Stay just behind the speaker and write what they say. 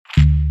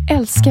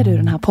Älskar du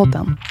den här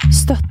podden?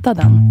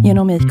 Stötta den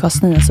genom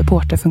IKAs nya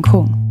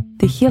supporterfunktion.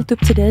 Det är helt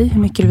upp till dig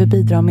hur mycket du vill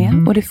bidra med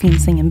och det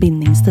finns ingen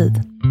bindningstid.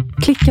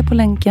 Klicka på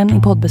länken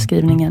i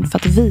poddbeskrivningen för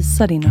att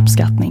visa din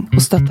uppskattning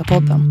och stötta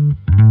podden.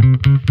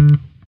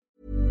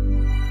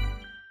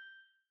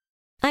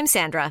 I'm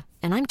Sandra,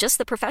 and I'm just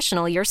the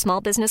professional your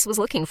small business was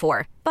looking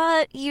for.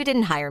 But you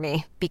didn't hire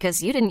me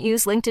because you didn't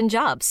use LinkedIn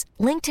Jobs.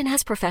 LinkedIn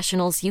has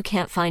professionals you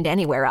can't find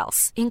anywhere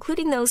else,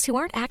 including those who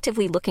aren't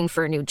actively looking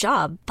for a new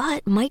job,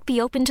 but might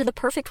be open to the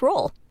perfect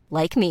role,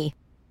 like me.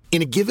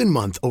 In a given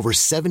month, over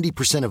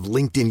 70% of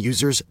LinkedIn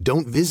users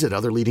don't visit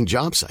other leading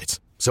job sites.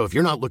 So if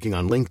you're not looking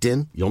on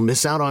LinkedIn, you'll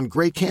miss out on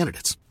great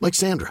candidates like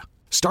Sandra.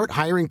 Start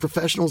hiring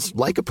professionals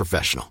like a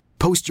professional.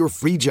 Post your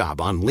free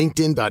job on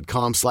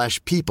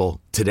linkedin.com/people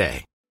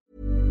today.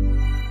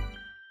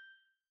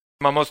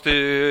 Man måste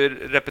ju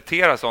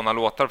repetera sådana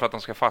låtar för att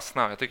de ska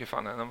fastna. Jag tycker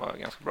fan den var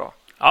ganska bra.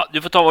 Ja,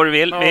 du får ta vad du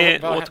vill. Vi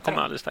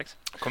återkommer alldeles strax.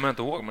 Kommer jag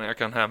inte ihåg, men jag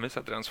kan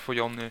hänvisa till den så får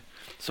Johnny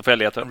så får jag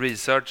leta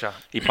researcha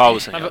i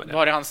pausen. Men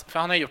var det hans, för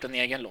han har gjort en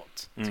egen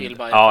låt till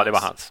Bayern. Ja, det var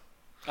hans.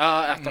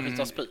 Ja, ett av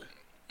mitt spy.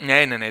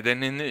 Nej, den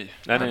är ny.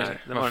 Den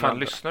vad fan,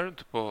 lyssnar du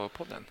inte på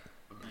podden?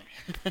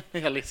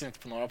 Nej. Jag lyssnar inte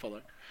på några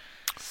poddar.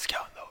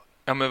 Skandal.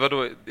 Ja, men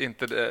vadå,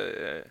 inte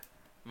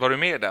var du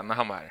med i den när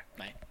han var här?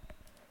 Nej.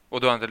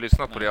 Och du har inte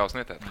lyssnat på det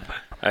avsnittet?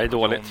 Det är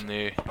dåligt.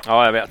 Johnny.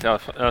 Ja, jag vet.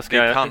 Jag ska... Det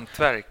är ett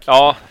hantverk.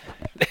 Ja,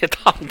 det är ett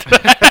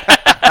hantverk.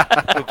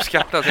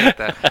 Uppskattas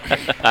inte.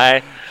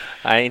 Nej,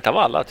 inte av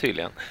alla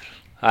tydligen.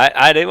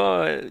 Nej, det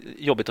var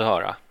jobbigt att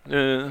höra.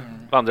 Nu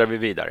vandrar vi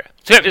vidare.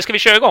 Så ska vi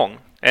köra igång.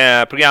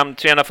 Program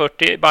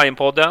 340,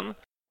 Bayern-podden.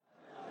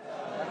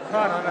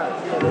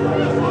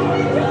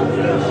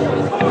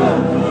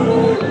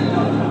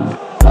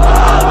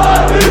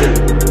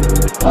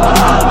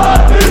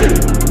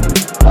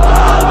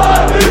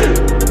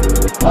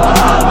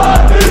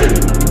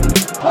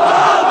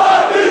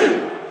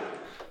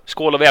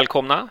 Skål och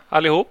välkomna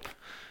allihop.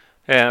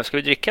 Ska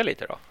vi dricka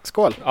lite då?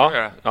 Skål.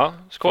 Ja,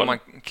 skål. Får man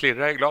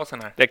klirra i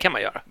glasen här? Det kan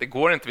man göra. Det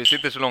går inte, vi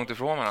sitter så långt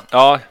ifrån varandra.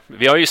 Ja,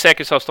 vi har ju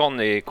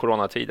säkerhetsavstånd i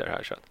coronatider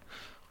här så att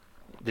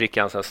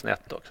dricka en sån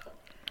snett också.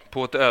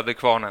 På ett öde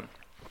kvarnen.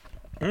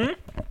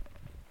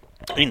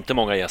 Inte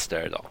många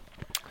gäster idag.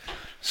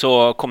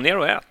 Så kom ner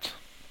och ät.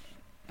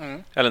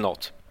 Eller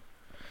något.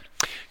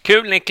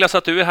 Kul Niklas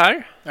att du är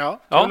här. Ja,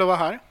 kul att vara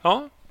här.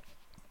 Ja.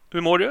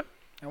 Hur mår du?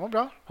 Jag mår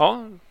bra.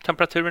 Ja,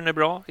 temperaturen är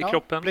bra i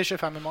kroppen. Det blir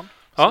 25 imorgon.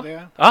 Ja.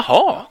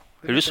 Jaha,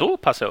 är du så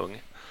pass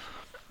ung?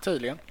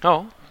 Tydligen.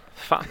 Ja,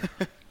 fan.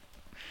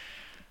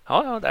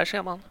 Ja, där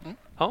ser man.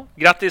 Ja,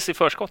 grattis i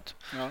förskott.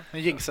 Ja, nu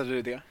jinxade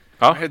du det.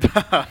 Ja. Vi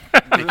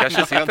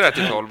kanske sitter här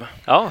till 12.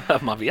 Ja,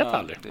 man vet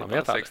aldrig. Man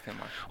vet aldrig.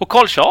 Timmar. Och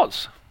Carl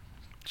Charles.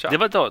 Tja. Det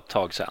var ett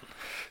tag sedan.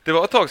 Det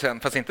var ett tag sedan,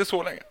 fast inte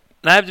så länge.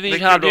 Nej,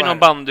 vi hade ju någon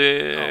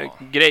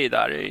bandy-grej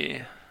där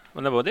i...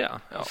 När var det?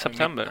 Ja,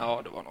 september?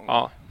 Ja, det var någon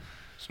gång.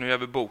 Så nu gör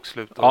vi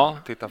bokslut och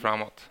tittar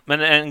framåt.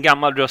 Men en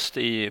gammal röst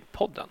i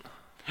podden.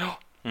 Ja,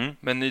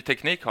 men ny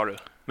teknik har du.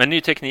 Men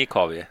ny teknik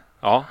har vi,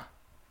 ja.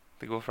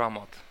 Det går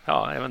framåt.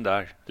 Ja, även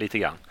där, lite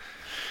grann.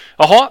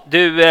 Jaha,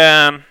 du...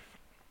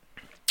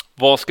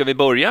 vad ska vi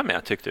börja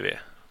med, tyckte vi?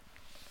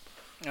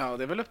 Ja,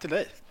 det är väl upp till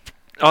dig.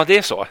 Ja, det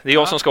är så. Det är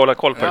jag som ska hålla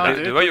koll på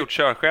det. Du har gjort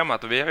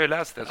körschemat och vi har ju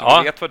läst det. Så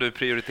vi vet vad du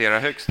prioriterar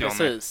högst,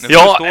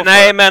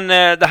 Johnny. Men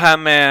det här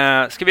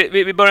med... Ska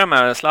vi börja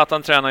med...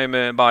 Zlatan tränar ju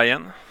med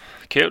Bayern.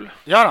 Kul.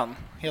 Gör han?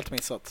 Helt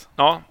missat.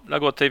 Ja, det har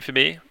gått dig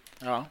förbi.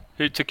 Ja.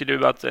 Hur tycker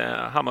du att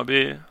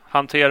Hammarby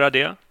hanterar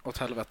det? Åt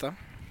helvete.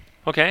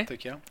 Okej.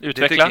 Tycker jag.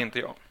 Utveckla. Det tycker inte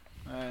jag.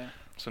 Nej.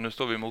 Så nu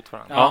står vi emot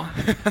varandra. Ja.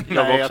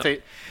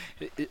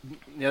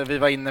 Vi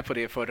var inne på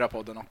det i förra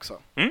podden också.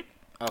 Mm.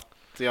 Att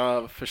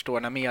jag förstår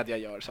när media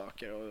gör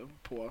saker och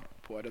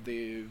på det. Det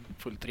är ju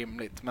fullt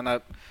rimligt. Men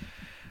när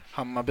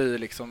Hammarby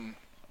liksom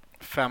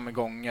 5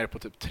 gånger på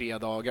typ 3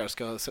 dagar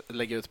ska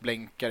lägga ut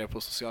blänkare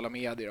på sociala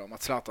medier om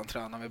att Zlatan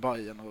tränar med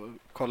Bayern och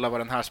kolla vad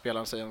den här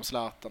spelaren säger om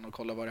Zlatan och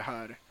kolla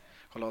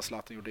vad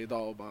Zlatan gjorde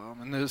idag och bara,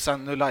 men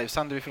nu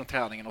livesänder vi från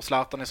träningen och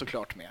Zlatan är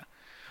såklart med.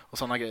 Och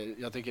sådana grejer.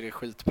 Jag tycker det är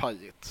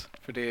skitpajigt.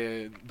 För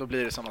då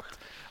blir det som att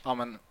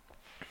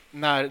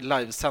när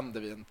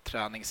livesänder vi en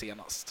träning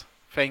senast?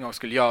 För en gång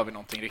skulle göra vi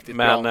någonting riktigt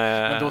bra.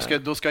 Men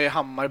då ska ju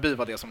Hammarby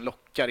vara det som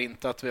lockar,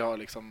 inte att vi har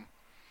liksom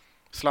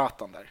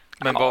Zlatan där.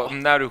 Men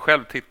när du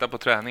själv tittar på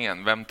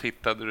träningen, vem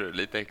tittade du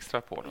lite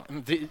extra på då?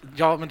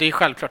 Men det är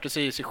självklart, det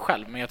säger sig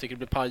själv. Men jag tycker det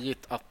blir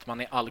pajigt att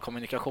man i all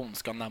kommunikation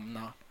ska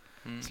nämna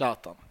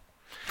Zlatan.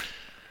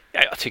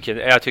 Ja,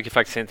 jag tycker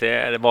faktiskt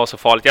inte det var så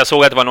farligt. Jag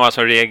såg att det var några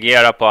som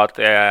reagerade på att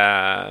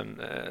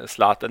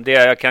Zlatan. Det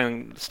jag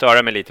kan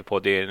störa mig lite på,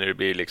 det är när det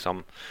blir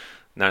liksom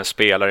när en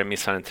spelare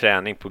missar en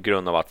träning på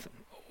grund av att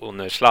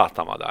när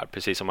Zlatan var där,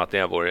 precis som att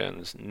det var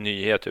en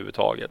nyhet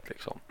överhuvudtaget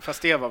liksom.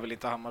 Fast det var väl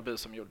inte Hammarby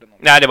som gjorde något.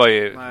 Nej, det var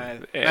ju Nej,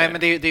 men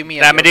det är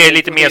mer. Nej, men det är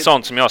lite mer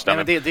sånt som jag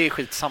stämmer. Nej, men det är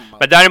skitsamma.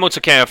 Men däremot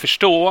så kan jag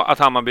förstå att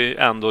Hammarby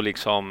ändå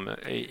liksom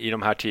i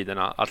de här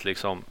tiderna att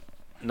liksom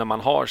när man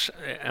har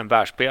en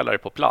världsspelare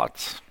på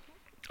plats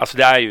Alltså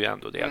det är ju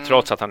ändå det,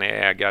 trots att han är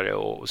ägare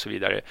och så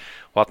vidare.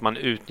 Och att man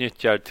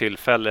utnyttjar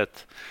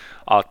tillfället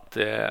att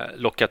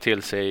locka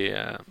till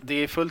sig... Det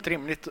är fullt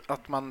rimligt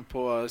att man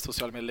på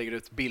sociala medier lägger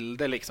ut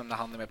bilder liksom när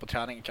han är med på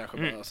träning kanske.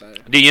 Bara så här.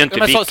 Det är ju inte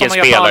vilken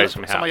spelare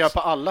som helst. Som man gör på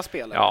alla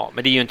spelare. Ja,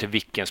 men det är ju inte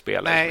vilken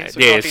spelare Nej,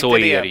 som helst. Så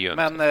är det det ju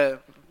inte. inte. Men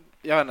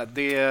jag vet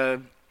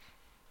inte,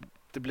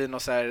 det blir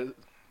något så här...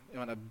 Jag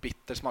menar,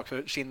 bittersmak.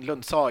 För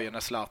Kindlund sa ju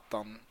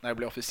när det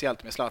blev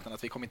officiellt med Zlatan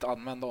att vi kommer inte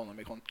använda honom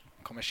i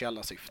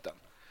kommersiella syften.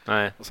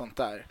 Nej. Och sånt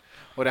där.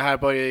 Och det här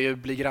börjar ju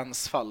bli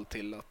gränsfall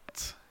till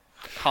att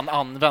han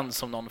används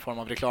som någon form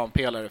av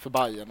reklampelare för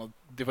Bayern. Och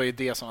det var ju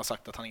det som har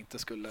sagt att han inte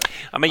skulle...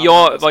 Ja, men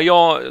vad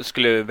jag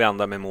skulle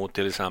vända mig mot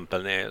till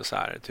exempel är så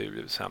här,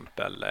 till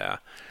exempel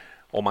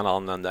om man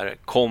använder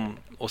kom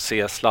och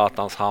se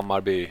Zlatans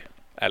Hammarby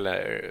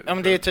eller... Ja,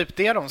 men det är typ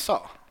det de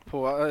sa.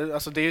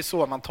 Alltså det är ju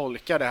så man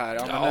tolkar det här.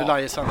 Ja. Nu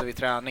livesänder vi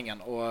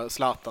träningen och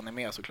Zlatan är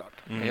med såklart.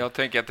 Jag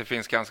tänker att det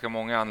finns ganska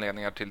många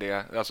anledningar till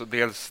det. Alltså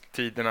dels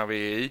tiderna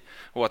vi är i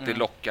och att det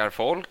lockar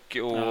folk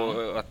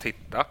och att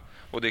titta.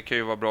 Och det kan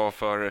ju vara bra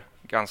för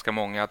ganska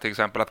många. Till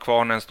exempel att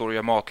Kvarnen står och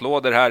gör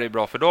matlådor här är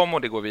bra för dem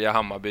och det går via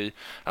Hammarby.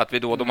 Att vi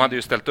de hade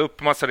ju ställt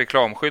upp massa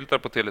reklamskyltar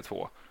på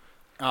Tele2.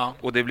 Ja.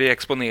 Och det blir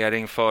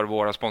exponering för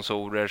våra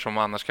sponsorer som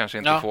annars kanske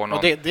inte får någon.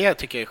 Och det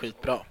tycker jag är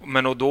skitbra.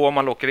 Men och då om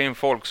man lockar in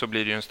folk så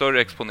blir det ju en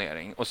större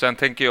exponering. Och sen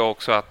tänker jag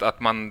också att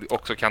man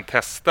också kan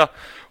testa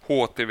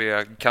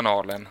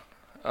HTV-kanalen.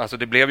 Alltså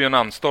det blev ju en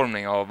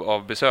anstormning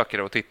av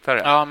besökare och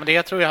tittare. Ja, men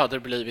det tror jag hade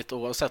blivit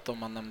oavsett om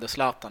man nämnde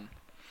Zlatan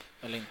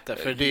eller inte.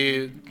 För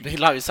vi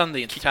livesänder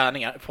ju inte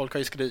träningar. Folk har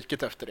ju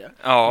skrikit efter det.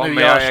 Ja, nu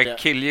men jag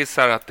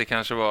killgissar att det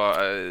kanske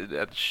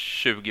var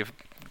 20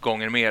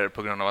 gånger mer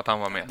på grund av att han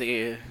var med.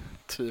 Det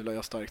tvivlar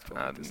jag starkt på.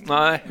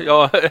 Nej,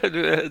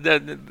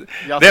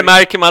 det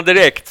märker man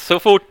direkt. Så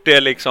fort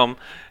det liksom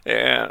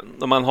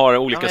när man har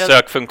olika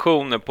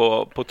sökfunktioner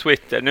på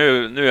Twitter.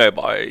 Nu är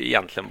jag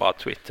egentligen bara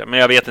Twitter. Men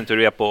jag vet inte hur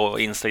det är på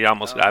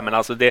Instagram och sådär. Men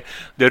alltså det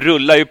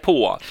rullar ju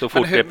på så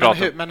fort det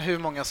pratar. Men hur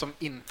många som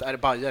inte är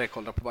bajare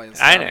kollar på Bayern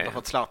nej. har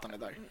fått Zlatan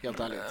där, helt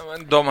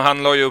ärligt.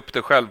 Han la ju upp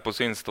det själv på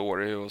sin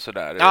story och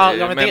sådär. Ja,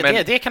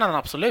 men det kan han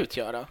absolut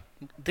göra.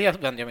 Det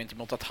vänder jag mig inte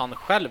emot att han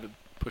själv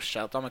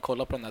pushar att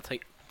kolla på den här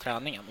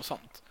träningen och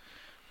sånt.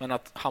 Men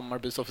att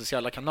Hammarbys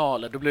officiella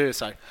kanaler, då blir det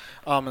så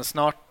här, men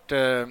snart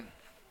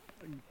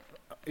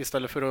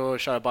istället för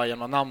att köra Bayern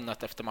med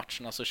namnet efter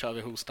matcherna så kör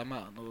vi Who's the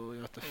Man och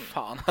jag vet inte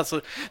fan.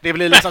 Alltså, det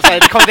blir liksom så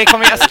här, det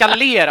kommer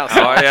eskalera. Så.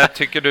 Ja, jag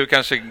tycker du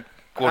kanske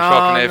går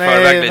sakerna i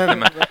förväg lite.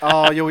 Men...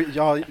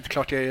 Ja,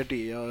 klart jag gör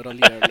det. Jag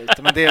raljerar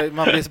lite. Men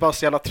man blir bara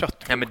så jävla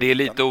trött. Ja, men det är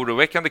lite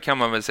oroväckande kan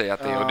man väl säga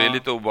att det är. Och det är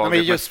lite obehagligt.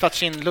 Men just för att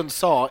Kindlund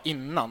sa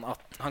innan att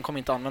han kommer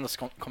inte använda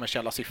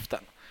kommersiella syften.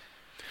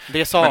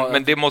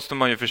 Men det måste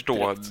man ju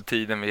förstå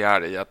tiden vi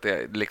är i. Att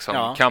det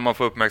liksom, kan man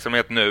få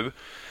uppmärksamhet nu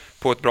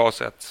på ett bra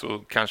sätt så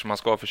kanske man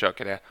ska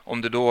försöka det.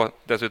 Om du då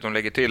dessutom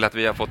lägger till att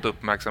vi har fått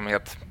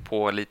uppmärksamhet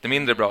på lite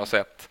mindre bra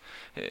sätt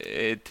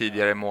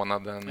tidigare i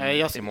månaden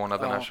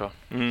här så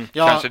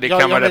kanske det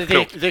kan vara rätt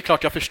klokt. Det är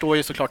klart, jag förstår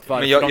ju såklart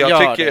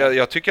varför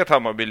jag tycker att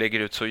Hammarby lägger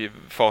ut så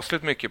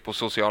fasligt mycket på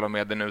sociala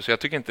medier nu så jag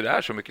tycker inte det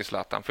är så mycket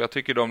Zlatan för jag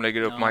tycker de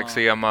lägger upp Mike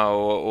Sema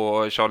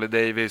och Charlie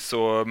Davis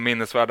och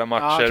minnesvärda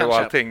matcher och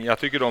allting. Jag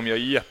tycker de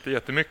gör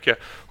jättemycket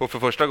och för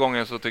första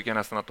gången så tycker jag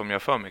nästan att de gör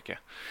för mycket.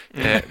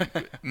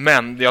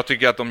 Men jag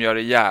tycker att de gör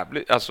det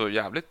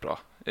jävligt bra.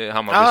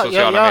 Hammarby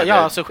sociala medier.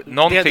 Alltså,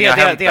 någonting har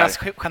hänt deras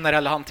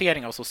generella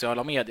hantering av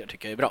sociala medier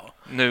tycker jag är bra.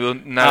 Nu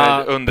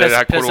under den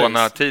här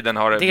coronatiden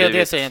har det blivit...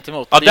 Det säger jag inte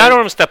emot. Ja, där har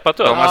de steppat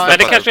upp.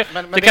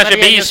 Men det kanske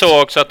blir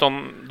så också att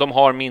de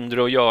har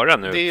mindre att göra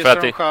nu. Det är ju för så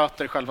att de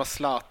sköter själva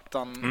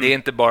Zlatan. Det är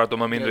inte bara att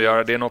de har mindre att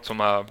göra, det är något som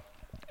har...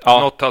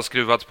 Något har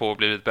skruvats på och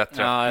blivit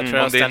bättre. Ja, jag tror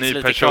om det är en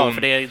ny person.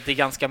 För det är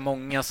ganska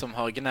många som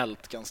har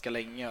gnällt ganska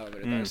länge över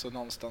det där. Så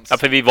någonstans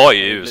för vi var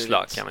ju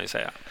usla kan man ju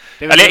säga.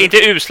 Eller inte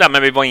usla,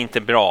 men vi var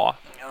inte bra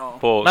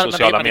på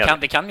sociala medier.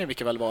 Det kan ju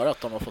mycket väl vara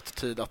att de har fått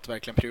tid att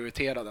verkligen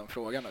prioritera den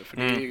frågan nu. För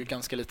det är ju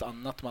ganska lite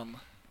annat man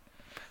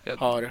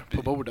har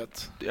på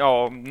bordet.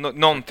 Ja,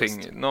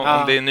 någonting.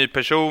 Om det är en ny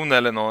person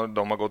eller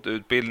de har gått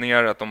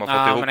utbildningar, att de har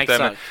fått ihop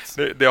det.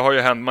 Men det har ju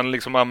hänt, man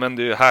liksom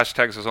använder ju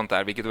hashtags och sånt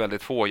där, vilket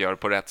väldigt få gör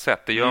på rätt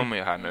sätt. Det gör man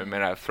ju här nu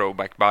med det här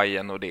throwback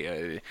Bayern och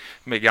det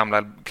med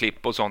gamla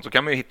klipp och sånt. Så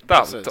kan man ju hitta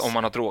allt om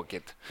man har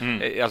tråkigt.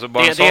 Alltså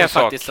bara det är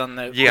faktiskt en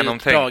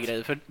bra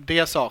grej, för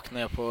det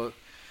saknar jag på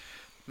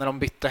när de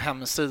bytte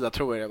hemsida,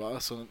 tror jag det var.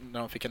 Så när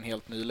de fick en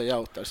helt ny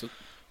layout där så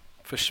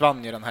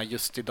försvann ju den här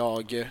just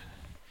idag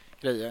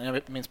grejen.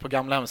 Jag minns på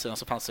gamla hemsidan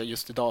så fanns det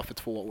just idag för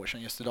 2 år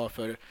sedan. Just idag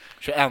för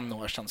 21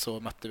 år sedan så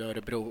mötte vi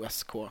Örebro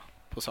SK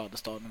på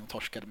Söderstaden och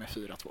torskade med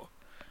 4-2.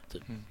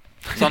 Typ.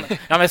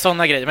 Men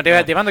sådana grejer. Men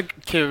det var ändå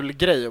kul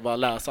grej att bara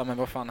läsa. Men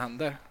vad fan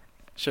hände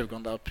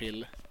 20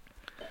 april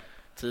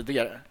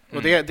tidigare?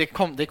 Och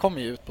det kom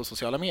ju ut på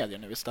sociala medier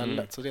nu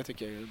istället. Så det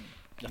tycker jag är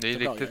det är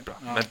riktigt bra.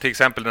 Men till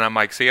exempel den här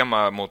Mike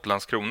Sema mot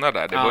Landskrona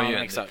där, det var ju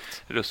en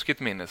ruskigt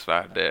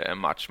minnesvärd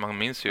match. Man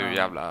minns ju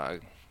jävla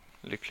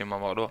lycklig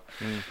man var då.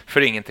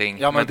 För ingenting.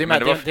 Ja, men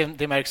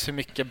det märks hur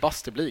mycket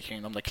bass det blir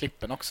kring de där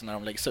klippen också när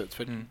de läggs ut.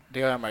 För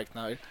det har jag märkt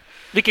när...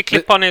 Vilket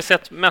klipp har ni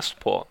sett mest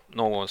på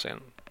någonsin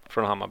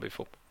från Hammarby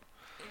fotboll?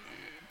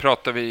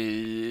 Pratar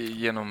vi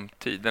genom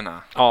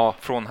tiderna? Ja.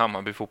 Från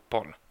Hammarby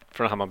fotboll?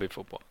 Från Hammarby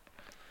fotboll.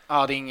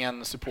 Ja, det är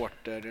ingen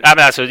supporter. Nej,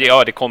 men alltså,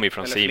 det kommer ju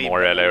från eller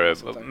C-more eller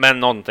men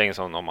någonting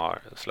som de har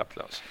släppt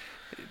lös.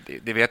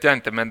 Det vet jag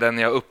inte, men den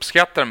jag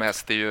uppskattar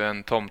mest är ju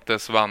en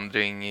tomtes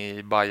vandring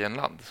i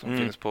Bayernland som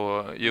finns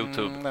på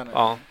YouTube.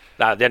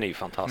 Den är ju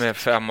fantastisk. Med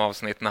 5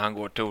 avsnitt när han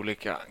går till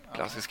olika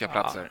klassiska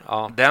platser.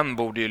 Ja. Den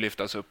borde ju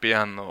lyftas upp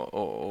igen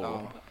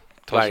och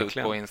tas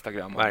ut på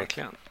Instagram.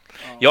 Verkligen.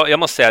 Ja, jag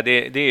måste säga,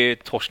 det är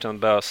Torsten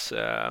Bös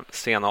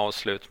sena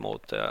avslut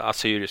mot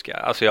Assyriska.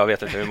 Alltså jag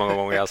vet inte hur många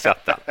gånger jag har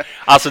sett den.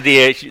 Alltså det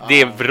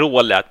är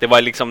vrålet. Det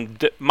var liksom,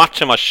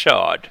 matchen var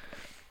körd.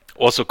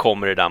 Och så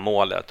kommer det där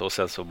målet och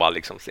sen så bara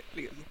liksom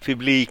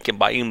publiken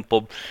bara in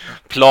på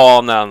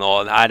planen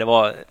och det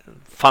var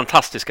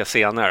fantastiska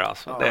scener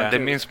alltså. Det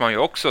minns man ju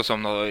också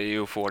som något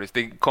euforiskt. Det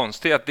är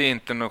konstigt att det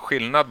inte är någon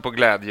skillnad på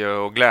glädje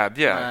och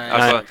glädje.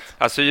 Alltså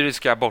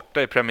Assyriska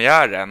borta i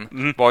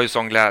premiären var ju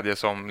sån glädje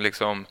som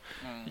liksom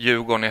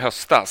Djurgården i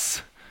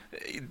höstas.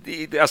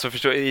 Alltså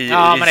förstå i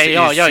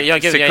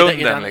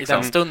sekunden i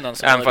den stunden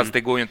så även fast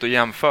det går ju inte att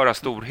jämföra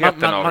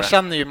storheten av det. Man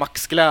känner ju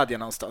maxglädje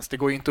någonstans. Det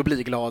går ju inte att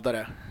bli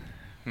gladare.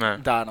 Nej.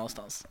 Där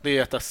någonstans. Det är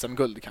ju ett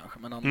SM-guld kanske,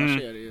 men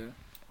annars är det ju...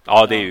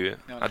 Ja, det är ju...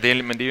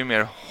 men det är ju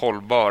mer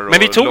hållbar. Men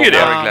vi tog ju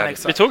det.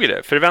 Vi tog ju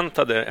det.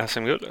 Förväntade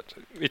SM-guldet.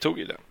 Vi tog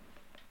ju det.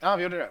 Ja,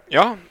 vi gjorde det.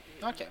 Ja.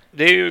 Okay.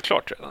 Det är ju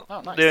klart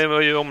redan. Nice. Det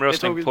var ju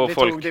omröstning på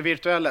folk. Vi tog det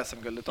virtuella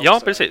SM-guldet också.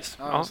 Ja, precis.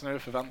 Så nu är det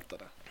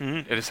förväntade.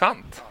 Är det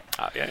sant?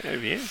 Ja,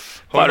 vi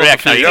bara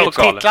räknar in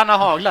lokalen. Titlarna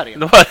haglar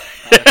in.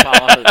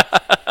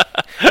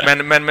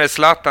 Men med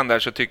Zlatan där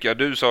så tycker jag,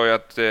 du sa ju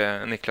att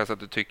Niklas att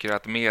du tycker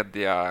att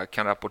media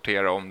kan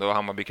rapportera om det och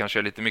Hammarby kanske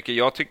är lite mycket.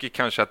 Jag tycker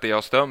kanske att det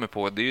jag stör mig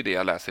på, det är ju det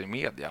jag läser i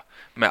media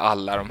med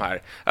alla de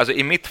här. Alltså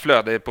i mitt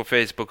flöde på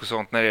Facebook och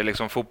sånt när det är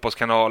liksom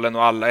fotbollskanalen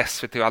och alla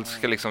SVT och allt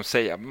ska liksom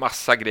säga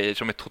massa grejer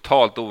som är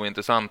totalt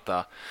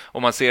ointressanta.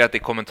 Och man ser att det är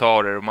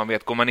kommentarer och man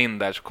vet, går man in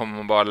där så kommer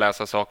man bara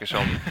läsa saker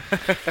som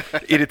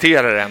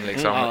irriterar en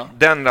liksom.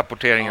 Den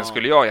rapporteringen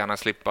skulle jag gärna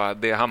slippa.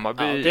 Det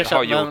Hammarby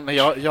har gjort. Men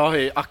jag har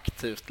ju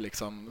aktivt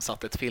liksom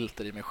satt ett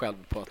filter i mig själv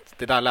på att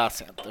det där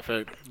läser jag inte,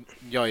 för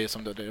jag är ju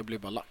som du, jag blir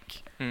bara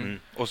lack.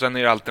 Och sen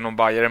är det alltid någon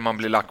bajare man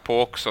blir lack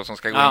på också som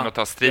ska gå in och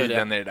ta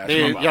striden i det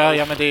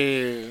där. Men det är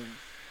ju...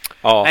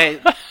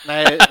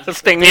 Nej.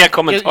 Stäng ner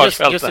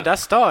kommentarsfältet. Just det där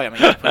stör jag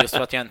mig på, just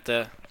för att jag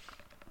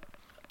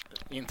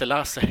inte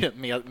läser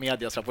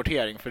medias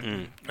rapportering.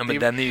 För men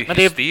den är ju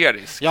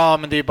hysterisk.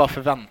 Men det är bara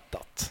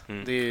förväntat.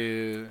 Det är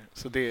ju,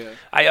 så det...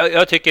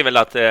 Jag tycker väl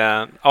att...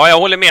 jag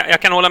håller med.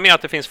 Jag kan hålla med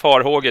att det finns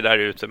farhågor där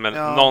ute. Men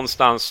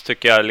någonstans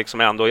tycker jag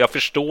liksom ändå... Jag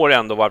förstår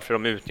ändå varför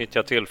de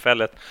utnyttjar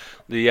tillfället.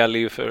 Det gäller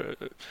ju för...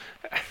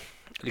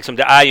 Liksom,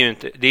 det är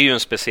ju en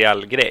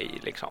speciell grej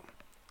liksom.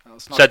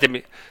 Så att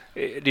det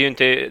är ju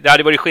inte... Det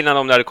hade varit skillnad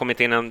om det hade kommit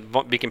in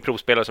vilken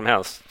provspelare som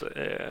helst...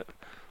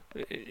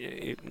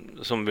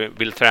 som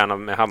vill träna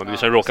med Hammarby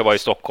som råkar vara i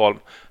Stockholm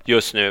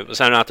just nu. Och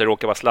sen att det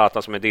råkar vara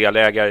Zlatan som är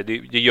delägare,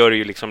 det gör det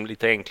ju liksom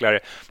lite enklare.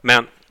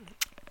 Men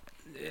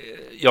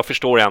jag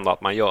förstår ändå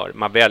att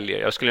man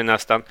väljer.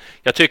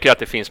 Jag tycker att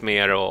det finns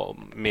mer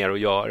att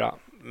göra.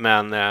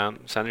 Men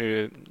sen är det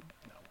ju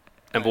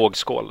en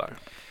vågskål där.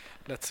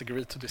 Let's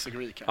agree to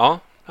disagree. Ja.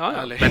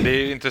 Men det är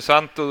ju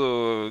intressant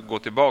att gå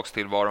tillbaks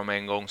till vad de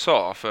en gång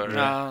sa. För...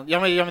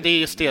 men det är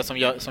just det som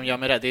gör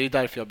mig rädd. Det är ju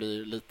därför jag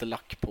blir lite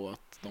lack på att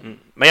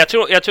Men jag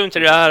tror inte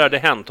det här hade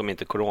hänt om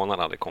inte coronan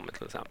hade kommit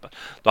till exempel.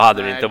 Då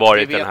hade det inte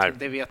varit den här...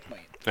 Det vet man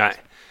inte. Nej.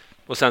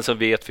 Och sen så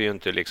vet vi ju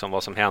inte liksom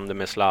vad som händer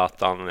med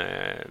Zlatan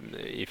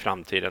i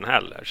framtiden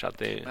heller. Så att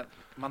det... Men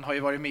man har ju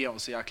varit med om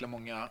så jäkla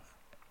många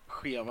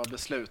skeva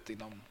beslut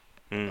inom,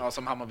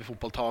 som Hammarby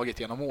fotboll tagit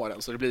genom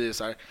åren. Så det blir ju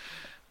så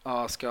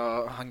här...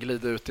 ska han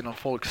glida ut i någon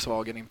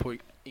Volkswagen in på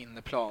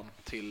inneplan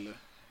till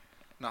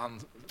när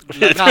han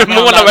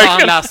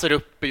läser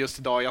upp just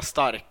idag är jag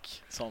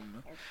stark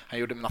som han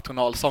gjorde med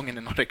nationalsången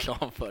i någon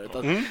reklam förut.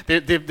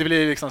 Det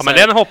blir liksom men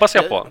den hoppas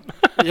jag på.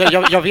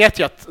 Jag vet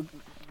ju att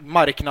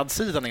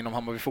marknadssidan inom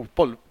Hammarby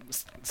fotboll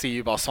ser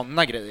ju bara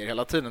sådana grejer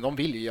hela tiden. De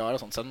vill ju göra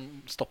sånt.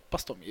 Sen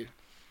stoppas de ju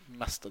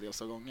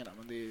mestadels av gångerna.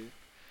 Men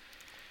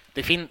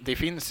det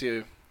finns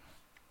ju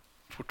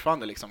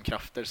fortfarande liksom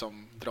krafter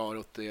som drar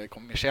åt det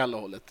kommersiella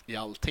hållet i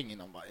allting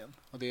inom Bayern.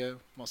 Och det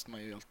måste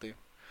man ju alltid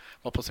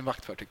vara på sin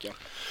vakt för, tycker jag.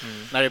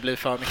 När det blir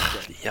för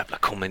mycket. Jävla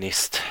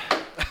kommunist.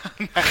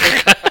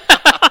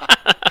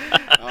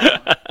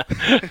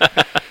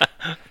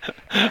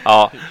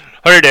 Ja.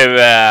 Hörru du,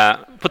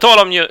 på tal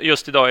om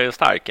just idag är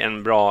stark,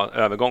 en bra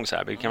övergång så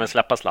här. Vi kan väl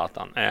släppa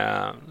Zlatan.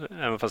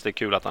 Även fast det är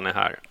kul att han är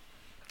här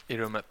i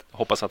rummet.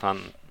 Hoppas att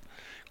han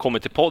kommer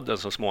till podden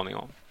så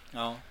småningom.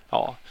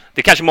 Ja.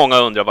 Det kanske många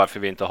undrar varför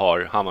vi inte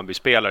har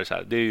Hammarby-spelare så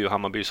här. Det är ju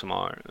Hammarby som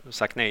har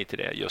sagt nej till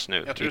det just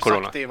nu. Jag tror du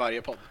har sagt det i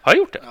varje podd. Har jag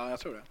gjort det? Ja, jag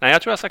tror det. Nej,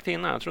 jag tror jag har sagt det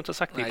innan. Jag tror inte jag har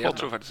sagt det i podden. Jag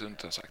tror faktiskt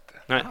inte jag har sagt det.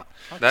 Nej.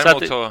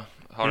 Däremot så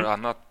Har du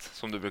annat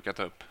som du brukar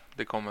ta upp?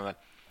 Det kommer väl?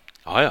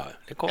 Ja,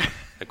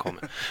 det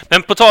kommer.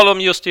 Men på tal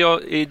om just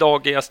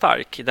idag är jag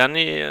stark. Den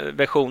är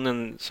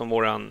versionen som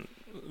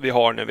vi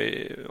har när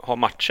vi har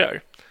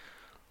matcher.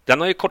 Den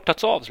har ju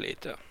kortats av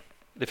lite.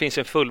 Det finns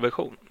en full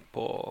version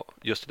på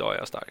just idag är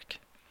jag stark.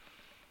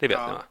 Det vet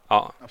ni va?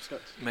 Ja,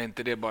 absolut. Men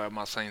inte det bara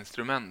massa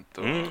instrument?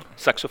 Och...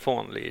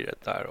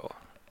 saxofonliret där och...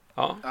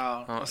 Ja.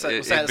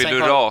 Vill du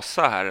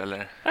rasa här eller?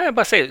 Nej, jag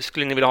bara säger,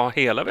 skulle ni vilja ha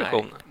hela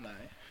versionen? Nej.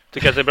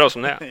 Tycker att det är bra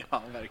som det är?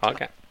 Ja,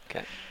 verkligen.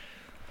 Okay.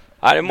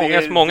 Här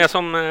är många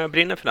som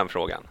brinner för den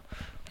frågan.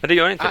 Men det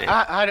gör inte ni.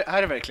 Här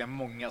är verkligen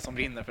många som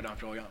brinner för den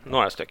frågan.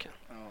 Några stycken.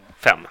 Ja.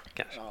 5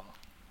 kanske. Ja.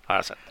 Har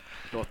jag sett.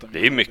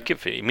 Det är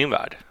mycket i min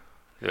värld.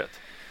 Du vet.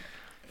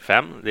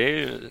 5, det är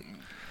ju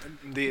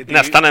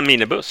nästan en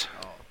minibuss.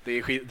 Ja, det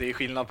är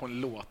skillnad på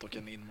en låt och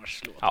en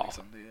inmarschlåt. Ja,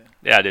 liksom.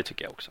 Det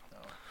tycker jag också.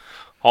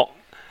 Ja.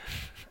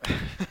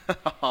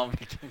 Ja.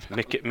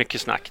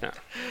 mycket snack nu.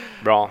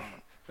 Bra.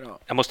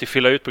 Jag måste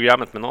fylla ut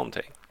programmet med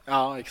någonting.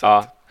 Ja, exakt.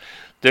 Ja.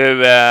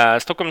 Du,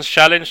 Stockholms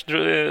Challenge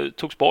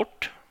togs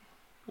bort.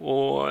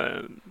 Och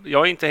jag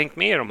har inte hängt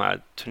med i de här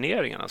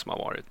turneringarna som har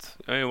varit.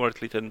 Jag har ju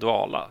varit lite en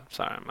dvala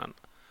så här, men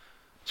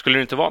skulle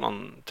det inte vara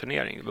någon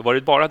turnering? Var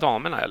det bara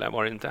damerna eller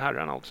var det inte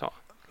herrarna också?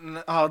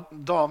 Ja,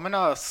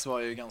 damernas var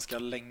ju ganska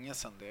länge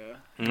sedan det.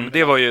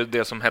 Det var ju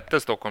det som hette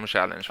Stockholm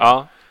Challenge.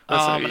 Ja.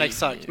 Men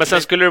exakt. Men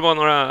sen skulle det vara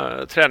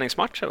några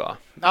träningsmatcher va?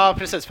 Ja,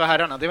 precis. För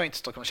herrarna, det var inte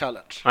Stockholm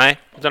Challenge. Nej,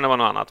 utan det var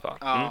något annat va?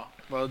 Ja,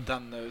 vad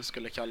den nu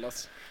skulle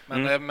kallas.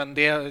 Men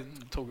det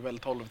tog väl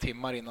 12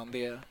 timmar innan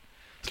det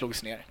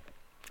slogs ner.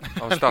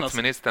 Av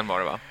statsministern var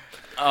det va?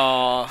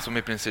 Ja. Som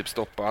i princip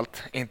stoppade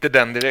allt. Inte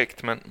den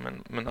direkt,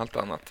 men allt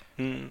annat.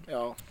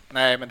 Ja.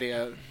 Nej, men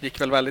det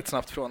gick väl väldigt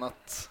snabbt från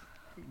att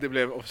det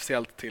blev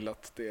officiellt till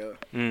att det...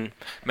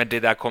 Men det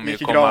där kommer ju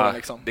komma...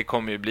 Liksom. Det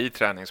kommer ju bli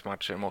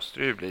träningsmatcher, måste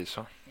det ju bli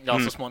så. Ja,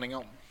 så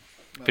småningom.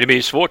 För det blir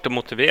ju svårt att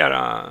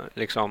motivera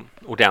liksom,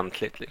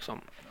 ordentligt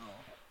liksom.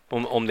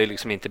 Om det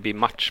liksom inte blir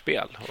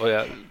matchspel. Och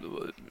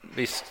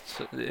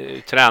visst,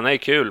 träna är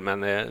kul, men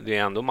det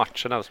är ändå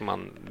matcherna som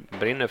man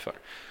brinner för.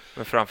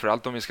 Men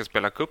framförallt om vi ska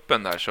spela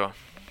kuppen där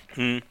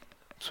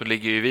så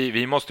ligger ju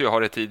vi måste ju ha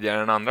det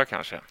tidigare än andra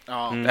kanske.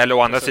 Ja, eller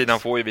å andra sidan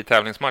får ju vi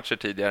tävlingsmatcher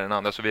tidigare än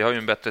andra, så vi har ju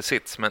en bättre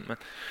sits. Men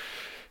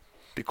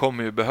det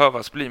kommer ju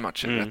behövas bli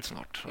matcher rätt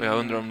snart. Och jag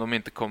undrar om de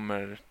inte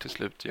kommer till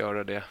slut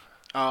göra det.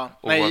 Ja,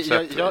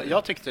 nej,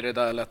 jag tyckte det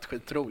där lät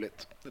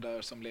skitroligt. Det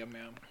där som blev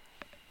med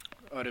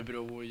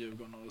Örebro och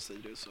Djurgården och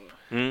Sirius.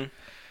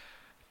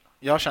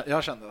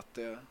 Jag kände att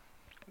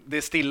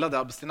det stillade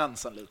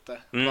abstinensen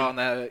lite bara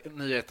när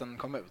nyheten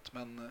kom ut.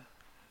 Men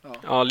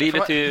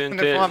livet är ju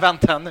inte... Nu får man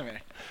vänta ännu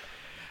mer.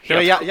 Det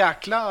var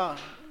jäkla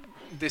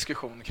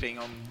diskussion kring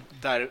om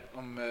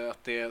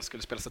att det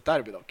skulle spelas ett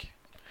derby dock.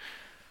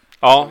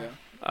 Ja,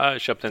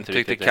 jag köpte inte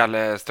riktigt. Tyckte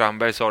Kalle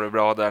Strandberg sa det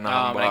bra där när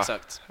han bara...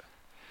 exakt.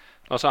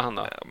 Vad sa han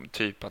då?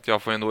 Typ att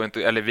jag får ändå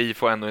inte, eller vi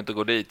får ändå inte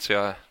gå dit,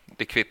 så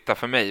det kvittar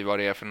för mig vad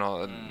det är för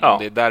något, om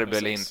det är derby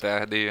eller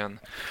inte. Det är ju en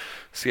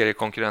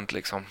seriekonkurrent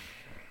liksom.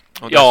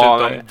 Och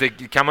dessutom,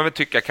 det kan man väl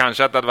tycka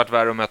kanske att det hade varit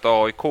värre att möta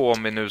AIK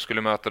om vi nu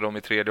skulle möta dem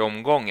i tredje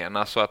omgången.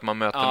 Alltså att man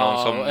möter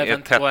någon som är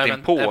tätt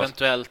inpå.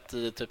 Eventuellt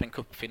i typ en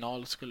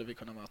cupfinal skulle vi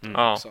kunna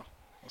möta också.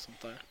 Och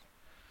sånt där.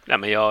 Nej,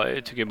 men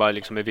jag tycker bara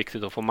liksom det är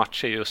viktigt att få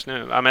matcher just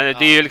nu. Ja, men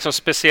det är ju liksom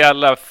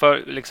speciella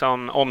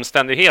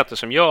omständigheter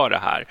som gör det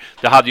här.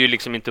 Det hade ju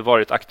liksom inte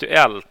varit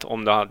aktuellt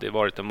om det hade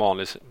varit en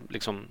vanlig,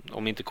 liksom,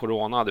 om inte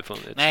corona hade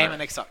funnits. Nej,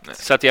 men exakt.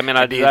 Så att jag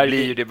menar, det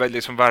blir ju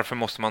liksom, varför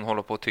måste man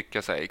hålla på att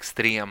tycka så här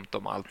extremt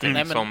om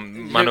allting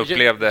som man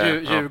upplevde?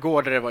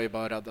 Djurgårdare var ju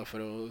bara rädda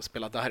för att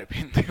spela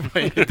derbyn. Det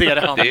var ju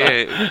det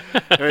handlade.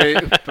 Det är ju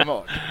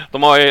uppenbart.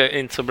 De har ju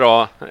inte så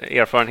bra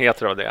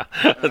erfarenheter av det,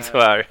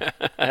 tyvärr.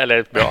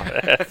 Eller bra.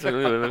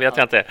 Vet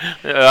jag inte.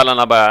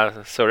 Ölarna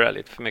bara surrar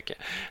lite för mycket.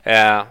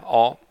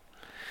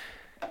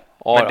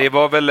 Men det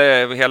var väl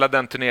hela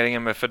den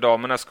turneringen med för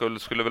damernas skull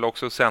skulle väl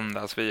också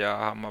sändas via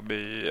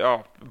Hammarby.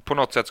 Ja, på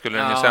något sätt skulle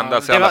den ju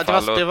sändas i alla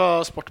fall. Det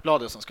var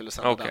Sportbladet som skulle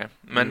sända den.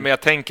 Men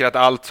jag tänker att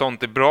allt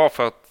sånt är bra,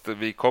 för att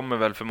vi kommer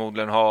väl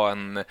förmodligen ha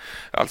en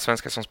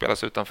allsvenska som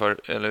spelas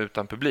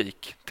utan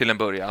publik till en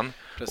början.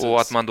 Precis.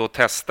 Och att man då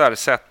testar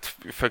sätt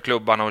för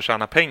klubbarna att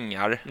tjäna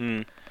pengar.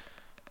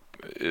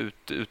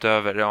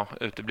 Utöver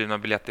uteblivna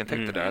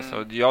biljettintäkter där.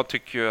 Så jag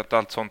tycker ju att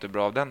allt sånt är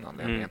bra av den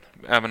anledningen.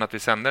 Även att vi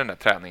sänder den där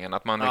träningen.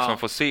 Att man liksom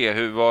får se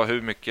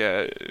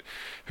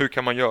hur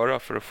kan man göra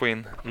för att få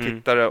in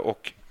tittare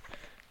och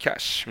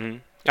cash.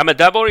 Ja, men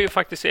där var det ju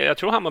faktiskt, jag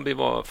tror Hammarby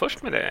var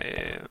först med det,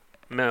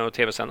 med att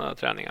tv-sända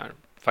träningar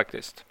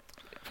faktiskt.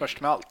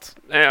 Först med allt?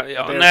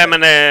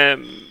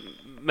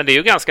 Men det är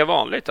ju ganska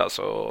vanligt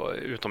alltså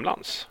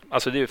utomlands.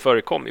 Alltså det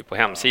förekommer ju på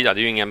hemsidan.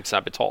 Det är ju ingen så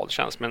här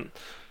betaltjänst,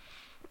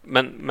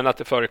 men att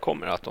det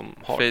förekommer att de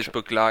har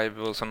Facebook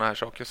Live och såna här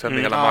saker, sen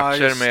hela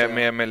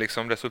matcher med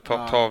liksom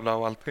resultattavla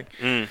och allting.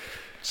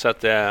 Så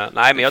att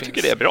men jag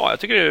tycker det är bra. Jag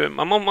tycker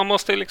man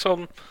måste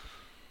liksom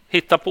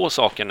hitta på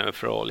saker nu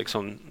för att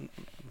liksom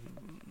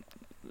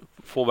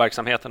få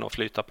verksamheten att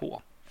flyta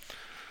på.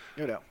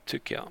 Jo, det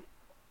tycker jag.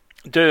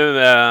 Du,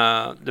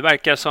 det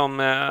verkar som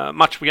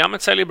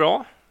matchprogrammet säljer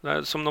bra,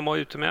 som de var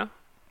ute med.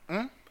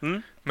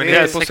 Men det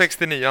är på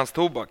 69ans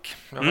tobak.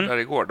 Jag var där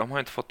igår. De har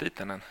inte fått dit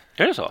den än.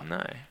 Är det så?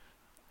 Nej.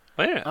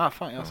 Vad är det?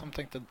 Fan, jag som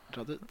tänkte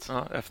dra dit.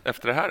 Ja,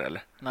 efter det här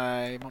eller?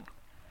 Nej, imorgon.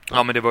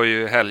 Ja, men det var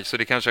ju helg så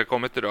det kanske har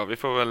kommit idag. Vi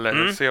får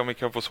väl se om vi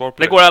kan få svar på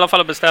det. Det går i alla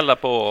fall att beställa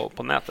på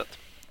nätet.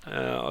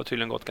 Har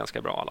tydligen gått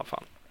ganska bra i alla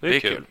fall. Det är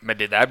kul. Men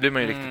det där blir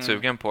man ju riktigt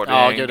sugen på. Det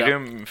är en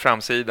grym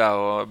framsida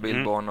och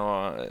bildbarn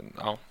och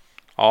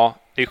Ja,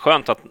 det är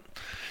skönt att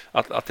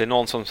det är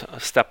någon som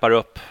steppar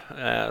upp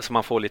så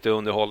man får lite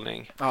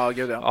underhållning. Ja,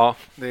 gud ja.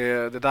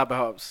 Det där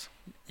behövs.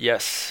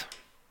 Yes.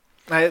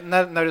 Nej,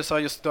 när du sa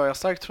just då jag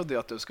starkt trodde jag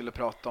att du skulle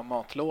prata om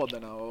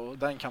matlådorna och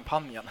den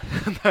kampanjen.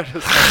 När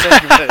du sa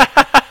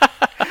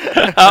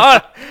ja,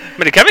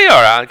 men det kan vi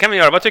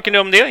göra. Vad tycker ni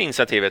om det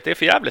initiativet? Det är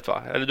för jävligt,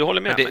 va? Eller du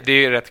håller med? Det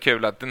är ju rätt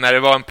kul att när det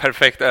var en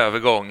perfekt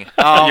övergång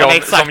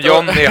som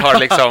Johnny har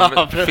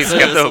liksom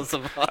fiskat upp,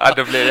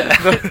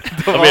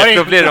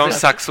 då blir det om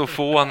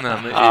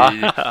saxofonen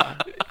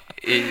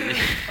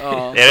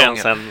är det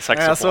ens en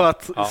saxofon?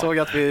 Jag såg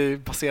att vi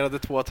passerade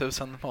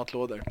 2000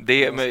 matlådor.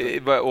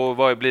 Och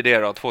vad blir det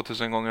då?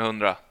 2000 gånger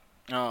 100?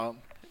 Ja,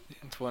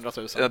 200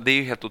 000. Ja, det är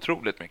ju helt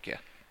otroligt mycket.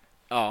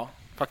 Ja,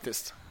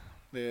 faktiskt.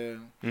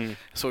 Jag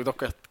såg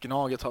dock att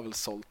Gnaget har väl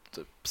sålt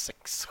typ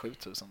 6-7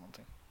 tusen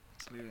någonting.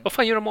 Vad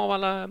fan gör de av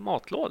alla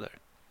matlådor?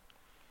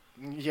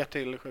 Ger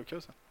till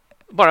sjukhusen.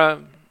 Bara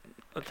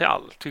till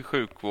allt? Till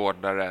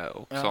sjukvårdare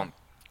och sånt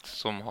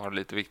som har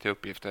lite viktiga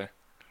uppgifter.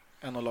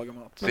 Än att laga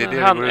mat.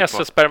 Det han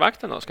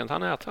SS-spärrakten då, ska inte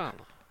han äta han?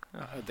 Ja,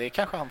 det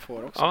kanske han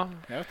får också.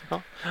 Ja.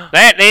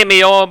 Nej, men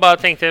jag bara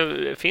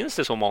tänkte, finns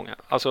det så många?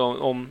 Alltså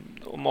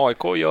om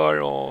AIK gör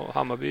och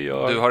Hammarby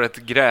gör... Du har ett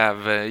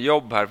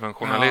grävjobb här för en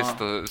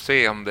journalist och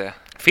se om det...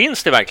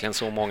 Finns det verkligen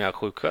så många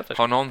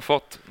sjuksköterskor? Har någon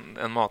fått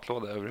en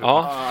matlåda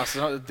överhuvudtaget? Ja,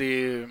 alltså det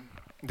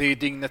är ju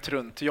dygnet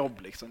runt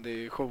jobb liksom.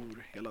 Det är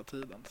jour hela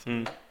tiden. Så,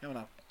 jag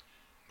menar.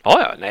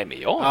 Ja, nej men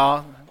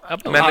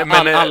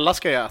men alla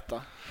ska ju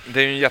äta. Det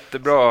är ju en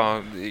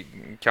jättebra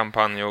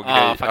kampanj och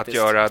grej att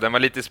göra. Den var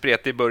lite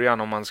spretig i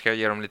början om man ska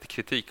ge dem lite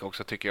kritik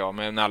också tycker jag.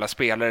 Men när alla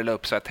spelare la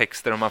upp så här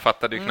texter och man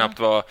fattade ju knappt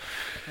vad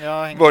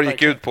det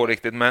gick ut på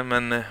riktigt.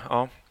 Men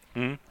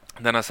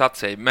den har satt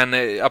sig.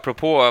 Men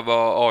apropå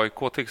vad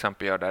AIK till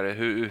exempel gör där.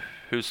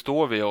 Hur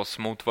står vi oss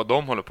mot vad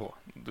de håller på?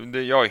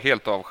 Jag är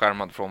helt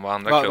avskärmad från vad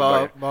andra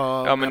klubbar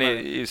gör. Men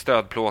i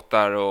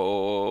stödplåtar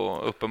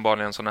och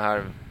uppenbarligen såna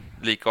här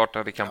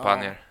likartade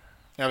kampanjer.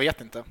 Jag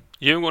vet inte.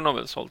 Djurgården har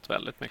väl sålt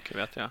väldigt mycket,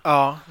 vet jag.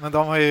 Ja, men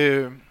de har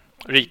ju...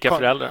 Rika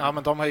föräldrar. Ja,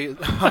 men de har ju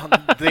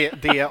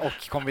det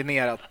och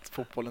kombinerat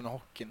fotbollen och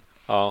hockeyn.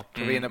 Ja,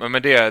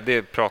 men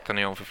det pratar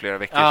ni om för flera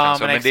veckor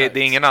sedan. Men det är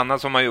ingen annan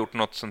som har gjort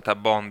något sånt här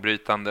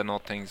banbrytande,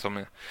 någonting som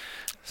är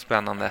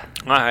spännande.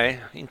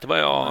 Nej, inte vad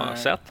jag har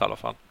sett i alla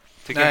fall.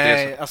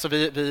 Nej, alltså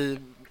vi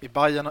i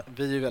Bayern,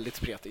 vi är ju väldigt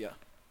spretiga.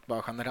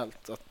 Bara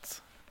generellt.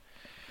 Att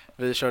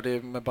vi körde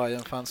med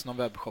Bayern fans någon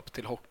webbshop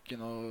till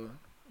hockeyn och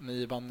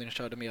ni i bandyn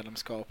körde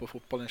medlemskap och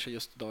fotbollen kör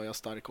just idag jag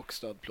stark och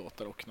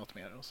stödplåtar och något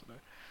mer och sådär.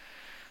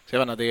 Så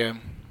jag vet inte,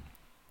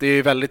 det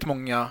är väldigt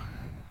många,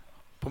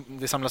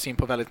 det samlas in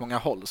på väldigt många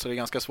håll så det är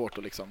ganska svårt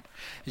att liksom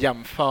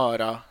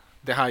jämföra.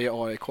 Det här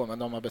är AIK men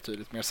de har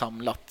betydligt mer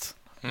samlat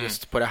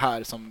just på det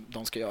här som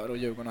de ska göra och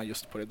Djurgården har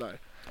just på det där.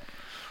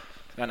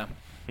 Jag vet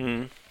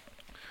inte.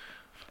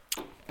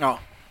 Ja,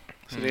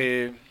 så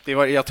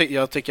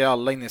jag tycker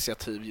alla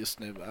initiativ just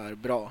nu är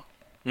bra.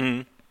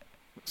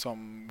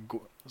 Som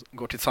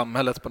går till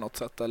samhället på något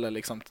sätt eller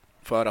liksom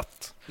för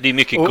att det är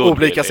mycket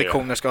olika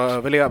sektioner ska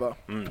överleva.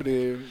 För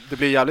det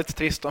blir jävligt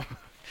trist om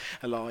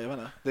eller jag vet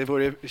inte. Det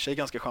vore i sig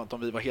ganska skönt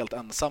om vi var helt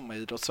ensamma i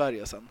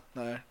Idrottssverige sen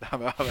när det här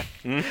var över.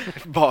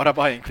 Bara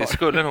Bayern kvar. Det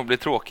skulle nog bli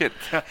tråkigt.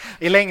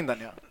 I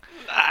längden, ja.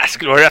 Det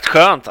skulle vara rätt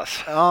skönt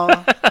alltså.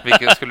 Ja.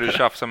 Vilken skulle du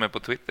tjafsa med på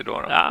Twitter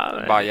då?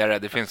 Bajare,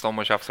 det finns de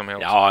att tjafsa med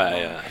också. Ja.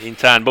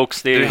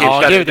 Internbox, det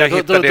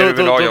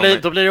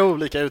är då blir det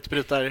olika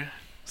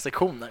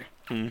utbrytarsektioner.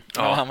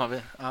 Hammarby.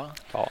 Ja.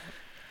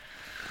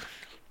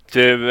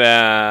 Du,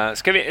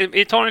 ska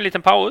vi tar en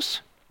liten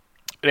paus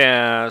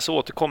så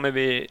återkommer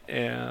vi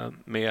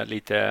med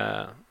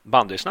lite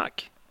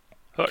bandysnack.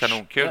 Hörs.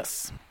 Kanonkul.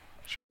 Yes.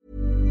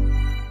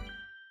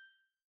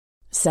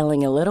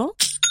 Selling a little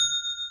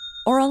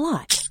or a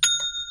lot?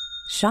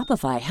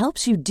 Shopify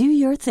helps you do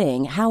your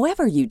thing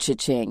however you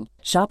cha-ching.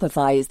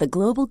 Shopify is the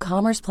global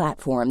commerce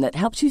platform that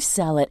helps you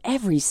sell at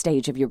every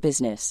stage of your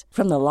business.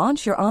 From the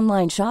launch your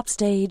online shop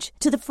stage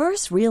to the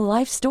first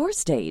real-life store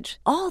stage,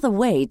 all the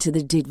way to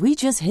the did we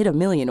just hit a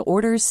million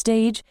orders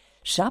stage.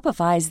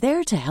 Shopify is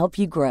there to help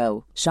you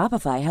grow.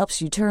 Shopify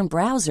helps you turn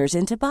browsers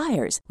into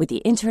buyers with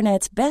the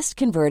internet's best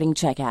converting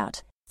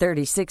checkout.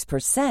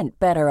 36%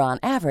 better on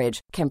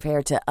average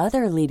compared to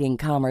other leading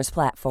commerce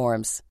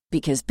platforms.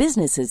 Because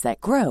businesses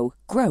that grow,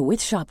 grow with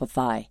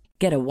Shopify.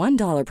 Get a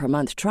 $1 per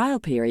month trial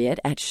period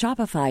at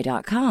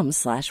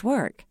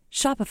shopify.com/work.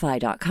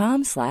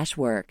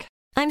 Shopify.com/work.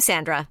 I'm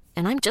Sandra,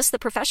 and I'm just the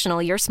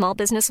professional your small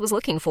business was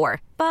looking for.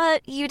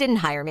 But you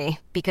didn't hire me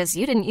because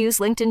you didn't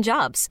use LinkedIn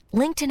Jobs.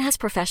 LinkedIn has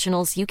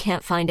professionals you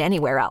can't find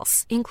anywhere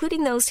else,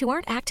 including those who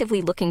aren't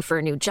actively looking for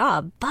a new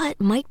job,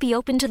 but might be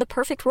open to the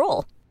perfect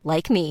role,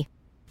 like me.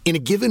 In a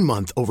given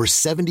month, over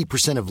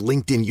 70% of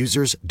LinkedIn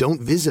users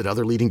don't visit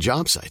other leading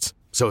job sites.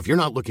 So if you're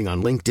not looking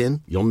on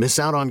LinkedIn, you'll miss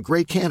out on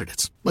great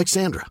candidates like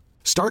Sandra.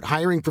 Start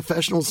hiring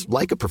professionals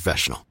like a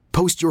professional.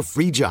 Post your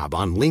free job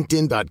on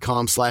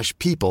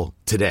linkedin.com/people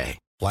today.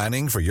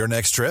 Planning for your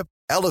next trip?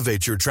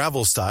 Elevate your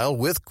travel style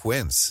with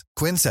Quince.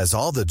 Quince has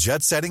all the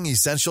jet-setting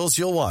essentials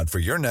you'll want for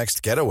your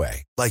next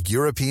getaway, like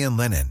European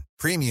linen,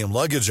 premium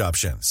luggage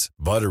options,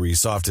 buttery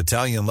soft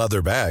Italian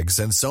leather bags,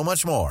 and so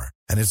much more.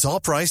 And it's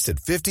all priced at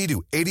 50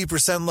 to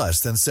 80%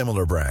 less than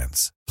similar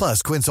brands.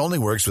 Plus, Quince only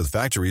works with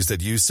factories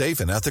that use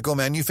safe and ethical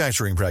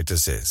manufacturing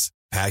practices.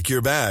 Pack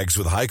your bags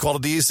with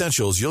high-quality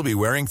essentials you'll be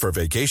wearing for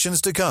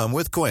vacations to come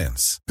with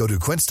Quince. Go to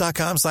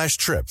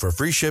quince.com/trip for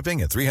free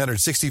shipping and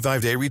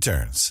 365-day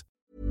returns.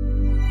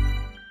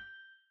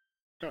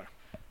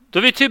 Då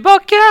är vi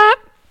tillbaka!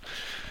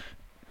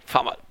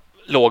 Fan vad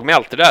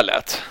lågmält det där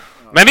lät.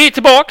 Men vi är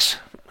tillbaks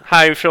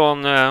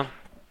härifrån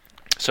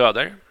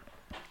Söder.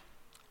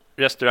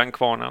 Restaurang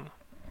Kvarnen.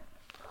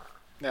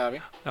 Det är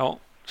vi. Ja,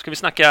 ska vi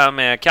snacka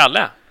med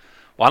Kalle.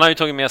 Och han har ju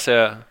tagit med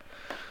sig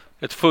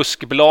ett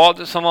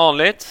fuskblad som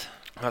vanligt.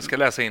 Jag ska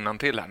läsa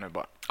innantill här nu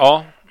bara.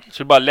 Ja,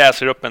 så du bara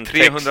läser upp en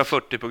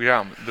 340 text.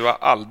 program. Du har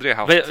aldrig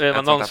haft ett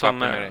sånt här papper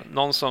med dig.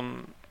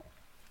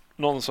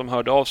 Någon som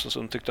hörde av sig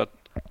som tyckte att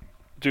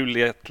du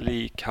lät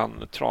lik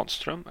han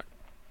Tranströmer.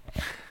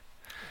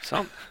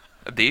 Sant.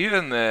 Det är ju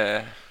en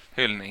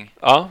hyllning.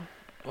 Ja,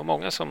 det var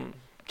många som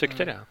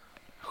tyckte det.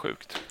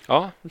 Sjukt.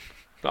 Ja.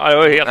 Ja, det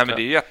var helt. Nej, men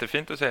det är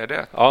jättefint att säga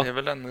det. Ja. Det är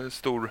väl en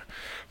stor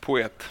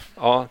poet.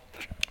 Ja.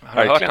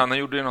 Har hört han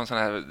gjorde ju någon sån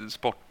här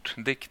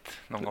sportdikt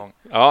någon gång.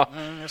 Ja.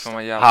 Som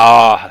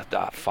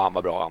var fan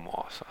vad bra han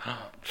var alltså.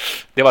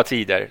 Det var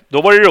tider.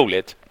 Då var det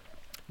roligt.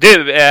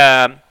 Du,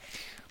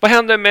 vad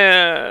händer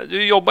med...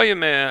 Du jobbar ju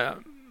med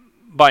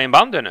Bayern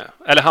Bandy nu.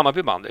 Eller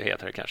Hammarby Bandy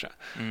heter det kanske.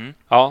 Mm.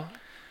 Ja.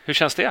 Hur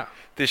känns det?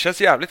 Det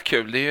känns jävligt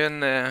kul. Det är ju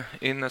en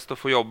ynnest att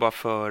få jobba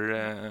för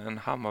en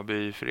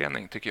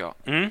Hammarbyförening tycker jag.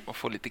 Mm. Och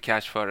få lite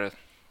cash för det.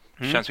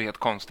 Känns ju helt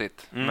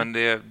konstigt. Men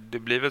det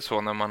blir väl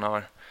så när man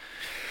har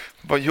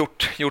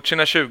gjort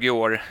sina 20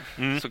 år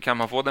så kan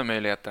man få den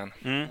möjligheten.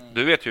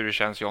 Du vet ju hur det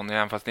känns, Johnny,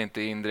 även fast det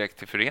inte är indirekt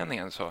till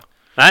föreningen så.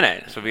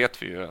 Nej. Så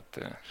vet vi ju att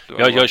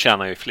jag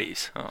tjänar ju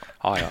flis.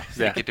 Ja.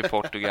 Sticker till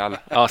Portugal.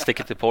 Ja,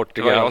 sticker till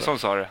Portugal. Det var jag som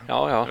sa det.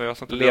 Ja. Det var jag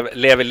som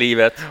Lever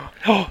livet.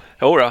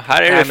 Jo då,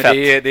 här är det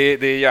fett.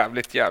 Det är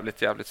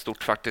jävligt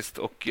stort faktiskt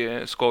och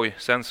skoj.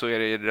 Sen så är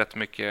det rätt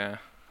mycket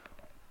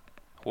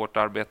hårt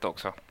arbete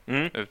också.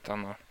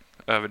 Utan att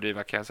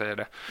överdriva kan jag säga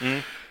det.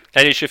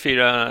 Är det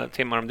 24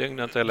 timmar om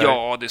dygnet? Eller?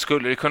 Ja, det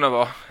skulle det kunna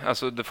vara.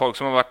 Alltså, folk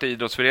som har varit i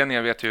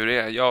idrottsföreningar vet ju hur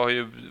det är. Jag har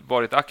ju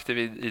varit aktiv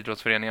i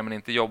idrottsföreningar men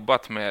inte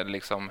jobbat med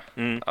liksom,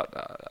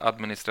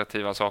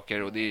 administrativa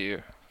saker. Och det är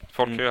ju,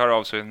 folk kan ju höra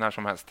av sig när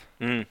som helst.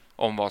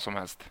 Om vad som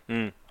helst.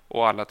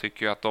 Och alla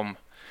tycker ju att de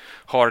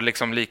har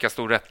liksom lika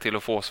stor rätt till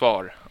att få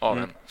svar av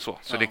en.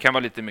 Så det kan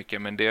vara lite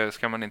mycket, men det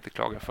ska man inte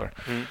klaga för.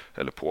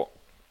 Eller på.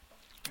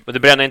 Men du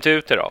bränner inte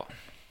ut det då?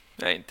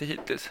 Nej, inte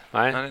hittills.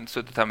 Nej. Jag har inte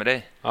suttit här med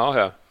dig.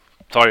 Ja.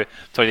 Ta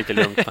det lite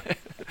lugnt.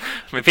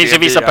 Det finns ju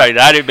vissa perioder.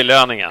 Det här är ju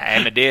belöningen.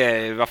 Nej,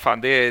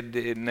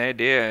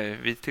 men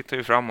vi tittar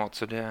ju framåt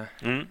så det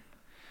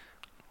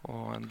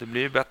och det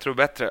blir ju bättre och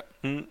bättre.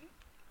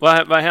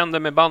 Vad händer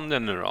med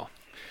banden nu då?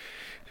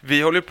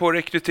 Vi håller på att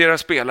rekrytera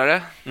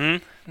spelare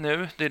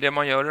nu. Det är det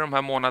man gör i de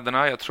här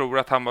månaderna. Jag tror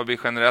att Hammarby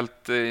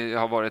generellt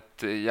har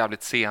varit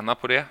jävligt sena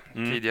på det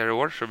tidigare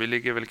år. Så vi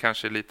ligger väl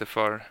kanske lite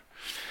för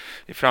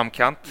i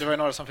framkant. Det var ju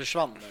några som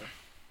försvann nu.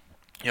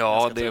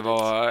 Ja, det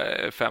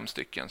var 5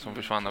 stycken som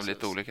försvann av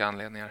lite olika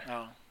anledningar.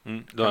 Ja.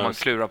 Kan man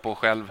klura på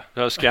själv.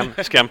 Du har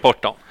skrämt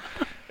bort dem.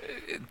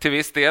 Till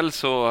viss del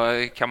så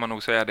kan man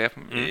nog säga det.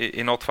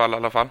 I något fall i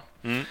alla fall.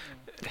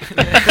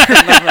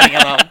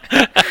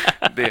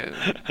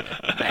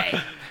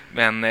 Nej.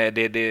 Men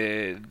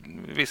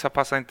vissa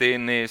passar inte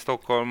in i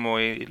Stockholm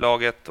och i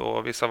laget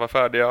och vissa var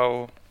färdiga.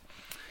 Och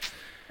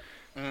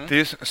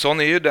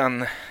sån är ju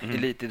den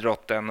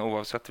elitidrotten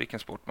oavsett vilken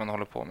sport man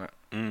håller på med.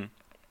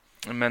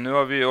 Men nu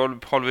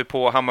håller vi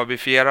på att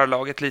Hammarbyfierar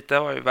laget lite.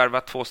 Har ju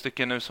värvat 2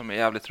 stycken nu som är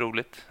jävligt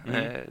roligt.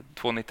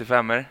 2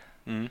 95-er.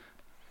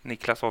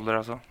 Niklas ålder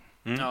alltså.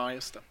 Ja,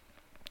 just det.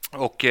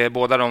 Och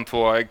båda de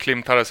 2,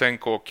 Klim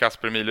Tarasenko och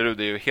Kasper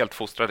Milerud, är ju helt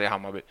fostrade i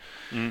Hammarby.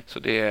 Så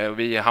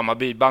vi i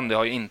Hammarby bandy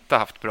har ju inte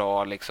haft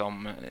bra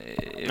liksom,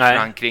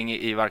 förankring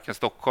i varken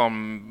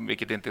Stockholm,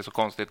 vilket inte är så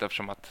konstigt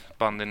eftersom att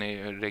bandyn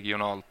är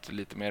regionalt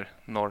lite mer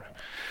norr.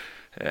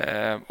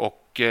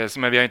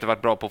 Men vi har inte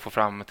varit bra på att få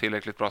fram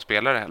tillräckligt bra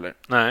spelare heller.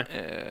 Nej.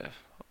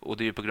 Och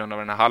det är ju på grund av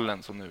den här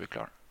hallen som nu är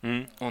klar.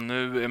 Och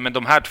men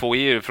de här 2 är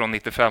ju från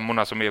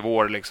 95-orna som är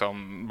vår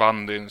liksom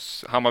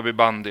Hammarby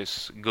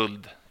bandys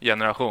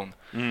guldgeneration.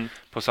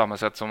 På samma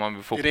sätt som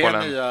man fotbollen.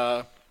 Är det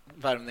nya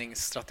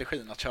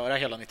värvningsstrategin att köra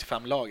hela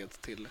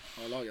 95-laget till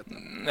A-laget?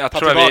 Jag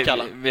tror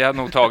att vi har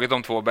nog tagit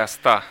de 2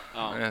 bästa.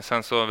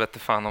 Sen så vet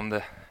jag fan om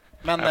det.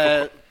 Men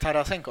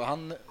Tarasenko,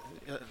 jag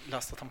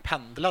läste att han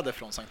pendlade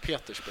från Sankt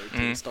Petersburg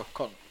till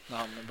Stockholm när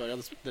han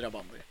började spela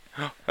bandy.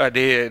 Ja,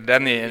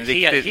 den är en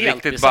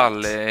riktigt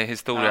ball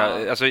historia.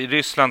 Ja. Alltså, i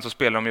Ryssland så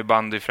spelar de ju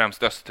bandy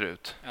främst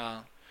österut. Ja.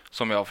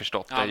 Som jag har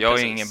förstått det. Jag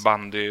är ingen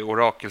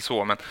bandy-orakel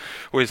så, men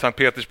och i Sankt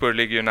Petersburg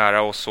ligger ju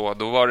nära oss så.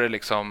 Då var det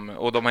liksom,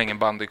 och de har ingen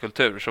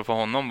bandykultur, så för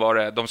honom var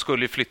det, de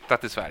skulle ju flytta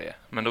till Sverige,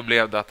 men då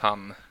blev det att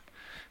han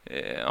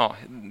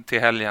till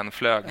helgen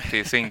flög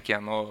till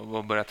Zinken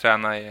och började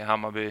träna i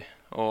Hammarby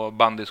och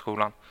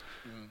bandyskolan.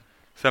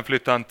 Sen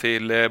flyttade han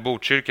till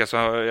Botkyrka, så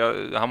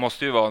han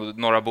måste ju vara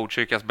norra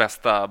Botkyrkas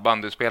bästa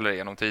bandyspelare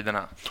genom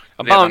tiderna.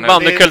 Ja,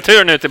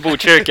 bandykulturen ute i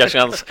Botkyrka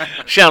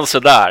känns så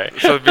där.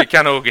 Så vi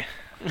kan nog...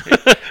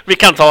 vi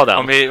kan ta den.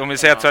 Om vi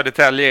säger att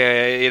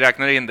Södertälje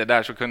räknar in det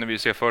där, så kunde vi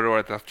se förra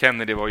året att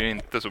Kennedy var ju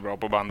inte så bra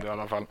på bandy i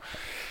alla fall.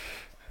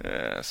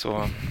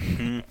 Så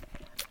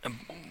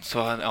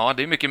ja,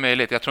 det är mycket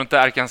möjligt. Jag tror inte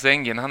Erkan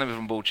Zengin, han är väl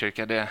från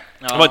Botkyrka. Det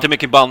var inte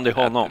mycket bandy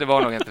honom. Det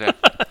var nog inte det.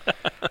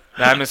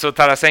 Nej, men så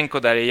Tarasenko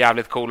där är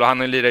jävligt cool, och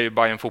han lirar ju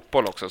Bayern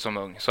fotboll också som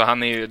ung. Så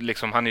han är ju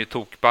liksom, han är ju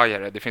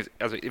tokbajare. Det finns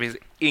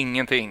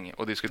ingenting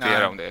att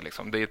diskutera om det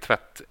liksom. Det är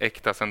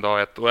tvättäkta sen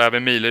dag ett. Och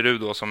även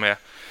Milerud då, som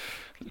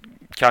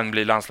kan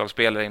bli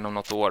landslagsspelare inom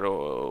något år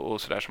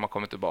och sådär, som har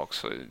kommit tillbaka.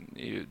 Så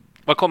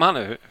var kommer han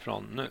nu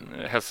ifrån nu?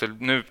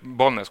 Nu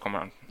Bollnäs kommer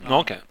han.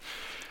 Okej.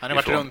 Han har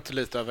varit runt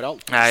lite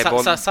överallt.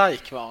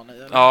 SAIK var han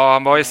i? Ja,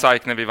 han var i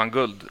SAIK när vi vann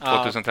guld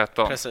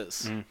 2013.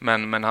 Precis.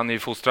 Men han är ju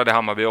fostrad i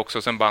Hammarby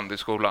också sen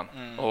bandyskolan.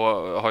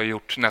 Och har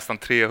gjort nästan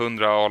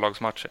 300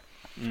 A-lagsmatcher.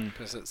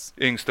 Precis.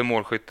 Yngste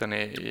målskytten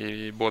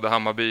i både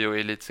Hammarby och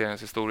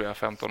elitseriens historia,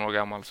 15 år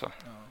gammal. Så.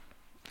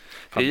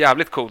 Det är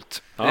jävligt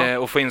coolt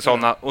att få in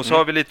sådana. Och så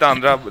har vi lite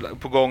andra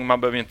på gång.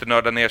 Man behöver inte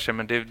nörda ner sig,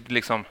 men det är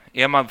liksom,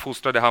 är man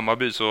fostrad i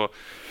Hammarby så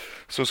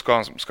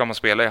ska man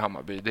spela i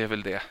Hammarby. Det är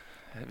väl det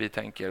vi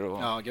tänker.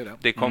 Och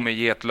det kommer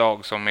ge ett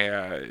lag som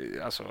är,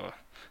 alltså,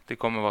 det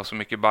kommer vara så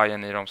mycket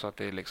Bayern i dem så att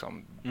det är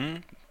liksom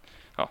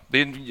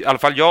det är, i alla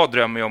fall jag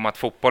drömmer om att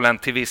fotbollen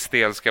till viss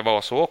del ska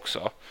vara så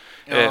också.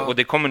 Och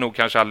det kommer nog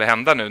kanske aldrig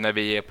hända nu när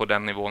vi är på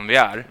den nivån vi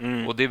är.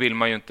 Och det vill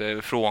man ju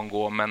inte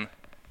frångå, men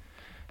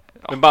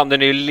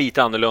banden är ju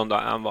lite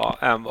annorlunda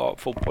än vad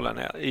fotbollen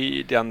är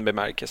i den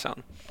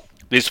bemärkelsen.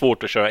 Det är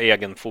svårt att köra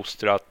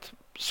egenfostrat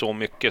så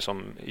mycket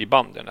som i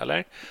banden,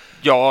 eller?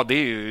 Ja, det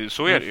är ju,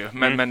 så är det ju.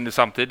 Men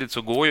samtidigt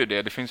så går ju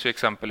det. Det finns ju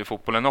exempel i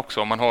fotbollen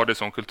också. Om man har det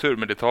som kultur,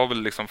 men det tar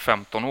väl liksom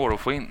 15 år att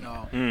få in.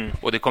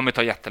 Och det kommer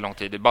ta jättelång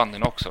tid i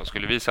banden också.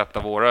 Skulle vi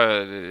sätta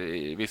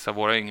vissa av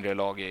våra yngre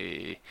lag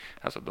i...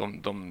 Alltså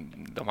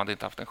de hade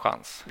inte haft en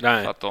chans.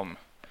 Nej. För att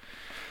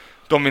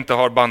de inte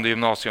har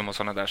bandygymnasium och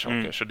sådana där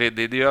saker. Så det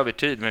är över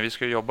tid, men vi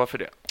ska jobba för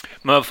det.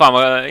 Men fan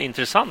vad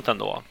intressant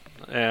ändå.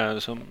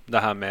 Som det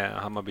här med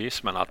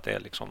Hammarbyismen, att det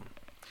liksom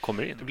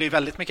kommer in. Det blir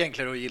väldigt mycket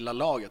enklare att gilla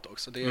laget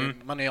också.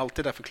 Man är ju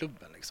alltid där för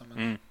klubben. Liksom.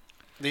 Men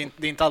det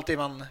är inte alltid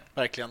man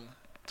verkligen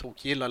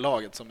gillar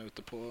laget som är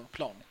ute på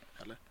plan.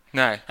 Eller?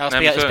 Nej.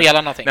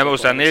 Spela någonting. Nej, och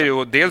sen är det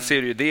ju, dels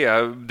är det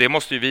ju det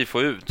måste ju vi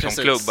få ut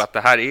som klubb, att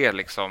det här är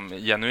liksom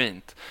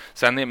genuint.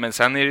 Men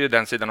sen är det ju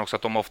den sidan också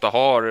att de ofta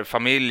har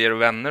familjer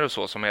och vänner och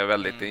så som är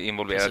väldigt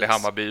involverade i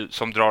Hammarby,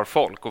 som drar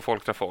folk och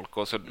folk drar folk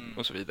och så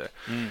vidare.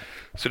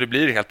 Så det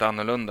blir helt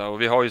annorlunda,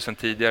 och vi har ju sen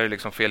tidigare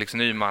liksom Felix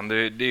Nyman. Det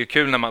är ju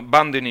kul när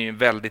bandyn är ju en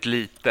väldigt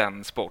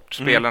liten sport.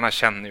 Spelarna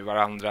känner ju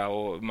varandra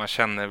och man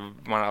känner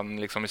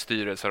varandra liksom i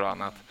styrelser och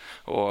annat.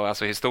 Och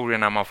alltså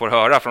historierna man får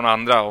höra från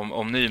andra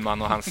om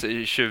Nyman och hans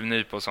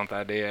tjuvnyp och sånt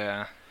där, det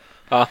är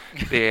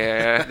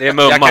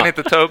mumma. Jag kan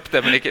inte ta upp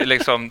det, men det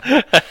liksom...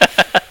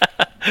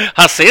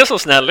 Han ser så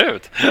snäll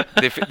ut.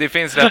 Det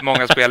finns rätt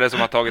många spelare som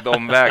har tagit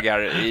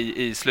omvägar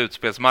i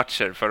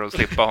slutspelsmatcher för att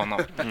slippa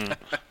honom.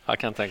 Jag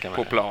kan tänka mig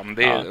på plan.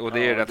 Och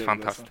det är rätt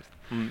fantastiskt.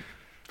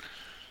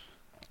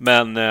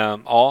 Men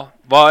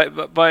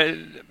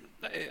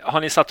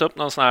har ni satt upp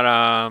någon sån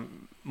här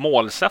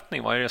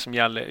målsättning? Vad är det som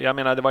gäller? Jag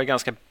menar, det var ju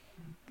ganska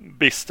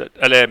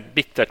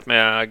bittert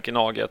med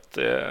Gnaget.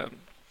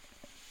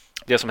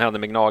 Det som hände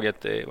med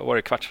Gnaget, vad var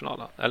det,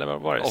 kvartsfinalen? Eller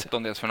vad var det?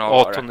 Åttondel.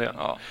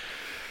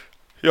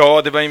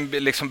 Ja, det var en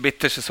liksom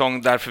bitter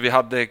säsong, därför vi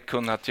hade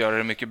kunnat göra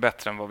det mycket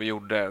bättre än vad vi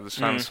gjorde.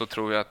 Sen så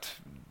tror jag att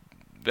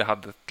vi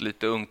hade ett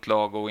lite ungt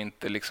lag och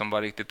inte liksom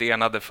var riktigt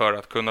enade för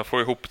att kunna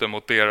få ihop det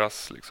mot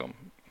deras liksom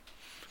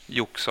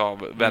jox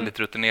av väldigt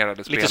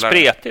rutinerade spelare. Lite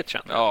spretigt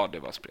känns det. Ja, det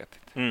var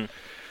spretigt.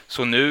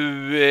 Så nu,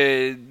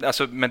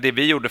 men det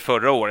vi gjorde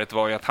förra året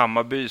var ju att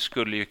Hammarby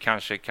skulle ju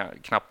kanske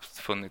knappt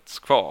funnits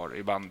kvar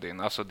i bandyn.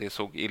 Alltså det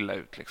såg illa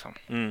ut liksom.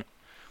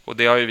 Och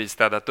det har ju vi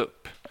städat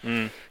upp.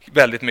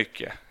 Väldigt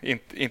mycket.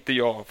 Inte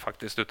jag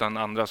faktiskt, utan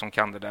andra som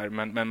kan det där.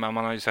 Men man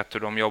har ju sett hur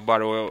de jobbar.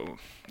 Och,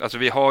 alltså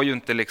vi har ju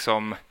inte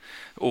liksom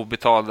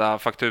obetalda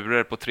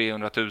fakturer på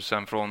 300 000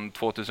 från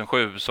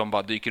 2007 som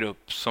bara dyker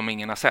upp som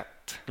ingen har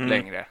sett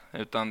längre.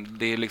 Utan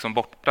det är liksom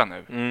borta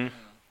nu.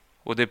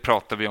 Och det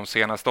pratar vi om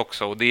senast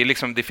också. Och det är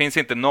liksom, det finns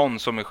inte någon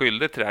som är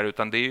skyldig till det här,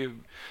 utan det är ju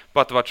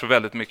bara att det varit så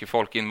väldigt mycket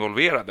folk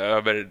involverade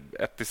över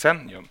ett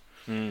decennium.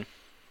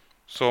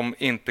 Som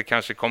inte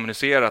kanske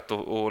kommunicerat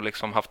och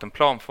liksom haft en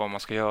plan för vad man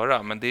ska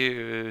göra. Men det är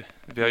ju,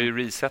 vi har ju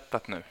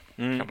resetat nu,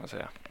 kan man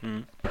säga.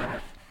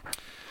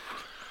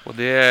 Och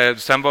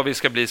sen vad vi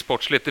ska bli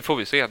sportsligt, det får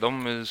vi se.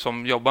 De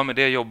som jobbar med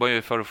det jobbar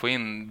ju för att få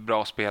in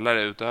bra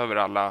spelare utöver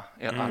alla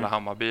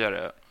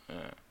Hammarbyare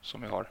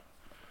som vi har.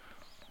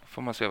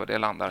 Får man se vad det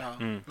landar.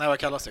 Ja. Nej, vad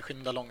kallas det?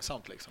 Skynda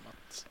långsamt liksom.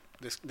 Att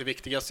det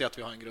viktigaste är att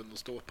vi har en grund att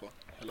stå på.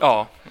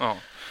 Ja.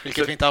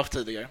 Vilket vi inte haft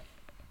tidigare.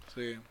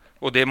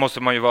 Och det måste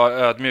man ju vara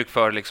ödmjuk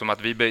för liksom,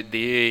 att vi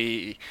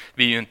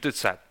är ju inte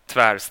så här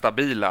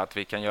tvärstabila att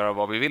vi kan göra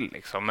vad vi vill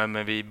liksom.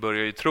 Men vi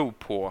börjar ju tro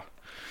på,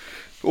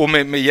 och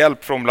med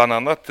hjälp från bland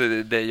annat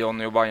dig,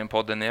 Johnny, och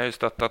Bayern-podden, ni har ju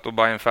stöttat, och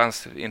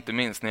Bayern-fans inte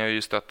minst, ni har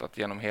ju stöttat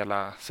genom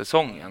hela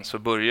säsongen, så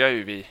börjar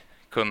ju vi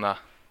kunna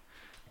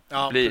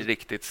bli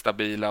riktigt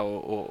stabila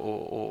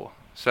och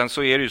sen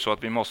så är det ju så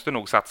att vi måste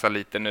nog satsa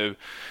lite nu.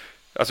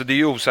 Alltså det är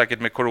ju osäkert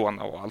med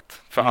corona och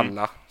allt för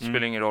alla. Det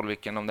spelar ingen roll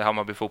vilken, om det är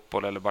Hammarby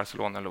fotboll eller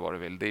Barcelona eller vad du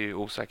vill. Det är ju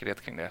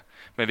osäkerhet kring det.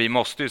 Men vi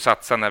måste ju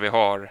satsa när vi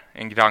har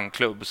en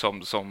grannklubb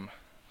som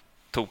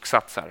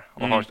toksatsar.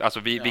 Och alltså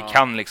vi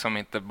kan liksom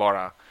inte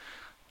bara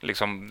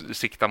liksom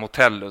sikta mot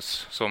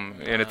Tellus som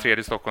är det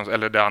tredje Stockholms,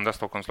 eller det andra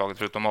Stockholmslaget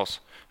förutom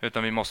oss.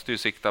 Utan vi måste ju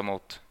sikta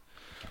mot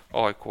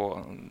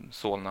AIK,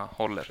 Solna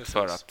hållet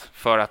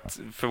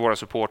för våra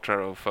supportrar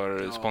och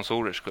för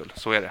sponsorers skull.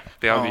 Så är det.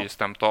 Det har vi ju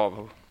stämt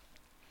av.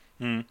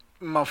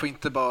 Man får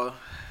inte bara,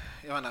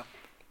 jag vet inte,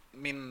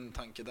 min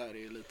tanke där är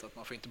ju lite att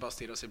man får inte bara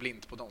stirra sig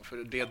blint på dem, för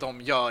det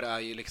de gör är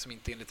ju liksom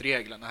inte enligt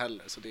reglerna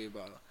heller, så det är ju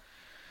bara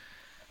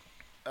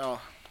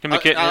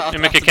Hur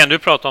mycket kan du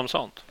prata om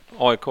sånt?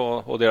 AIK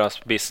och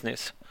deras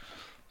business.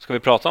 Ska vi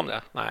prata om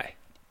det? Nej.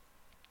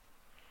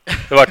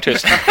 Det var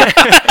tyst.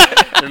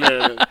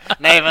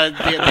 Nej, men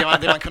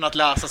det man kunnat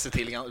läsa sig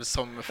till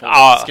som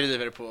folk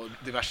skriver på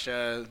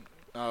diverse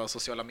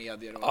sociala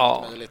medier och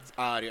allt möjligt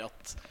är ju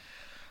att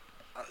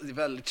det är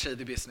väldigt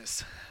shady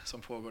business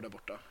som pågår där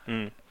borta.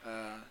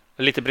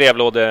 Lite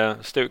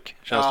brevlådestuk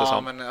känns det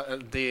som. Men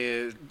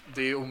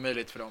det är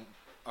omöjligt för dem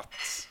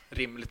att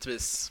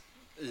rimligtvis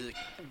i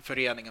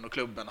föreningen och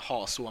klubben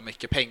ha så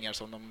mycket pengar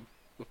som de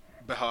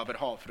behöver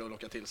ha för att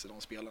locka till sig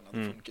de spelarna.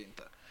 Det funkar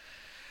inte.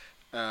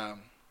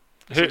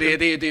 Så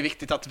det är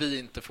viktigt att vi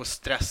inte får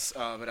stress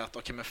över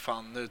att men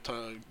fan, nu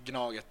tar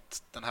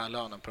Gnaget den här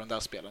lönen på den där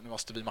spelaren. Nu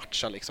måste vi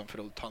matcha liksom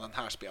för att ta den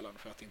här spelaren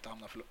för att inte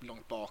hamna för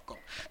långt bakom.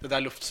 Det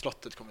där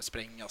luftslottet kommer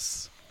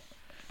sprängas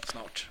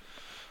snart.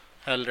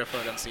 Hellre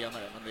förr än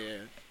senare, men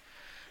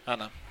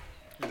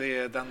det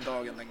är den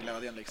dagen, den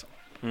glädjen liksom.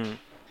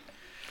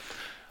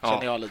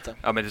 Känner jag lite.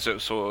 Ja, men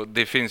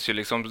det finns ju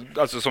liksom,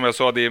 alltså som jag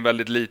sa, det är en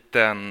väldigt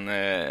liten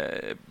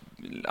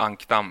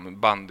ankdamm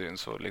bandyn,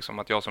 så liksom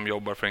att jag som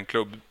jobbar för en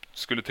klubb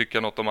skulle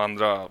tycka något om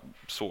andra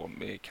så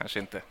är kanske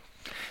inte.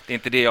 Det är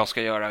inte det jag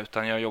ska göra,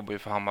 utan jag jobbar ju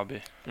för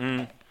Hammarby.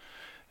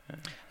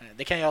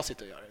 Det kan jag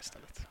sitta och göra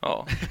istället.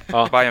 Ja.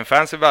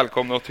 Bayern-fans är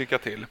välkomna att tycka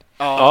till.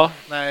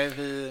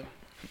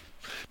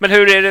 Men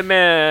hur är det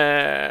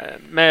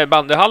med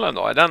bandyhallen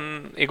då? Är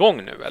den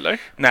igång nu eller?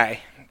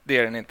 Nej, det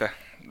är den inte.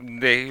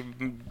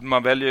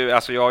 Man väljer,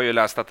 alltså jag har ju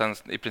läst att den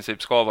i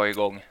princip ska vara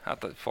igång,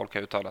 att folk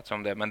har uttalat sig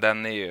om det, men det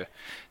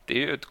är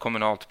ju ett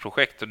kommunalt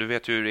projekt, och du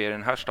vet ju hur det är i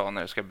den här stan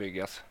när det ska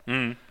byggas.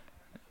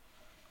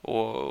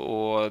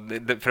 Och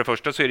för det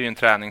första så är det ju en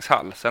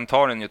träningshall, sen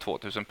tar den ju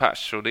 2000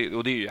 pers, och det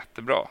är ju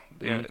jättebra.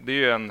 Det är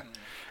ju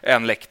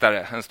en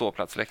läktare, en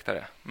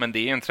ståplatsläktare, men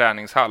det är en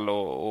träningshall,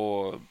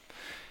 och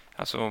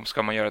alltså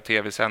ska man göra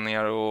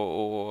tv-sändningar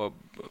och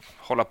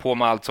hålla på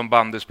med allt som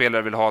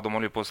bandyspelare vill ha, de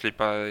håller på att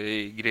slipa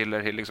i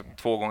griller liksom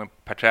 2 gånger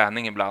per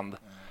träning ibland.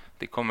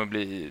 Det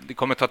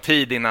kommer ta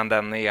tid innan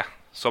den är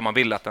som man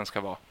vill att den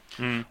ska vara.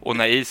 Och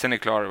när isen är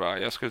klar,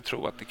 jag skulle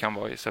tro att det kan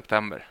vara i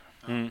september.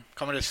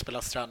 Kommer det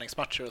spelas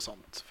träningsmatcher och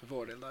sånt för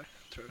vår del där,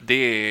 tror du?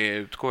 Det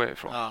utgår jag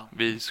ifrån.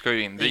 Vi ska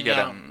ju inviga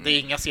den. Det är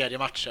inga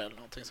seriematcher eller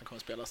någonting som kommer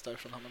spelas där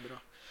från Hammarby då?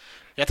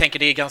 Jag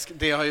tänker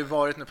det har ju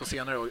varit nu på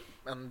senare år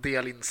en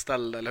del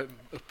inställda eller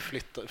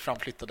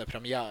framflyttade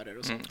premiärer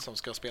och sånt som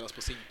ska spelas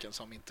på Zinken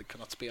som inte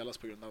kunnat spelas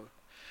på grund av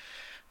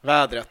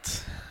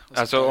vädret.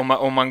 Alltså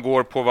om man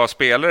går på vad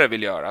spelare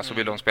vill göra, så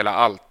vill de spela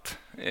allt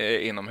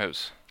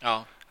inomhus.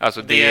 Ja.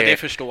 Alltså det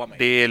förstår mig.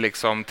 Det är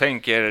liksom,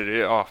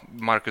 tänker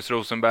Marcus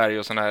Rosenberg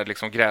och såna här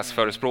liksom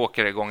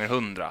gräsförespråkare gånger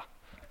 100.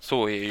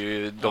 Så är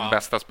ju de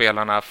bästa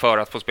spelarna för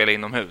att få spela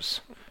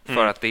inomhus.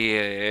 För att det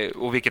är,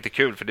 och vilket är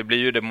kul, för det blir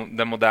ju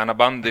den moderna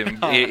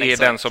bandyn är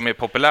den som är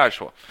populär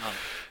så.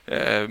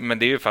 Men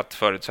det är ju för att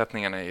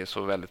förutsättningarna är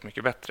så väldigt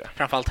mycket bättre.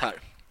 Framförallt här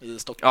i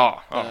Stockholm.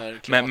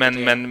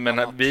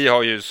 Men vi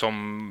har ju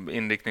som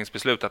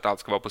inriktningsbeslut att allt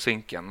ska vara på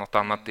Zinken. Något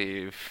annat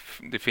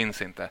det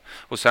finns inte.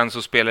 Och sen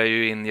så spelar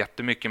ju in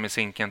jättemycket med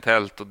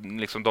Zinken-tält och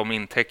liksom de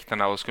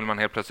intäkterna, och skulle man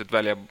helt plötsligt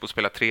välja att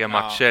spela 3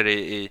 matcher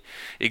i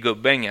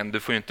Gubbängen, du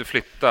får ju inte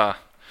flytta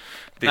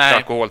ditt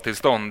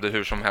alkoholtillstånd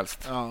hur som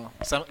helst.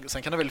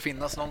 Sen kan det väl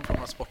finnas någon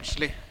form av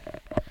sportslig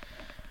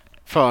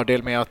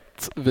fördel med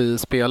att vi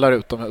spelar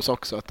utomhus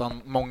också. Att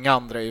många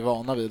andra är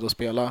vana vid att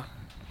spela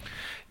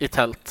i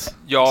tält.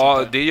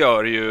 Ja, det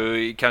gör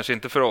ju kanske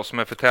inte för oss,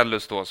 men för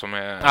Tellus då som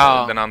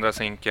är den andra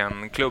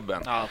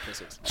Zinken-klubben. Ja,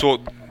 precis.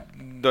 Så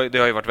det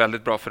har ju varit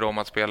väldigt bra för dem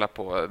att spela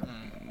på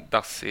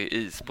dassig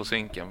is på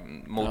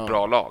Zinken mot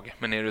bra lag.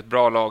 Men är du ett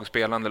bra lag,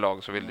 spelande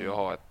lag, så vill du ju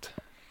ha ett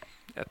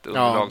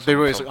underlag.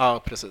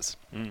 Ja, precis.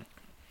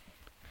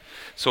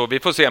 Så vi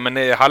får se,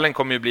 men hallen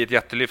kommer ju bli ett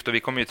jättelyft och vi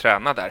kommer ju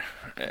träna där.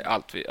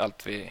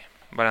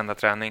 Varenda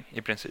träning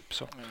i princip.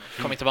 Så.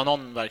 Det kommer inte vara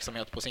någon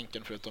verksamhet på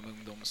Zinken förutom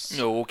ungdoms...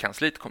 Jo,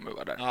 kansliet kommer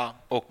vara där. Ja.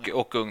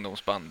 Och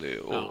ungdomsbandy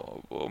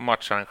och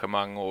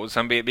matcharrangemang. Och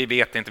sen vi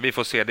vet inte, vi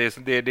får se.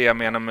 Det är det jag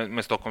menar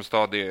med Stockholms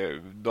stad.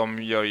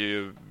 De gör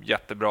ju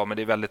jättebra, men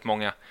det är väldigt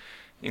många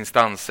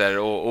instanser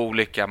och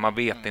olika. Man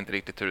vet inte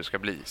riktigt hur det ska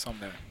bli. Som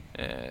det.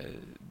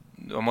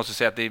 Jag måste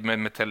säga att det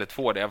med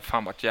Tele2, det har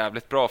fan varit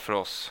jävligt bra för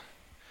oss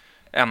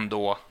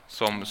ändå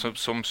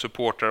som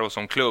supportrar och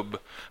som klubb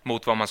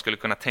mot vad man skulle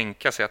kunna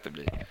tänka sig att det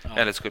blir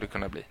eller skulle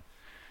kunna bli.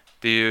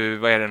 Det är ju,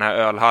 vad är den här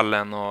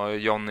ölhallen och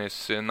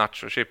Johnnys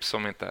nacho chips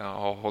som inte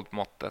har hållit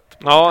måttet.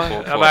 Ja,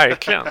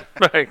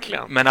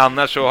 verkligen. Men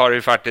annars så har det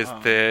ju faktiskt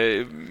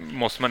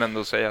måste man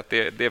ändå säga att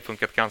det har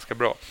funkat ganska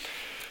bra.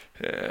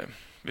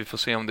 Vi får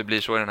se om det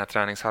blir så i den här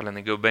träningshallen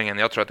i Gubbängen.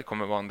 Jag tror att det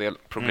kommer vara en del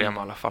problem i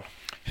alla fall.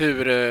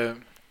 Hur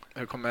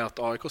kommer att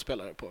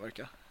AIK-spelare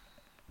påverka?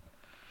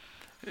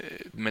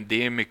 Men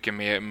det är mycket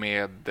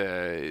med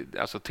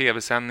alltså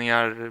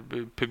tv-sändningar,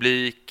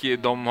 publik.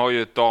 De har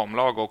ju ett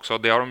damlag också.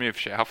 Det har de ju i och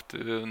för sig haft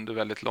under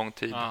väldigt lång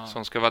tid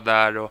som ska vara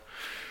där. Och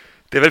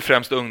det är väl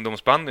främst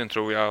ungdomsbandyn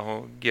tror jag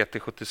och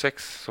GT76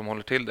 som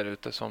håller till där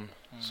ute som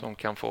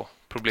kan få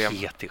problem.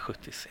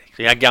 GT76.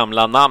 Det är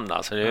gamla namn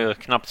alltså. Det är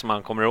knappt som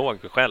man kommer ihåg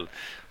själv.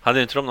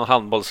 Hade inte de någon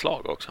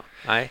handbollslag också?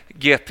 Nej.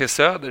 GT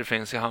Söder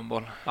finns i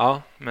handboll.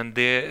 Ja. Men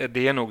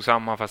det är nog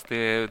samma fast det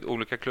är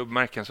olika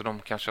klubbmärken så de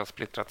kanske har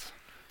splittrats.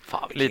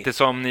 Fan, lite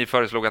som ni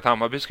föreslog att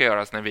Hammarby ska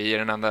göras när vi är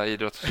den enda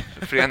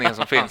idrottsföreningen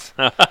som finns.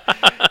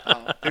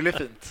 Det blir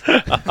fint.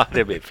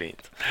 Det blir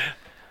fint.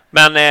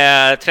 Men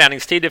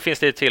träningstider finns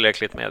det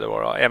tillräckligt med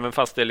då? Även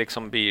fast det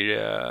liksom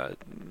blir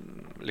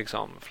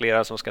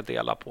flera som ska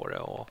dela på det.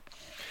 Och...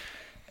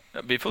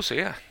 Vi får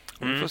se.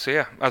 Vi får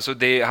se. Alltså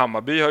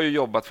Hammarby har ju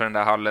jobbat för den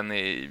där hallen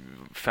i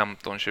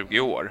 15-20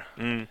 år.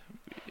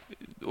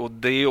 Och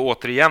det är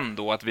återigen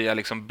då att vi har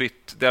liksom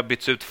det har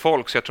bytts ut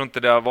folk så jag tror inte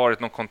det har varit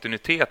någon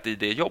kontinuitet i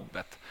det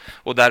jobbet.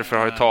 Och därför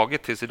har det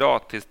tagit tills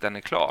idag tills den är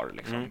klar.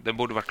 Liksom. Den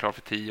borde varit klar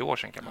för 10 år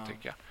sedan kan man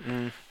tycka.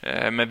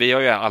 Men vi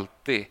har ju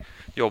alltid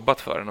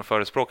jobbat för den och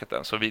förespråkat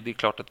den. Så det är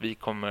klart att vi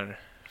kommer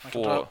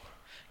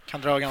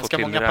kan dra ganska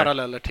många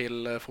paralleller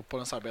till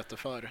fotbollens arbete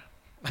för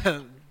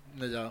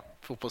nya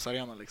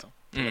fotbollsarenan liksom.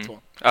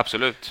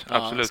 Absolut.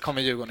 Så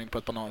kommer Djurgården in på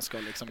ett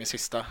bananskal liksom, i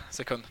sista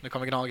sekund. Nu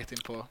kommer Gnaget in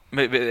på...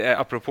 Men,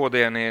 apropå det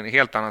är en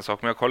helt annan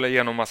sak. Men jag kollade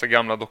igenom massa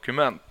gamla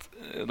dokument.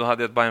 Då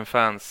hade ett Bayern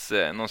Fans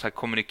någon sån här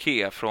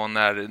kommuniké från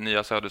när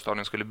nya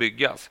Söderstadion skulle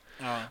byggas.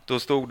 Då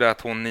stod det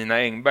att hon Nina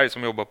Engberg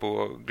som jobbar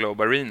på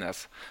Globe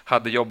Arenas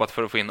hade jobbat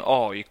för att få in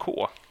AIK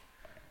på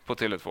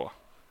Tele2.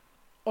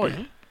 Oj.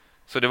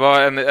 Så det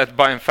var en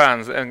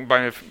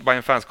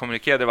Bayern Fans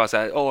kommuniké. Det var så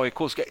här,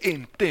 AIK ska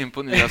inte in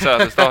på nya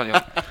Söderstadion.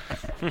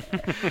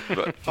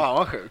 Fan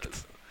vad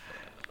sjukt.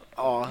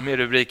 Med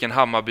rubriken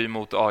Hammarby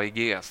mot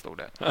AIG stod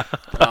det.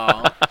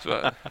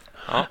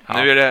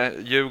 Nu är det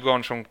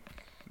Djurgården som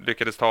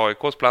lyckades ta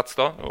AIKs plats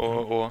då.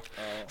 Och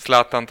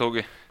Zlatan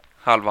tog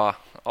halva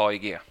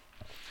AIG.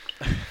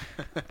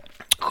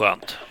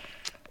 Skönt.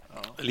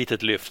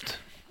 Litet lyft.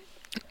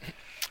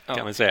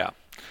 Kan vi säga.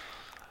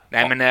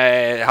 Nej, men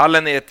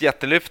hallen är ett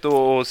jättelyft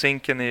och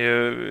Zinken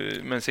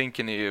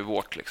är ju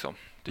vårt liksom.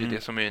 Det är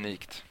det som är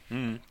unikt.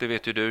 Det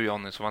vet ju du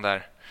Johnny som var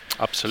där.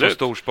 Absolut. Som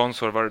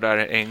storsponsor var du där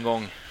en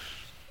gång.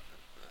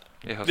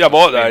 Jag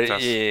var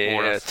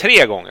där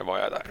 3 gånger var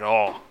jag där.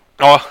 Bra.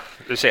 Ja,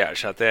 du ser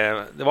så att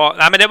det var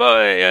nej men det var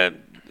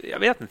jag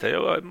vet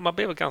inte, man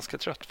blev ganska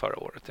trött förra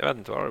året. Jag vet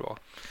inte vad det var.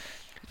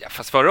 Ja,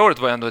 fast förra året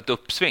var ändå ett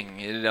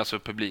uppsving alltså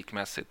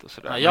publikmässigt och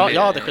sådär. Ja,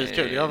 jag hade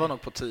skitkul. Jag var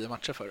nog på 10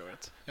 matcher förra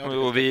året.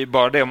 Och vi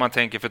bara det om man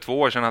tänker för 2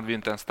 år sedan hade vi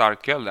inte en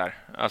starköl där.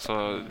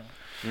 Alltså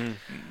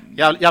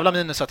jävla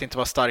minus att det inte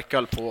var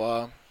starköl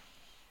på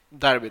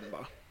derbyn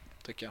bara,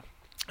 tycker jag.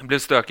 Det blev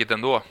stökigt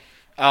ändå.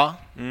 Ja.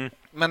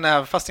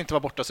 Men fast det inte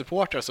var borta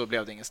supporter så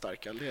blev det ingen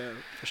starköl. Det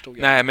förstod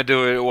jag. Nej, men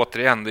då är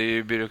återigen det är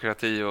ju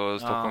byråkrati och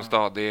Stockholms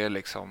stad, det är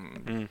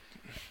liksom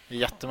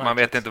man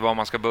vet inte var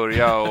man ska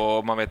börja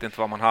och man vet inte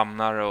var man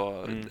hamnar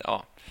och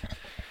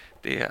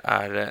det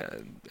är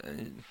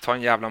tar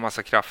en jävla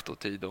massa kraft och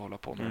tid att hålla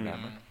på med det där.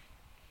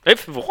 Jag är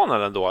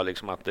förvånad ändå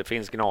liksom, att det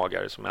finns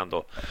gnagare som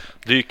ändå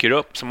dyker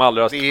upp som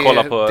aldrig har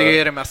kollat på. Det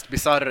är det mest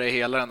bizarra i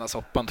hela den här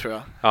soppan tror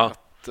jag. Ja.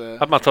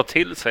 Att man tar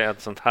till sig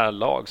ett sånt här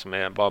lag som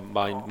är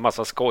bara en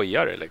massa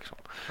skojare liksom.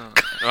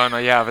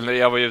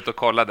 Jag var ute och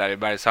kollade där i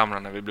Bergshamra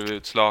när vi blev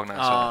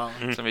utslagna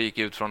så vi gick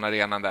ut från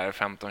arenan där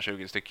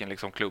 15-20 stycken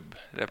liksom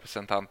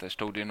klubbrepresentanter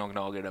stod det ju någon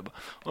gnagare där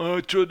bara,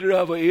 jag trodde det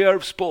här var er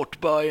sport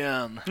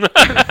Bayern.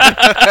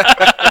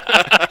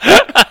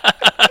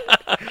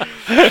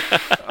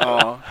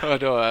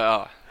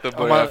 då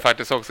började jag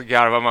faktiskt också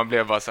garva. Man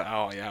blev bara så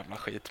här, jävla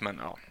skit,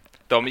 men ja.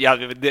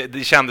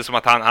 Det kändes som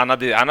att han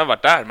hade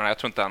varit där, men jag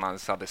tror inte han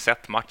ens hade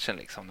sett matchen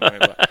liksom. Det var ju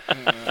bara...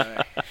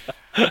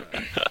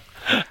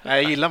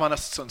 Nej, gillar man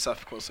Östersunds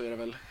FK så är det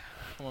väl,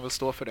 får man väl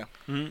stå för det.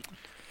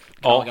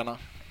 Ja.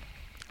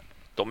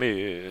 De är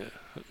ju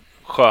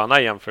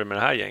sköna jämfört med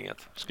det här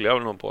gänget, skulle jag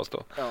väl nog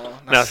påstå. Ja,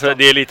 men alltså,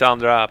 det är lite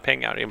andra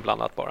pengar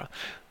inblandat bara.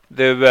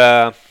 Du,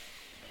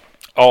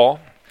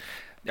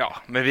 Ja,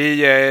 men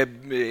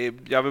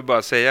jag vill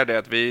bara säga det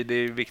att det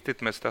är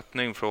viktigt med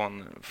stöttning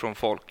från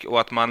folk, och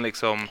att man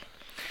liksom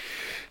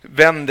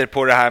vänder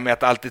på det här med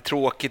att allt är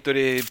tråkigt och det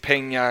är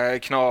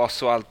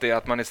pengaknas och allt det,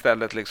 att man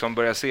istället liksom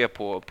börjar se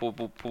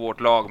på vårt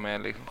lag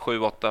med liksom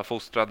 7-8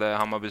 fostrade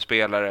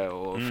Hammarby-spelare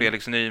och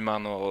Felix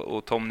Nyman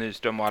och Tom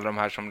Nyström och alla de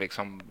här som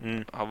liksom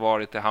har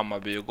varit i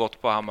Hammarby och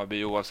gått på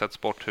Hammarby oavsett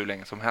sport hur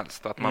länge som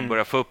helst. Att man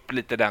börjar få upp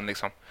lite den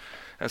liksom,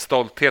 en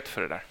stolthet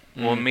för det där.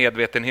 Och en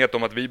medvetenhet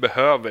om att vi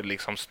behöver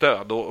liksom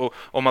stöd. Och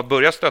om man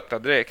börjar stötta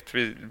direkt,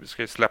 vi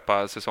ska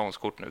släppa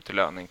säsongskort nu till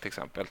löning till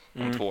exempel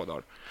om 2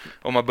 dagar.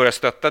 Om man börjar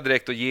stötta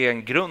direkt och ge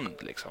en grund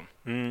liksom,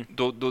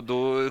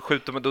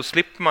 då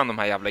slipper man de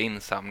här jävla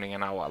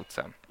insamlingarna och allt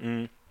sen.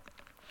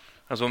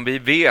 Alltså om vi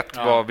vet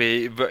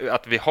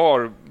att vi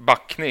har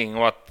backning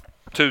och att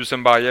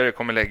 1000 bajare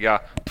kommer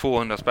lägga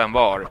 200 spänn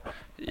var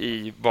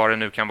i vad det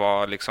nu kan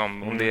vara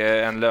liksom, om det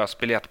är en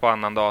lösbiljett på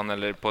annandagen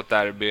eller på ett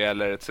derby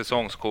eller ett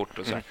säsongskort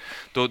och så här,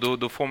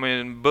 då får man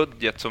ju en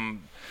budget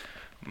som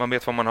man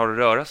vet vad man har att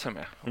röra sig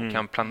med och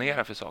kan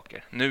planera för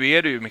saker. Nu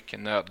är det ju mycket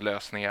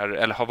nödlösningar,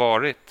 eller har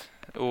varit,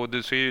 och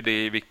du ser ju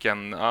det i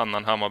vilken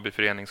annan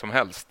Hammarbyförening som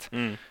helst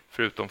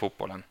förutom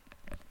fotbollen.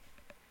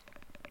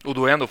 Och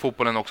då är ändå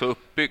fotbollen också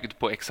uppbyggd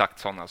på exakt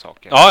sådana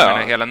saker. Ja.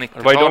 Men hela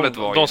 90-talet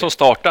var ju de som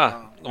startade.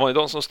 De var ju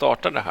de som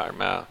startade det här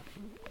med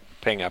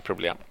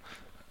pengaproblem.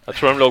 Jag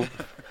tror de låg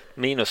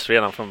minus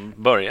redan från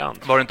början.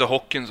 Var det inte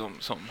hockeyn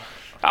som...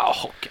 Ja,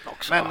 hockeyn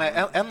också. Men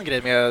en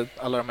grej med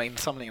alla de här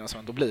insamlingarna som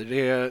ändå blir,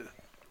 det är,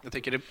 jag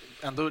tycker det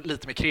är ändå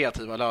lite mer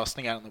kreativa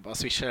lösningar än att bara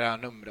swisha det här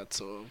numret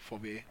så får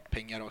vi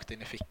pengar rakt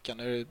in i fickan.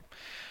 Nu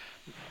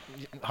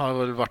har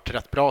väl varit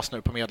rätt bra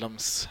nu på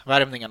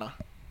medlemsvärvningarna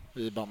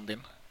i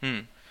bandyn.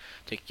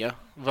 Tycker jag.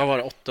 Vad var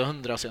det?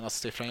 800 senaste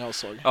siffran jag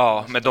såg.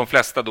 Ja, men de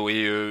flesta då är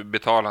ju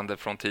betalande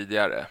från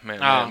tidigare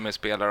med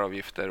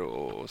spelaravgifter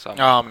och samma.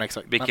 Ja, men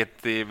exakt.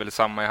 Vilket är väl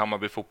samma i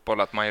Hammarby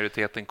fotboll, att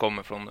majoriteten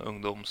kommer från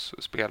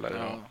ungdomsspelare.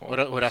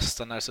 Ja, och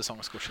resten är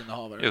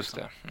säsongskortsinnehavare. Just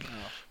det.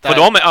 Får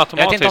de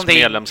automatiskt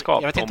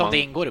medlemskap? Jag vet inte om det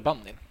ingår i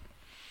bandyn.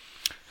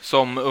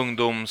 Som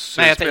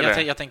ungdomsspelare?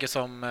 Nej, jag tänker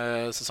som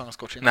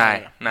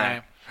säsongskortsinnehavare.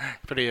 Nej.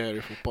 För det gör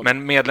ju fotboll.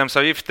 Men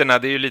medlemsavgifterna,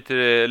 det är ju lite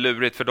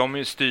lurigt, för de är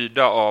ju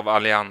styrda av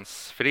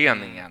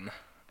Alliansföreningen.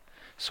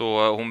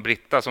 Så hon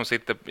Britta som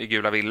sitter i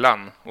Gula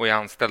Villan och är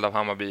anställd av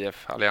Hammarby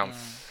IF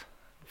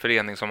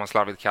Alliansförening, som man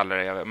slarvigt kallar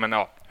det, men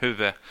ja,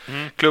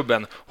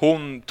 huvudklubben,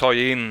 hon tar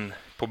ju in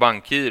på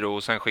bankgiro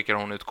och sen skickar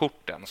hon ut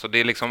korten. Så det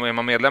är liksom, är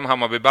man medlem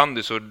Hammarby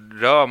bandy så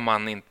rör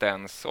man inte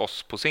ens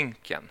oss på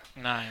sinken.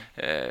 Nej.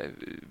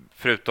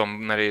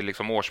 Förutom när det är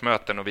liksom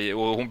årsmöten, och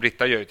hon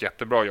Britta gör ett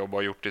jättebra jobb och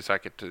har gjort det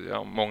säkert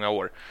många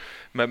år.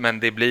 Men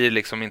det blir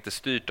liksom inte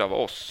styrt av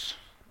oss.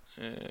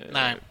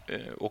 Nej.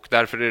 Och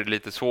därför är det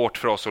lite svårt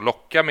för oss att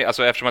locka med,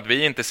 alltså eftersom att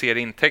vi inte ser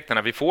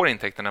intäkterna, vi får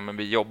intäkterna men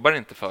vi jobbar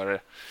inte för det,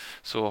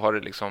 så har det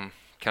liksom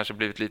kanske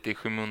blivit lite i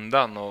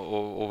skymundan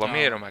och vara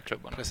med i de här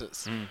klubbarna.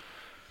 Precis.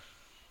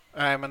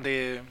 Nej, men det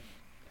är,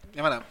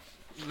 jag menar,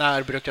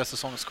 när brukar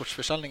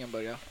säsongskortsförsäljningen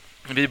börja?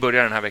 Vi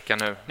börjar den här veckan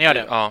nu. Ni gör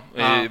det? Ja,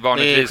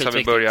 vanligtvis har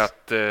vi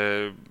börjat,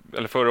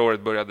 eller förra året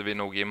började vi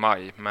nog i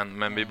maj,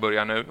 men vi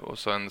börjar nu, och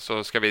sen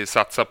så ska vi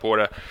satsa på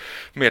det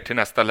mer till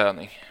nästa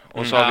löning.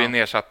 Och så har vi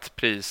nedsatt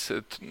pris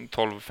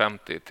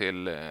 12,50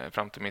 till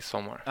fram till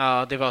midsommar.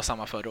 Ja, det var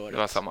samma förra året. Det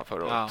var samma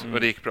förra året,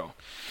 och det gick bra.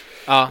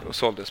 Ja. Och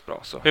såldes bra.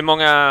 Så. Hur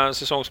många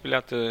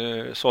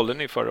säsongsbiljetter sålde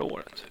ni förra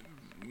året?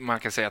 Man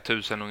kan säga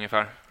 1000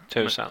 ungefär.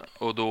 1000.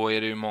 Och då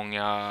är det ju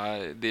många,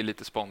 det är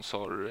lite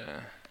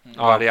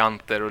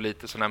sponsorvarianter och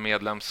lite sådana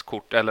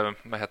medlemskort, eller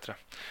vad heter det?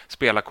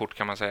 Spelarkort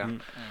kan man säga.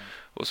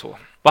 Och så.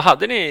 Vad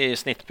hade ni i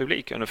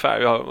snittpublik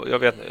ungefär?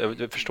 Jag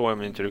förstår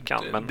om inte du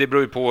kan. Men... Det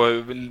beror ju på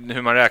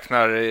hur man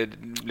räknar,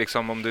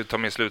 liksom om du tar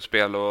med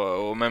slutspel,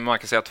 men man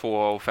kan säga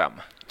 2,5.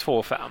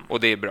 2,5. Och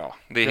det är bra.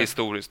 Det är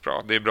historiskt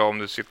bra. Det är bra om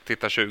du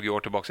tittar 20 år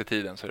tillbaka i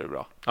tiden, så är det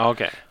bra.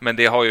 Okay. Men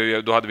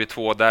då hade vi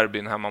 2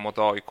 derbyn hemma mot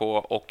AIK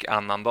och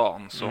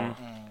annandagen. Så...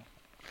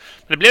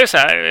 Det blev så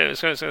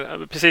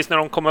här, precis när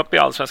de kom upp i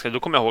Allsvenskan, då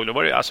kommer jag ihåg, då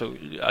var det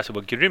alltså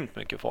var grymt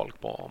mycket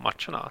folk på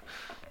matcherna.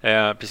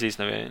 Precis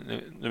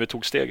när vi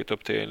tog steget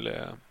upp till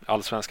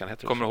Allsvenskan.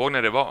 Kommer du ihåg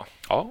när det var?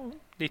 Ja,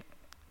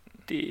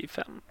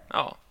 95.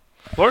 Ja.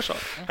 Var det så?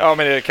 Ja,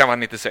 men det kan vara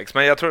 96,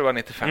 men jag tror det var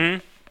 95.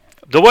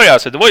 Då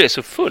var det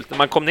så fullt när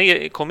man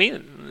kom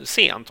in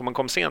sent, och man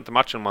kom sent till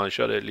matchen och man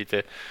körde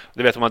lite,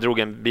 du vet, om man drog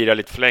en bira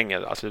lite för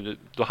länge, alltså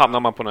då hamnar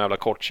man på någon jävla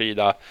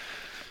kortsida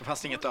Det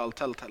fanns inget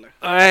öltält heller.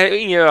 Nej,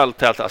 inget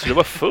öltält. Alltså det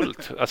var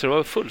fullt. Alltså det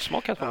var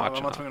fullsmakat på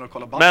matcherna. Man tvungen att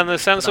kolla men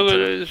sen så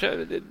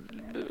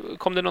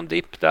kom det någon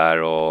dipp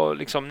där och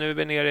liksom nu är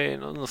vi nere i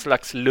någon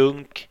slags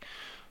lunk.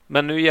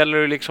 Men nu gäller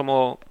det liksom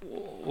att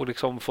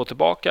liksom få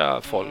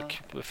tillbaka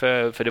folk.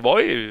 För det var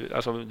ju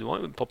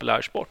en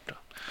populär sport.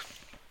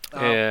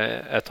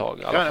 Ett tag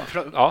i alla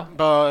fall.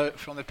 Bara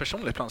från ett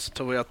personligt plan så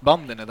tror jag att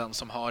bandyn är den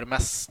som har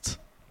mest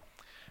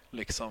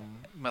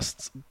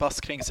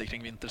bass kring sig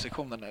kring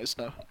vintersektionerna just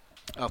nu.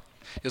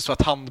 Just för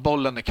att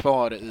handbollen är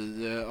kvar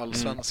i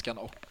allsvenskan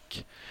och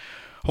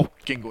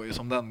hockeyn går ju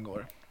som den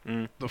går.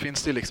 Då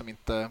finns det ju liksom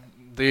inte...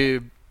 Det är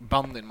ju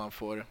bandyn man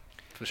får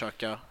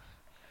försöka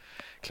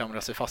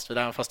klamra sig fast vid.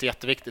 Även fast det är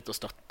jätteviktigt att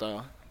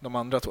stötta de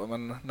andra två.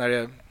 Men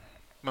när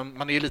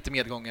man är ju lite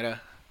medgångare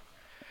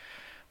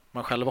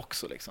man själv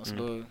också liksom. Så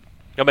då,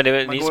 ja, men det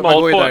är ni som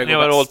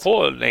har hållit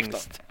på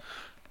längst.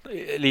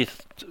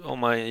 Lite om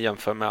man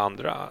jämför med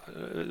andra.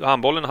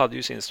 Handbollen hade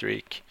ju sin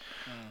streak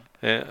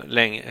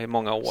länge,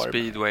 många år.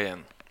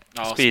 Speedwayen.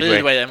 Ja,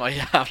 Speedwayen var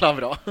jävla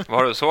bra.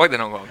 Var du såg det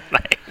någon gång?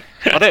 Nej.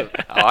 Var du?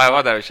 Ja, jag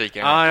var där och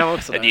kikade. Ja, jag var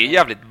också där. Det är ju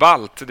jävligt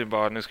ballt.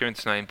 Nu ska vi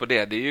inte snöa in på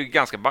det. Det är ju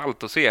ganska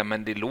ballt att se,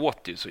 men det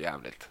låter ju så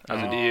jävligt.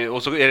 Alltså, det är ju,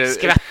 och så är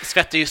det...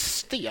 Skvätter ju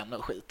sten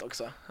och skit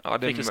också. Ja,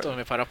 det fick stå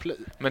med paraply.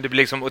 Men det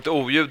blir liksom ett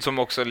oljud som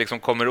också liksom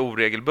kommer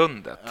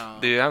oregelbundet. Ja.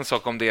 Det är ju en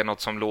sak om det är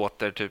något som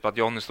låter typ att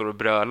Johnny står och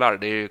brölar.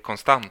 Det är ju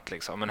konstant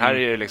liksom. Men här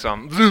är det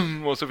liksom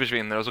zoom, och så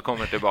försvinner och så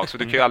kommer det tillbaka. Så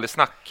du kan ju aldrig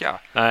snacka.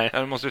 Nej.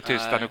 Nu måste du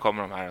tysta, nu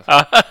kommer de här.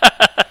 Alltså.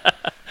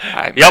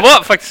 Nej, men... Jag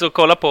var faktiskt och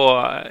kollade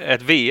på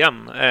ett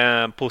VM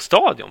på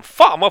stadion.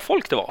 Fan vad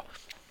folk det var.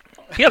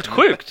 Helt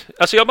sjukt.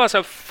 Alltså jag bara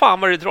säger, fan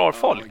vad det drar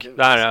folk.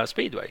 Det här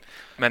speedway.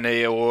 Men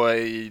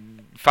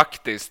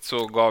faktiskt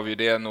så gav ju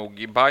det nog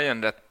i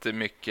Bayern rätt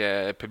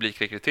mycket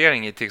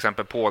publikrekrytering i till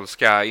exempel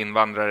polska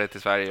invandrare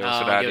till Sverige och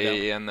sådär.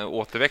 Det är en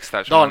återväxt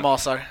där.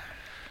 Dalmasar.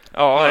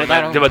 Ja,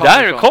 det var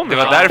där det kom. Det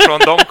var därifrån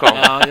de kom.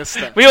 Ja, just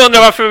det. Vi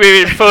undrar varför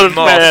vi är fullt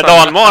med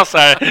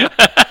dalmasar.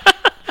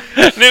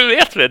 Nu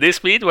vet vi det. Det är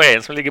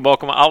speedwayen som ligger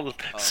bakom all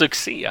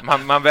succé.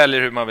 Man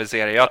väljer hur man vill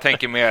se det. Jag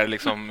tänker mer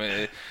liksom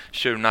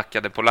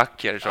tjurnackade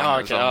polacker som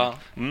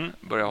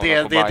börjar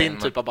hålla på det är din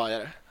typ av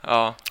bajare.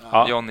 Ja.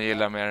 Johnny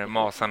gillar mer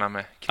masarna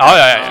med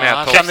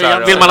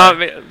knätofsar.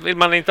 Vill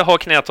man inte ha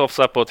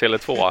knätofsar på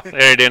Tele2?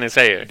 Är det ni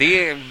säger?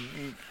 Det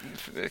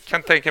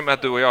kan tänka mig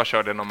att du och jag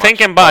körde någon match.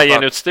 Tänk en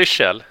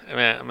Bayern-utstyrsel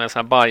med en sån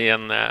här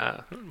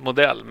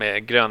Bayern-modell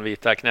med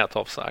grönvita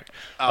knätofsar.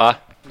 Ja.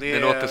 Det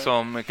låter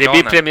som det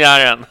blir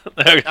premiären.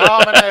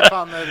 Ja, men nej,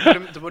 fan,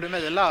 du borde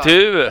mejla.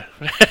 Du,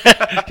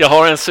 jag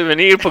har en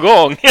souvenir på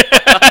gång.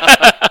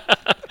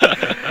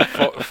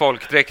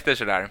 Folkdräkter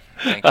sådär,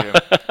 tänker du.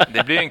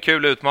 Det blir en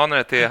kul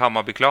utmanare till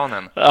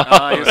Hammarbyklanen.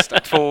 Ja, just det.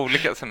 2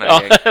 olika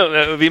sådana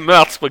gäng. Vi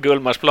möts på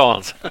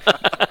Gullmarsplan.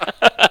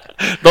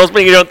 De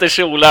springer runt i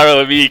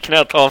kjolar och vi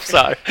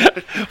knätofsar.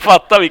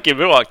 Fatta vilken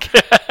bråk.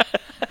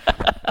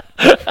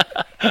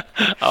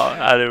 Ja,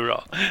 det är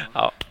bra.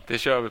 Ja. Det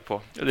kör vi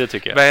på. Det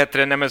tycker jag. Vad heter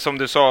det? Nej, men som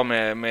du sa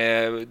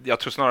med jag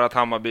tror snarare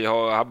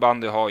att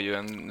bandy har ju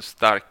en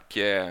stark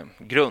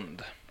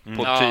grund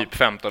på typ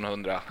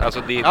 1500.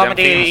 Alltså den men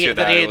det finns är, ju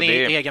där. Det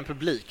är en egen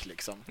publik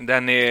liksom.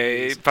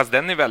 Fast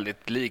den är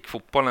väldigt lik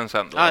fotbollen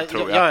sen då,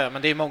 tror jag. Ja,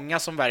 men det är många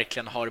som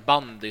verkligen har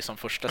bandy som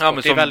första sport.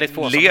 Men det är väldigt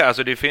få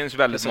alltså det finns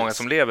väldigt många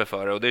som lever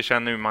för det, och det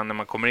känner man när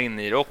man kommer in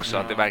i det också,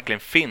 att det verkligen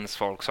finns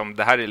folk som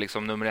det här är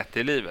liksom nummer 1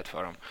 i livet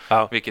för dem.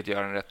 Ja. Vilket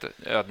gör en rätt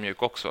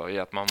ödmjuk också i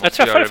att man måste. Jag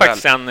träffade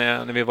faktiskt en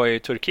när vi var i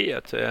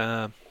Turkiet.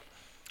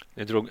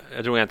 Jag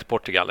drog inte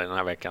Portugal den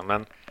här veckan,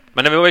 men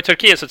när vi var i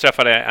Turkiet så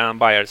träffade jag en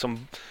Bayer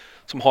som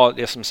har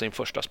det som sin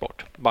första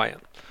sport, Bayern.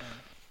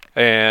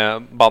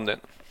 Bandyn.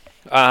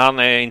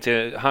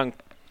 Han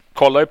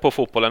kollar ju på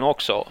fotbollen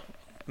också,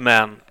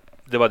 men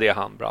det var det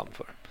han brann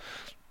för.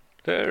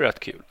 Det är rätt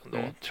kul ändå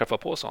att träffa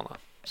på sådana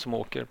som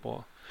åker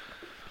på.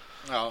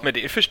 Ja. Men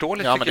det är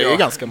förståeligt, tycker jag. Det är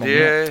ganska många.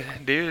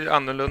 Det är ju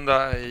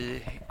annorlunda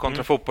i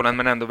kontra fotbollen,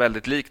 men ändå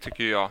väldigt likt,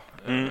 tycker jag.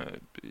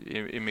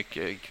 I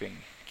mycket kring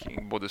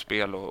både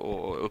spel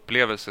och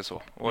upplevelse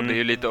så. Och det är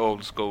ju lite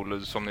old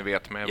school som ni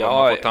vet, med vad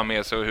man får ta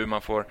med sig och hur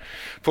man får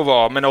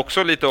vara, men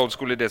också lite old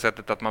school i det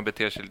sättet att man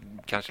beter sig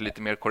kanske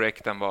lite mer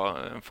korrekt än vad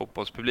en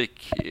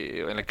fotbollspublik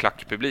eller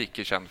klackpublik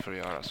är känd för att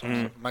göra.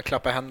 Så. Man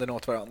klappar händerna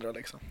åt varandra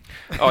liksom.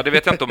 Ja, det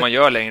vet jag inte om man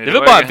gör längre. Det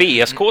var bara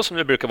VSK som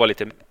det brukar vara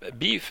lite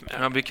beef med.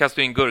 Ja, vi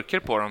kastade in gurkor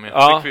på dem.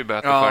 Fick vi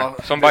böter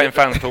för. Som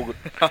Bayern-fans tog.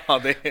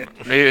 Det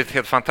är ju ett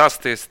helt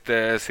fantastiskt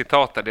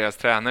citat där deras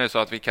tränare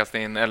sa att vi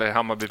kastade in, eller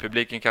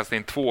Hammarby-publiken kastade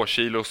in 2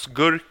 kilos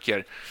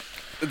gurkor.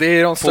 Det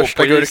är de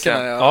största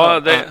gurkorna.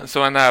 Ja,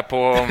 så en är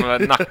på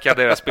nacka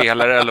deras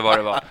spelare eller vad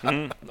det var.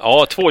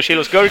 Ja, 2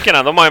 kilos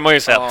gurkorna, de har man ju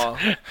sett. Ja.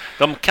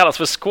 De kallas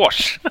för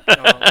squash.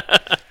 Ja.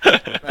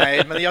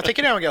 Nej, men jag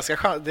tycker det är ganska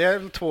skönt. Det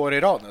är 2 år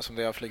i rad nu som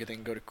det har flugit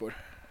in gurkor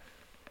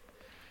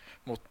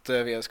mot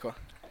VSK.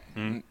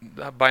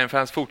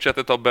 Bayern-fans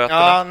fortsätter ta böterna.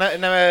 Ja,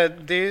 nej,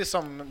 det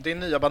är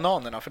nya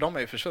bananerna, för de är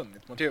ju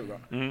försvunnit mot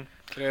Djurgården.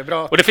 Det är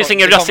bra, och det finns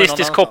ingen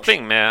rasistisk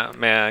koppling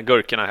med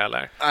gurkorna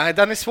heller. Nej,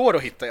 den är svår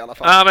att hitta i alla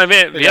fall. Ja, men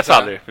vi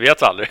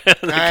vet aldrig.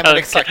 Nej, men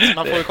exakt.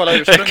 Man får ju kolla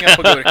ursprunget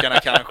på gurkorna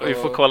kanske. Vi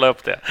får kolla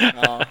upp det.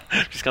 Ja.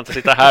 Vi ska inte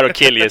sitta här och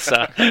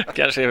killgissa.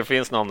 Kanske det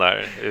finns någon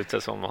där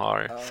ute som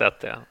har sett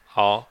det.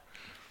 Ja.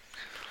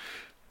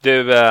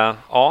 Du,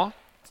 ja.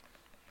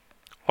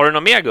 Har du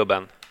något mer,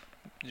 gubben?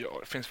 Ja,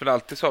 det finns väl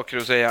alltid saker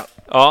att säga.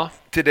 Ja.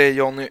 Till dig,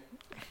 Johnny.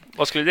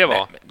 Vad skulle det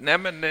vara? Nej,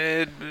 men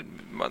nu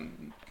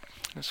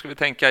ska vi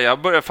tänka. Jag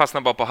börjar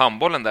fastna bara på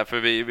handbollen där, för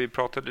vi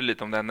pratade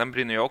lite om den. Den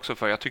brinner jag också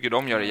för. Jag tycker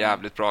de gör det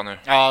jävligt bra nu.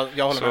 Ja,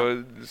 jag håller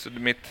med. Så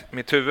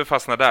mitt huvud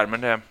fastnar där,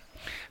 men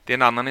det är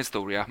en annan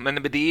historia.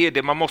 Men det är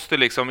det man måste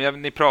liksom,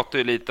 ni pratar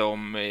ju lite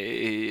om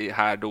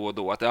här då och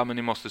då att men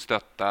ni måste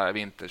stötta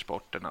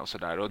vintersporterna och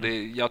sådär. Och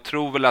jag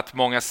tror väl att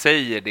många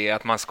säger det,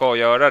 att man ska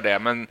göra det,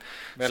 men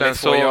sen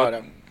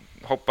så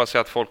hoppas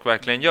jag att folk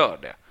verkligen gör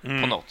det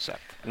på något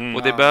sätt.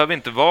 Och det behöver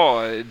inte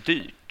vara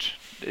dyrt,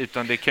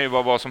 utan det kan ju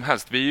vara vad som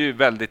helst. Vi är ju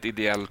väldigt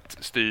ideellt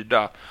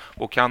styrda,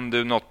 och kan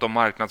du något om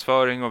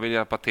marknadsföring och vill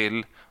hjälpa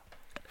till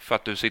för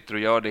att du sitter och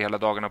gör det hela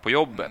dagarna på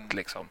jobbet,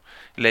 liksom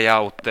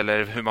layout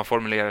eller hur man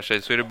formulerar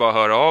sig, så är det bara att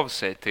höra av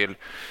sig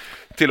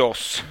till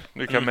oss.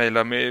 Du kan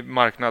mejla med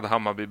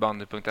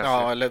marknadhammarbybandy.se.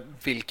 Ja, eller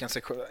vilken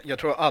sektion. Jag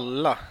tror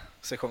alla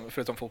sektioner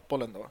förutom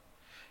fotbollen då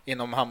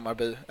inom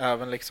Hammarby,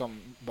 även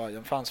liksom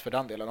Bayern fans för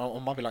den delen,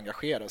 om man vill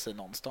engagera sig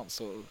någonstans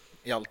så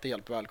är alltid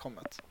hjälp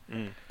välkommet.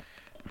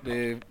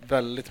 Det är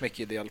väldigt mycket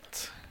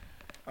ideellt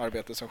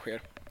arbete som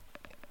sker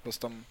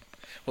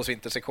hos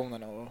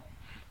vintersektionerna och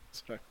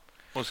sådär.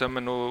 Och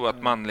sen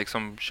att man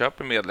liksom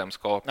köper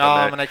medlemskap. Ja,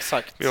 eller, men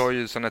exakt. Vi har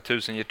ju sådana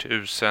 1000 ger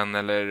 1000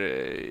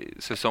 eller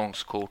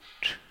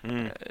säsongskort.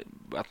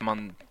 Att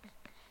man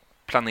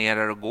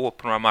planerar att gå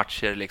på några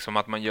matcher, liksom,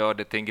 att man gör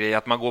det till en grej,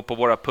 att man går på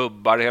våra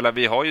pubbar.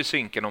 Vi har ju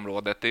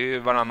Zinkenområdet, det är ju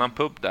varannan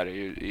pub där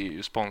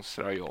är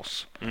sponsrar ju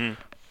oss.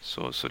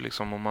 Så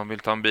liksom, om man vill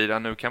ta en bira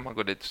nu kan man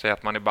gå dit och säga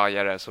att man är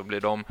bajare, så blir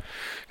de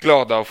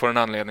glada och får en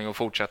anledning att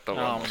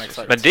fortsätta.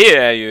 Men det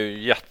är ju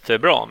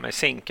jättebra med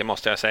Zinken,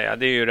 måste jag säga.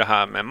 Det är ju det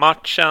här med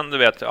matchen, du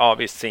vet,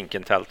 visst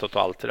Zinkentältet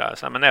och allt det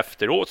där. Men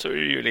efteråt så är det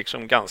ju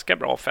liksom ganska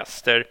bra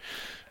fester.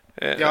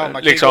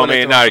 Liksom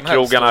i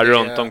närkrogarna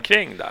runt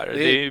omkring där.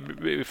 Det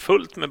är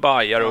fullt med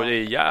bajar och det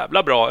är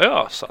jävla bra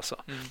ös, alltså.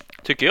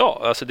 Tycker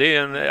jag.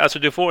 Alltså,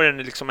 du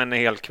får liksom en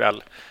hel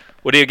kväll.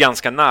 Och det är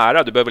ganska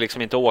nära. Du behöver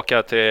liksom inte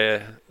åka till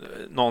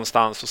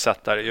någonstans och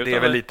sätta dig. Det är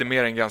väl lite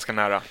mer än ganska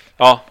nära.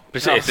 Ja,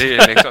 precis. Det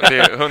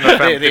är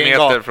 150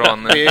 meter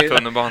från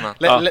tunnelbanan.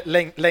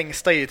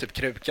 Längsta är ju typ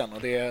Krukan,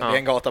 och det är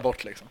en gata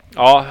bort liksom.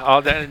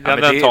 Ja, den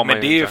tar man.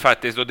 Men det är ju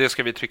faktiskt, och det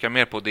ska vi trycka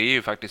mer på, det är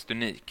ju faktiskt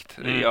unikt.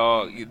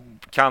 Jag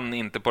kan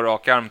inte på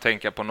rak arm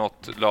tänka på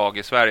något lag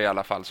i Sverige i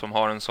alla fall som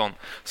har en sån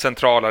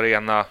central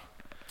arena.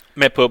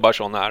 Med pubbar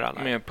så nära.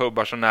 Med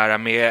pubbar så nära,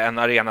 med en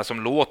arena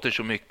som låter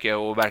så mycket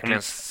och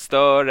verkligen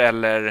stör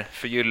eller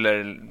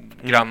förgyller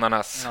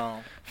grannarnas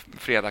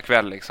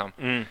fredagkväll. Liksom.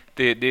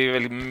 Det är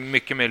väl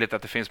mycket möjligt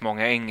att det finns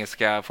många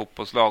engelska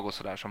fotbollslag och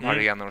sådär som har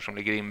arenor som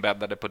ligger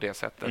inbäddade på det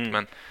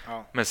sättet.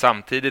 Men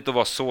samtidigt att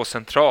vara så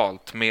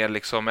centralt med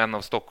liksom en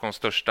av Stockholms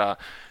största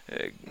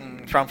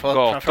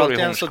framförallt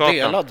i en så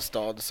delad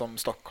stad som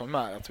Stockholm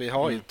är. Att vi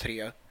har ju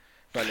 3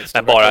 väldigt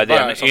stora bara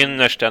det som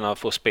innersten att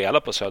få spela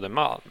på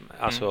Södermalm.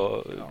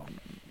 Alltså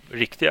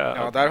riktiga...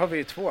 Ja, där har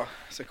vi 2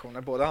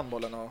 sektioner, både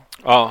handbollen och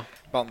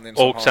bandyn.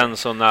 Och sen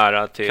så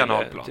nära till...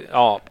 Kanalplan.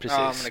 Ja,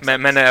 precis.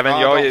 Men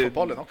även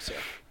fotbollen också.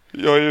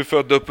 Jag är ju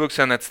född och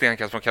uppvuxen ett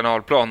stenkast från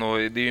Kanalplan, och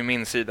det är ju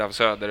min sida av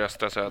söder,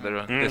 östra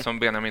söder. Det som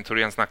Benjamin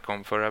Thorén snackade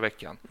om förra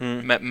veckan.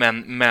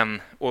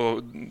 Men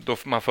och då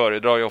man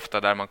föredrar ju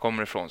ofta där man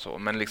kommer ifrån så.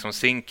 Men liksom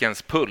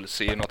Zinkens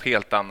puls är ju något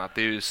helt annat.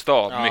 Det är ju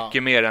stad,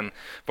 mycket mer än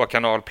vad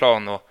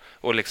Kanalplan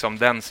och liksom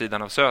den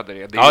sidan av söder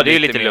är. Det är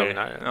lite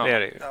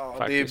lugnare.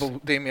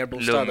 Det är mer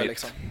bostäder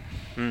liksom.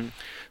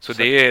 Så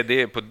det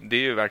är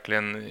ju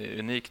verkligen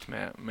unikt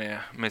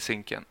med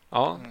Zinken.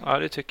 Ja,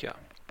 det tycker jag.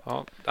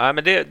 Ja,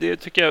 men det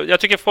tycker jag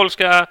tycker folk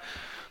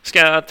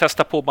ska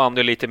testa på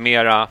bandy lite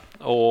mera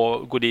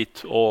och gå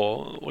dit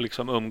och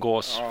liksom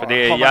umgås, för det är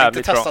jävligt bra. Har man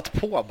inte testat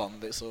på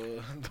bandy så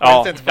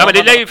men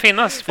det lär ju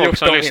finnas folk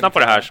som lyssnar på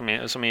det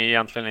här som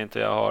egentligen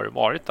inte har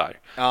varit där.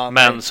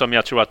 Men som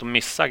jag tror att de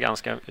missar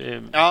ganska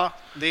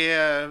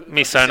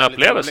missar en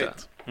upplevelse.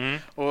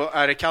 Och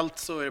är det kallt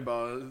så är det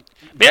bara...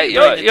 Men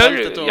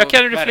jag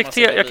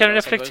kan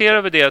reflektera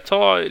över det.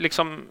 Ta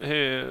liksom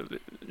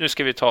nu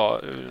ska vi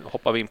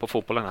hoppar vi in på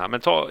fotbollen här, men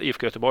ta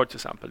IFK Göteborg till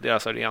exempel,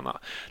 deras arena.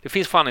 Det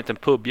finns fan inte en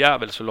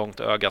pubjävel så långt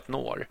ögat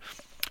når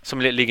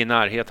som ligger i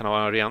närheten av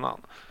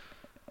arenan.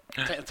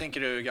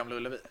 Tänker du Gamla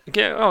Ullevi?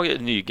 Ja,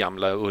 ny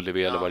Gamla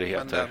Ullevi eller vad det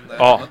heter.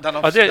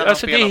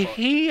 Det är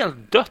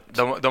helt dött.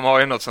 De har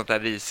ju något sånt där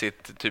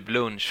risigt typ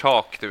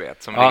lunchhak, du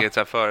vet, som ligger i ett så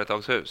här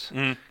företagshus.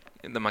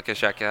 Där man kan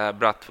käka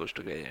bratwurst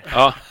och grejer.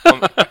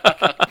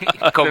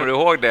 Kommer du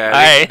ihåg det?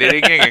 Nej. Det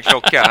ringer ingen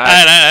klocka.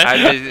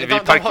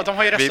 De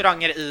har ju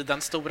restauranger i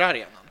den stora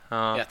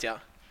arenan, vet jag.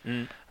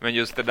 Men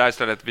just det där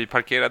stället, vi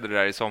parkerade det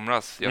där i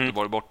somras,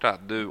 Göteborg borta,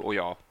 du och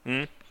jag.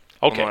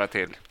 Och några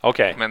till.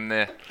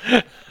 Men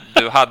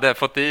du hade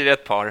fått i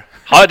ett par.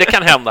 Ja, det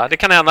kan hända. Det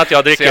kan hända att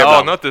jag dricker. Så jag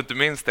anar att du inte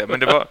minns det. Men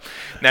det var,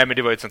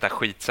 det var ett sånt här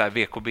skit, så här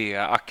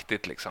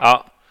VKB-aktigt liksom.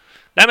 Ja.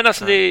 Nej, men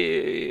alltså det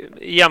är,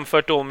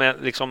 jämfört då med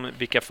liksom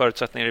vilka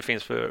förutsättningar det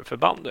finns för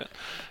bandet.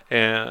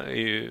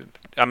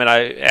 Jag menar,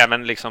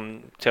 även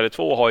liksom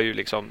Tele2 har ju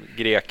liksom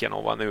Greken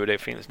och vad nu det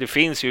finns. Det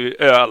finns ju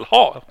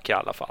ölhak i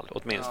alla fall,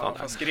 åtminstone. Ja,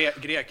 fast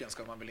Greken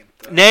ska man väl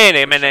inte...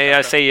 Nej, men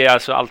jag säger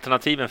alltså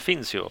alternativen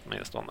finns ju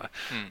åtminstone.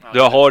 Du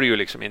har ju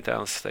liksom inte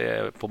ens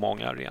på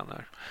många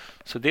arenor.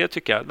 Så det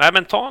tycker jag. Nej,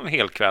 men ta en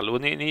hel kväll.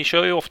 Och ni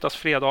kör ju oftast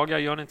fredagar,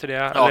 gör ni inte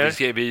det? Ja,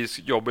 vi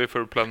jobbar ju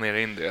för att planera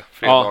in det.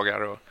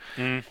 Fredagar och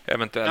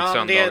eventuellt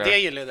söndagar. Det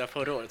gillade jag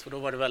förra året, för då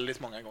var det väldigt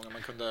många gånger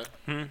man kunde...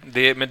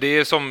 Men det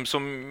är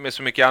som med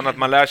så mycket annat.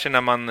 Man lär sig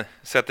när man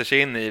sätter sig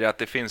in i det att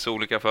det finns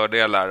olika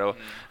fördelar. Och,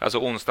 alltså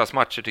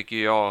onsdagsmatcher tycker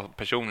jag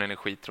personligen är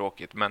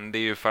skittråkigt. Men det är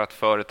ju för att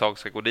företag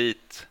ska gå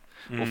dit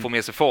och få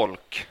med sig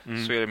folk,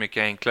 så är det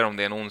mycket enklare om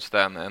det är en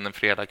onsdag än en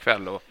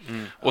fredagkväll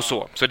och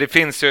så. Så det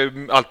finns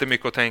ju alltid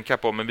mycket att tänka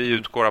på, men vi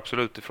utgår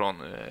absolut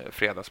ifrån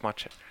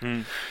fredagsmatcher.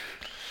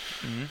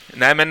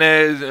 Nej,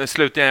 men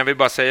slutligen, jag vill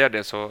bara säga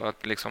det, så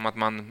att, liksom, att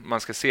man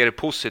ska se det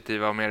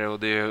positiva med det och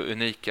det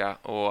unika,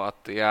 och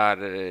att det är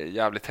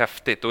jävligt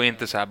häftigt och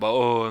inte så här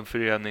bara en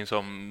förening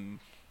som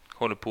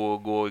håller på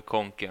att gå i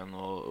konken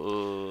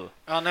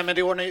Ja, nej, men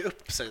det ordnar ju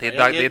upp sig. Det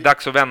är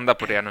dags att vända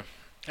på det nu.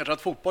 Jag tror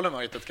att fotbollen har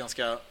varit ett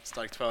ganska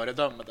starkt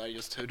föredöme där,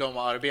 just hur de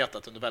har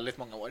arbetat under väldigt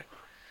många år.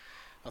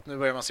 Att nu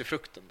börjar man se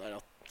frukten där,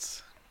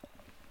 att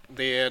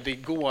det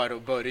går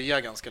att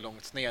börja ganska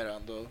långt ner och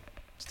ändå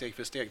steg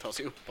för steg ta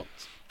sig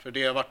uppåt. För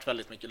det har varit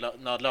väldigt mycket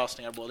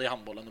nödlösningar både i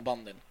handbollen och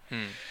bandyn.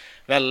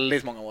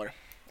 Väldigt många år.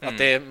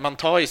 Att man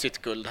tar ju sitt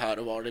guld här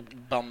och var, det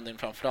bandyn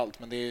framförallt,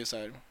 men det är ju så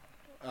här,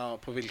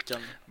 på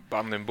vilken...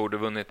 Bandyn borde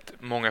vunnit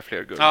många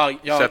fler guld.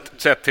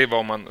 Sett till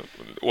vad man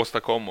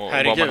åstadkom och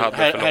vad man hade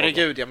för lag.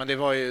 Herregud, ja, men det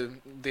var ju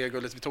det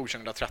guldet vi tog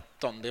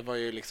 2013. Det var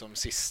ju liksom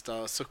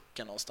sista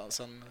sucken någonstans.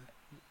 Sen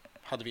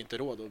hade vi inte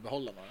råd att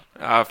behålla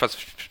några. Ja, fast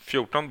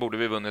 14 borde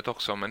vi vunnit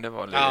också, men det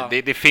var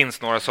det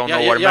finns några sådana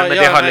år, men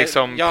det har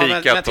liksom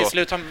pikat. Men till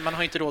slut man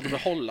har inte råd att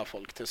behålla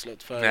folk till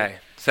slut. Nej.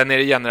 Sen är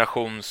det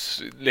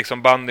generations...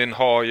 Liksom bandyn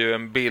har ju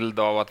en bild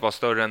av att vara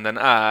större än den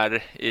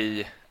är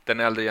i den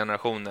äldre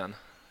generationen.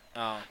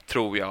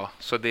 Tror jag.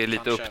 Så det är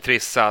lite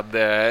upptrissad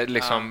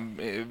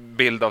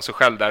bild av sig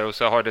själv där, och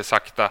så har det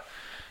sakta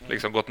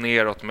liksom gått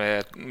neråt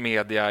med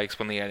media,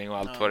 exponering och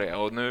allt vad det är.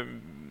 Och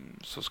nu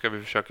så ska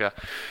vi försöka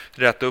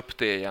rätta upp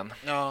det igen.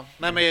 Ja,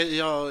 nej, men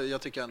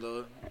jag tycker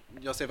ändå,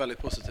 jag ser väldigt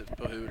positivt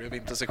på hur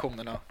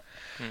vintersektionerna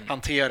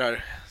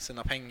hanterar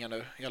sina pengar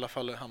nu, i alla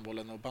fall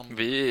handbollen och band.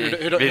 Vi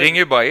ringer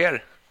ju bara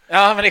er.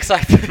 Ja, men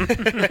exakt.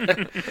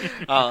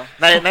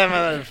 Nej,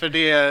 men för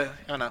det, jag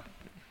menar.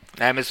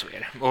 Nej, men så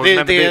är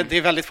det. Det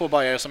är väldigt få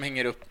bajare som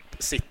hänger upp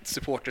sitt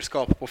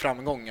supporterskap på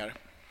framgångar.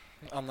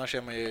 Annars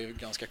är man ju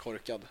ganska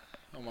korkad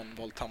om man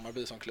valt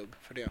Hammarby som klubb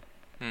för det,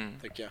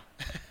 tycker jag.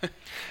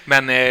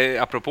 Men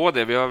apropå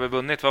det, vi har väl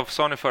vunnit, vad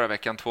sa ni förra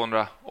veckan?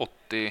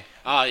 280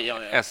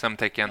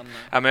 SM-tecken.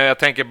 Men jag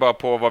tänker bara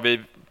på vad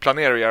vi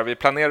planerar att göra. Vi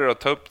planerar att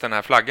ta upp den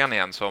här flaggan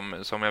igen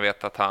som jag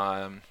vet att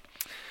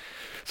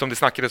som det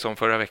snackades om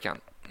förra veckan.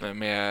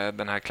 Med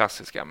den här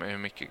klassiska, med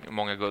hur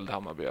många guld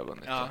Hammarby har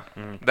vunnit.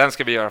 Den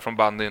ska vi göra från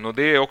bandyn, och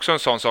det är också en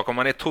sån sak, om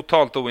man är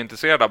totalt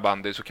ointresserad av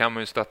bandy så kan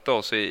man ju stötta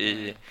oss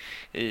i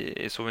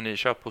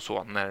souvenirköp och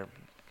så när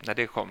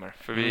det kommer.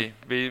 För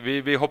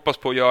vi hoppas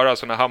på att göra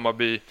såna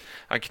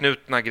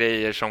Hammarby-anknutna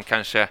grejer som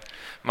kanske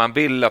man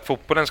vill att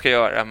fotbollen ska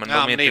göra, men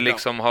de inte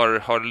liksom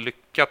har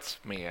lyckats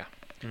med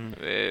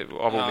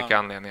av olika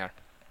anledningar.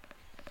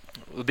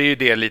 Och det är ju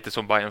det lite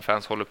som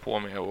Bayern-fans håller på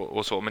med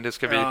och så. Men det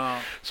ska vi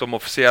som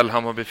officiell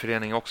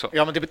Hammarbyförening också.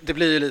 Ja, men det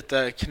blir ju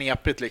lite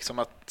knepigt liksom,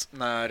 att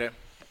när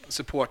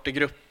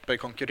supportergrupper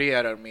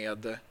konkurrerar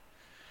med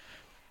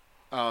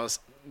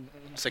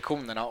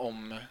sektionerna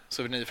om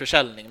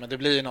souvenirförsäljning. Men det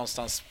blir ju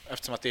någonstans,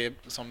 eftersom att det är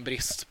som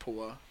brist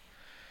på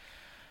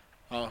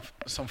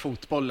som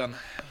fotbollen.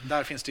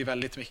 Där finns det ju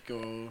väldigt mycket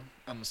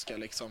att önska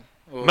liksom.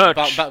 Och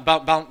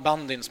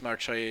bandyns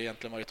merch har ju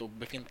egentligen varit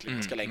obefintlig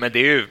ganska länge. Men det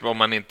är ju, om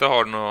man inte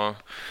har något,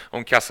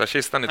 om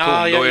kassakistan är tom,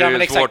 då är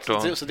det ju svårt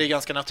att... Så det är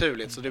ganska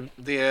naturligt. Så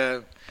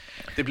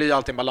det blir ju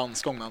alltid en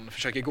balansgång man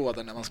försöker gå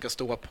där när man ska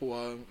stå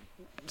på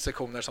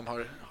sektioner som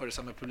har det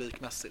samma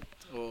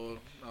publikmässigt och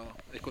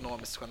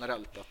ekonomiskt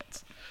generellt.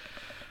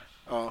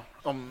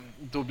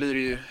 Då blir det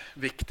ju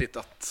viktigt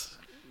att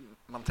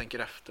man tänker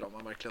efter om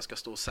man verkligen ska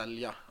stå och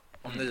sälja.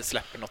 Om ni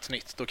släpper något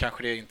nytt, då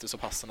kanske det är inte så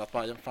passande att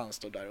varje fan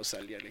står där och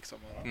säljer liksom.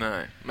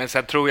 Nej, men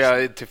sen tror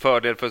jag till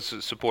fördel för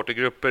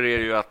supportergrupper är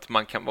det ju att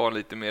man kan vara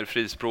lite mer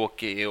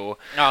frispråkig och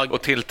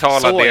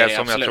tilltala det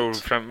som absolut. Jag tror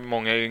för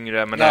många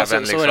yngre, men även så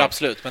liksom... är det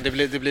absolut, men det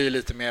blir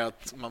lite mer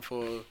att man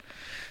får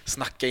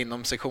snacka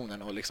inom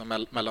sektionen och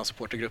liksom mellan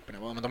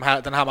supportergrupperna. Men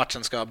den här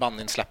matchen ska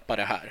bandyn släppa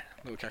det här.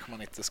 Då kanske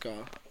man inte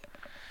ska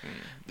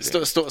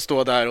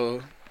stå där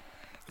och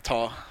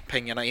ta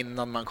pengarna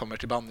innan man kommer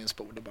till bandyns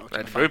bord. Det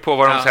beror ju på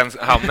var de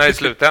sen hamnar i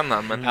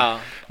slutändan.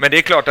 Men det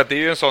är klart att det är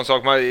ju en sån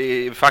sak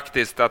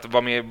faktiskt att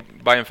vara med i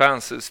Bayern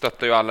Fans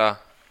stöttar ju alla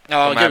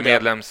de här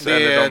medlems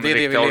eller de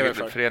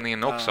riktiga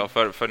föreningen också.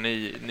 För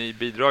ni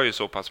bidrar ju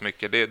så pass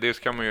mycket. Det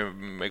ska man ju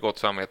med gott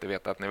samvete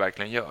veta att ni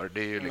verkligen gör.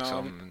 Det är ju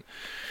liksom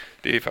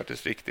det är ju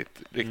faktiskt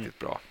riktigt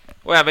bra.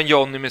 Och även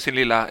Johnny med sin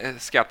lilla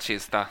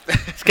skattkista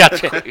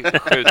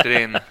skjuter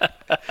in.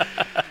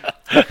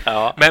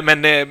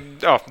 Men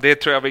det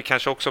tror jag vi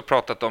kanske också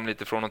pratat om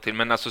lite från och till.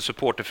 Men alltså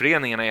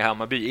supporterföreningarna i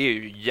Hammarby är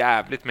ju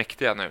jävligt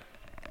mäktiga nu.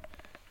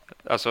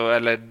 Alltså,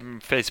 eller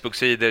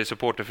Facebook-sidor,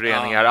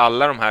 supporterföreningar,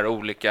 alla de här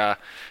olika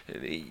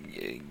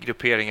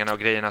grupperingarna och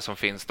grejerna som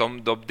finns.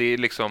 Det är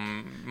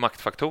liksom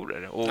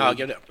maktfaktorer.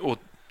 Och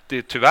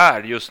det,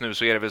 tyvärr just nu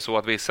så är det väl så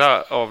att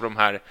vissa av de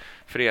här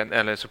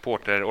eller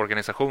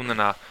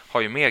supporterorganisationerna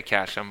har ju mer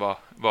cash än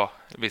vad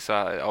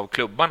vissa av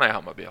klubbarna i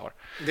Hammarby har.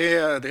 Det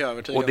är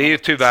övertygande. Och det är ju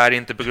tyvärr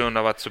inte på grund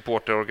av att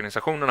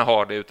supporterorganisationerna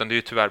har det, utan det är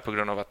ju tyvärr på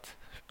grund av att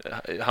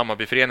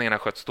Hammarbyföreningarna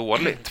sköts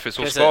dåligt. För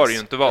så ska det ju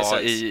inte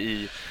vara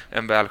i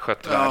en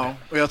välskött värld.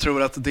 Och jag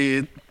tror att det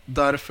är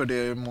därför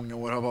det i många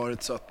år har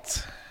varit så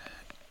att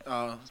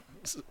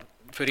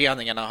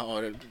föreningarna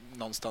har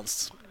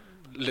någonstans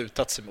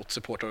lutat sig mot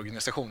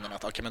supporterorganisationerna.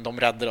 Att men de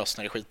räddar oss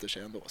när det skiter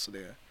sig ändå. Så det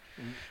är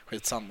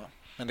skitsamma.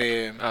 Men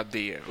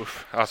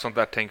sånt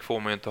där tänk får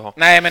man ju inte ha.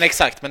 Nej, men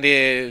exakt. Men det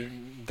är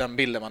den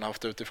bilden man har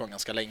haft utifrån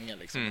ganska länge.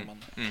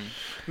 Liksom,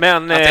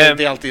 Men det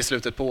är alltid i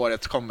slutet på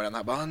året kommer den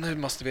här nu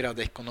måste vi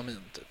rädda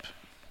ekonomin typ.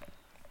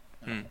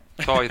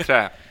 Ta i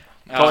trä.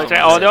 Det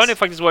har ni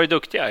faktiskt varit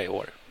duktiga i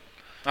år.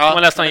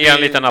 Man nästan ge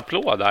en liten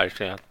applåd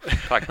där.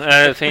 Tack.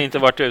 Jag har inte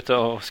varit ute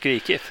och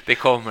skrikit. Det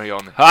kommer,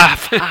 Johnny.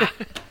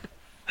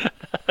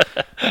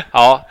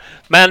 Ja,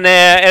 men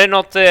är det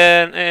något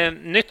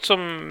nytt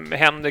som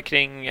händer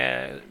kring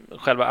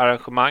själva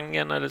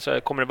arrangemangen, eller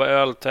så kommer det vara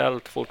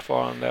öltält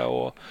fortfarande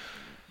och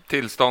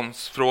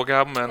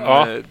tillståndsfråga, men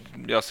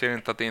jag ser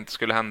inte att det inte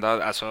skulle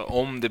hända. Alltså,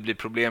 om det blir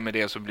problem med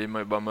det så blir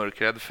man ju bara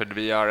mörkrädd, för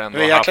vi har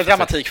ändå haft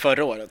dramatik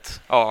förra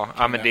året.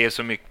 Men det är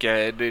så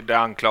mycket, det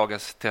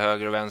anklagas till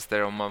höger och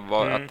vänster om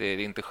att det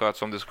inte sköts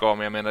som det ska,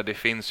 men jag menar det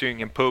finns ju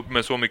ingen pub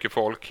med så mycket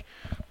folk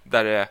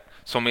där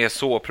som är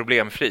så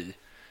problemfri.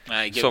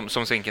 Nej,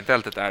 som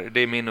Zinkentältet är. Det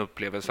är min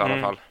upplevelse i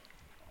alla fall.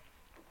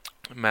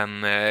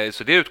 Men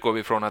så det utgår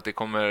vi från att det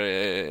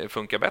kommer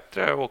funka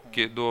bättre, och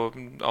då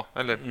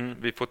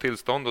vi får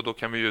tillstånd och då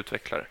kan vi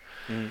utveckla det.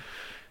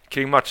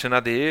 Kring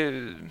matcherna, det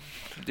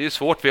är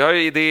svårt. Vi har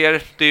ju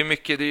idéer. Det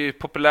är ju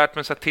populärt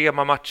med så här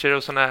temamatcher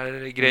och såna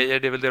här grejer.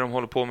 Det är väl det de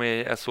håller på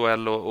med i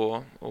SHL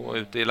och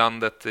ute i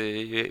landet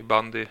i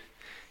bandy.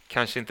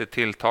 Kanske inte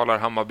tilltalar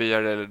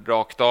Hammarbyare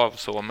rakt av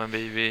så, men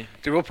vi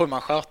det beror på hur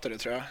man sköter det,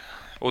 tror jag.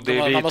 Och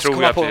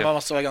man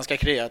måste vara ganska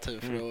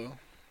kreativ för att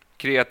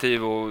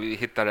kreativ och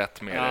hitta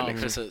rätt med det.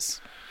 Liksom.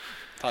 Precis.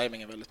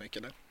 Timing är väldigt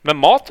mycket där. Men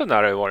maten där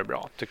har ju varit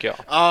bra, tycker jag.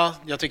 Ja,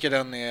 jag tycker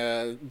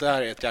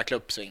där är ett jäkla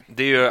uppsving.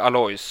 Det är ju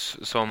Alois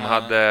som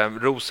hade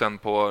Rosen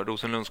på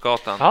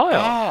Rosenlundsgatan.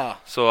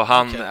 Så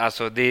han,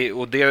 alltså det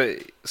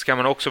ska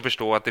man också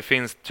förstå, att det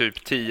finns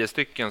typ 10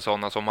 stycken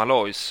sådana som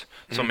Alois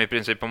som i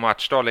princip på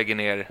matchdag lägger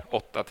ner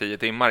 8-10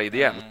 timmar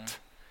ideellt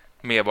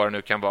med vad det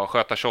nu kan vara,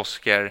 sköta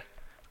kiosker,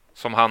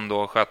 som han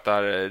då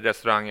sköter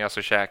restaurang,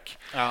 alltså käk,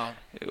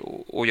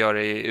 och gör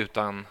det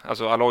utan,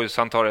 alltså Alois,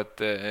 han tar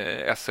ett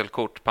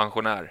SL-kort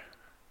pensionär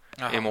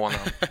i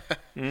månaden.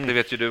 Det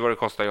vet ju du vad det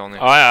kostar, Johnny.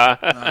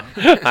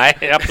 Nej,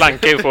 jag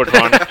plankar ju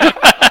fortfarande.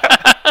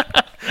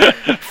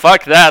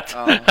 Fuck that.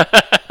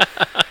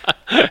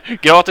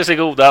 Gratis är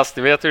godast,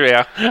 det vet du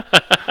det.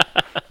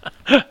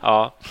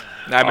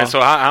 Nej, men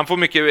så han får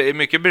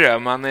mycket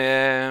beröm.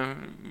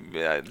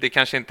 Det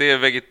kanske inte är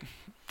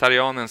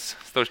vegetarianens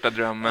största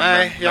dröm.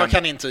 Nej, jag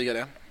kan intyga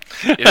det.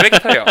 Är du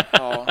vegetarian?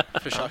 Ja,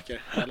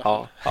 försöker.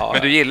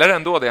 Men du gillar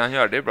ändå det han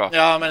gör, det är bra.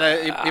 Ja,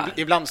 men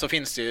ibland så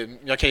finns det ju,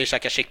 jag kan ju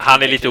käka kyckling.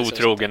 Han är lite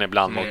otrogen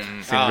ibland mot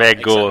sin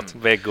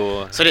vägg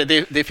och... Så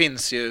det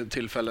finns ju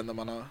tillfällen där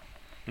man har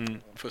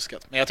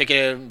fuskat. Men jag tycker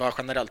det är bara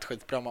generellt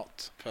skitbra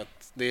mat. För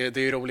att det är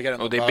ju roligare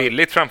än och det är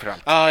billigt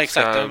framförallt. Ja,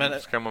 exakt.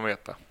 Ska man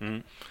veta.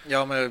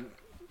 Ja, men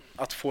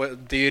att få,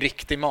 det är ju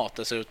riktig mat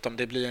dessutom.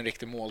 Det blir en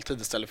riktig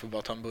måltid istället för att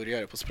bara ta en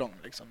burgare på språng.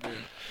 Liksom.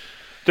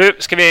 Du,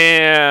 ska vi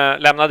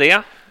lämna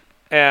det?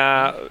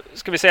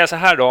 Ska vi säga så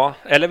här då?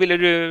 Eller ville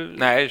du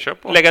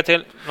lägga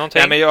till någonting?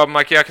 Nej, men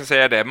jag kan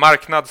säga det.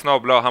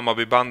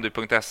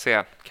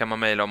 marknad@hammarbybandy.se kan man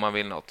mejla om man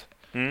vill något.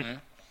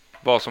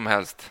 Vad som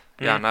helst.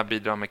 Gärna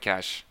bidra med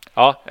cash.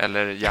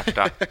 Eller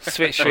hjärta.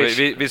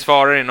 vi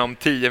svarar inom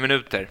 10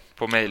 minuter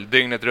på mejl,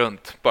 dygnet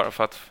runt, bara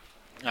för att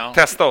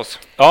testa oss.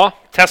 Ja,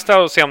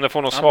 testa och se om det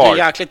får något svar.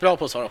 Du är jäkligt bra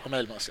på att svara på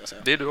mejl, måste jag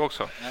säga. Det är du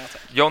också.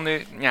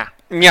 Johnny,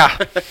 nja.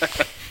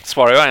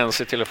 Svarar jag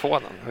ens i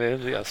telefonen? Det är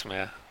det som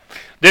är...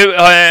 Du,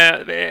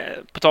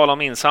 på tal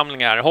om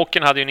insamlingar.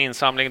 Hockeyn hade ju en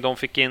insamling, de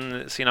fick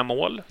in sina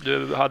mål.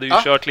 Du hade ju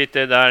kört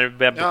lite där,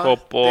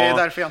 webbshop och... det är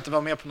därför jag inte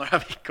var med på några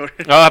veckor.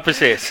 Ja,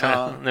 precis.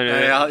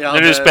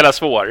 När du spelar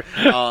svår.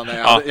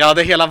 Jag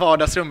hade hela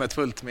vardagsrummet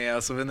fullt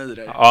med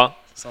souvenirer.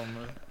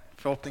 som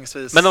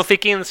förhoppningsvis... Men de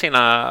fick in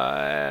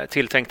sina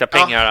tilltänkta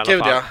pengar i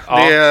alla fall. Ja.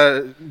 Det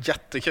är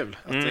jättekul.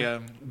 Att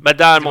Men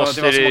där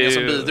måste det var så många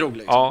som bidrog.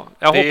 Liksom. Ja,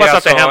 jag hoppas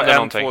att det händer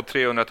någonting.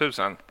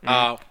 200-300 000.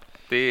 Ja.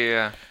 Det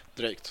är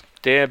drygt.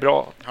 Det är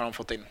bra. Har de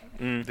fått in.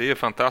 Det är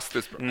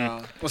fantastiskt bra.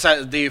 Ja. Och så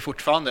här, det är ju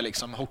fortfarande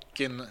liksom,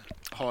 hockeyn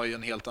har ju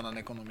en helt annan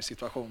ekonomisk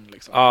situation.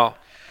 Liksom. Ja.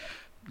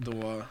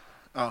 Då,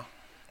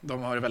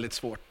 de har det väldigt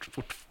svårt.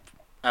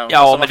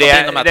 Ja, men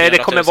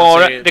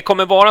det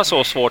kommer vara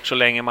så svårt så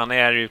länge man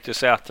är ute i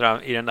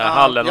Sätra i den där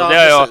hallen. Och det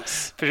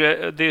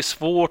är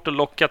svårt att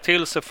locka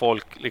till sig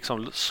folk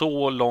liksom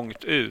så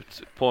långt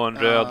ut på en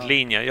röd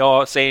linje.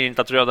 Jag säger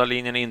inte att röda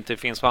linjen inte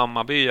finns för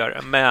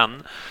Hammarbyare,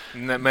 men...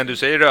 Men du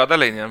säger röda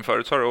linjen,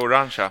 förut sa du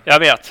orangea. Jag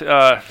vet.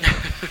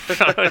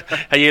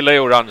 Jag gillar ju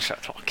orangea.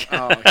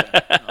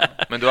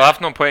 Men du har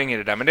haft någon poäng i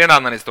det där, men det är en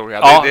annan historia.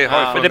 Ja,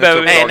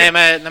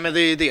 men det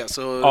är ju det.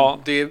 Så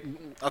det är,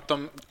 att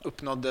de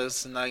uppnådde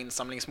sina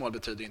insamlingsmål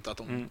betyder inte att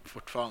de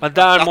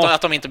fortfarande...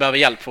 Att de inte behöver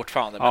hjälp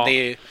fortfarande. Men det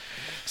är,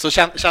 så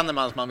känner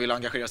man att man vill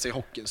engagera sig i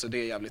hockeyn, så det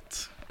är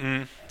jävligt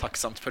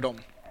tacksamt för dem.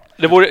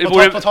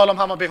 På tal om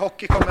Hammarby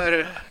Hockey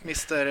kommer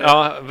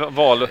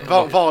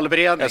Mr.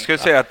 Valberedning. Jag skulle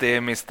säga att det är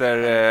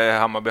Mr.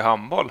 Hammarby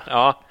Handboll.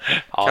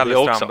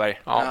 Kalle Strandberg.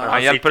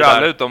 Han hjälper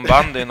alla utom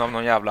bandyn av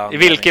någon jävla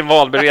anledning. I vilken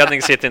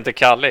valberedning sitter inte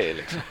Kalle i?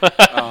 Liksom?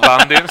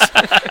 Bandyns.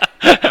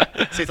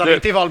 Sitter han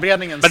inte i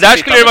valberedningen? Men där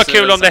skulle det vara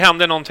kul om det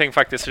hände någonting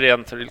faktiskt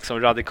rent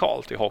liksom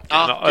radikalt i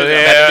hockeyn.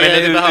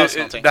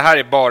 Det här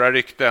är bara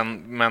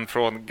rykten, men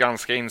från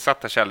ganska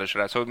insatta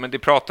källor. Men det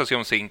pratas ju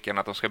om Zinken,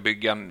 att de ska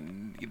bygga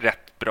en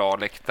rätt bra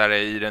läktare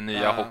i den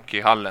nya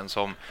hockeyhallen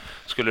som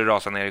skulle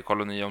rasa ner i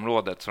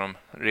koloniområdet, så de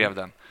rev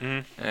den.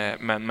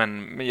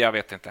 Men jag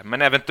vet inte.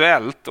 Men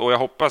eventuellt, och jag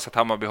hoppas att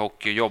Hammarby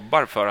Hockey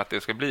jobbar för att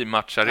det ska bli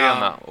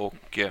matcharena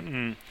och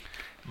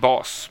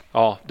bas.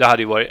 Ja, det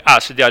hade ju varit,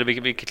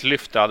 vilket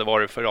lyft det hade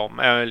varit för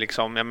dem.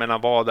 Liksom, jag menar,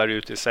 vad där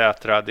ute i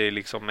Sätra, det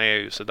liksom är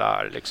ju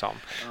sådär liksom.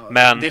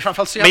 Men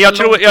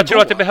jag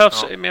tror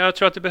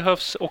att det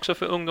behövs också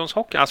för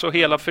ungdomshockey, alltså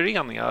hela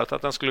föreningar,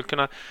 att den skulle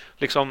kunna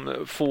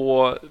liksom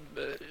få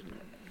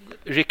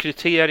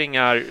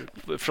rekryteringar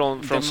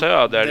från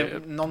söder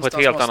på ett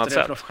helt annat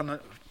sätt.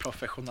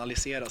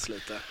 Professionaliseras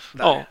lite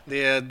där.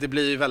 Det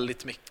blir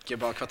väldigt mycket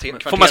bara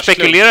Får man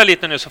spekulera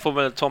lite nu, så får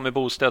väl Tommy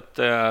Bostedt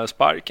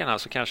sparken här,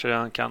 så kanske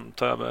han kan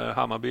ta över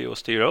Hammarby och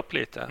styra upp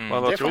lite.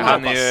 Vad tror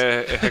han är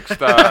ju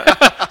högsta...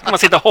 man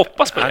sitter och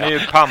hoppas på det. Han är ju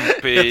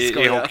pamp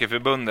i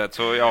Hockeyförbundet,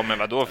 så men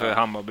vadå, för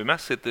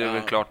Hammarbymässigt är det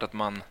väl klart att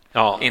man...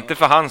 Inte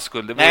för hans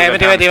skull, det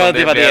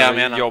var det jag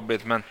menar.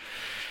 Jobbigt,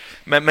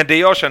 men det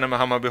jag känner med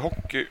Hammarby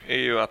Hockey är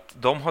ju att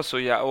de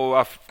har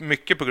och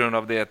mycket på grund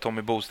av det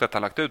Tommy Bostedt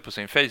har lagt ut på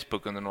sin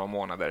Facebook under några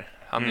månader.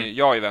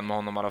 Jag är vän med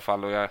honom i alla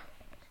fall, och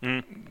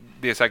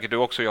det är säkert du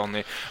också,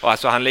 Johnny. Och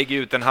alltså, han lägger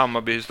ut en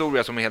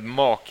Hammarby-historia som är helt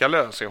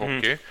makalös i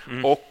hockey.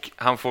 Och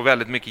han får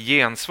väldigt mycket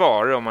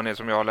gensvar, om man är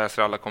som jag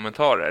läser alla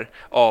kommentarer,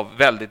 av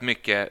väldigt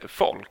mycket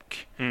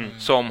folk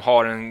som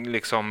har en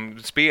liksom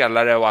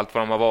spelare och allt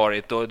vad de har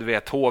varit. Och du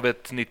vet,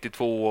 Hovet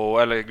 92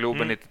 eller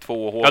Globen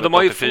 92 och Hovet 84. De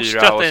har ju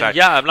fostrat en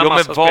jävla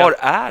massa men var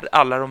är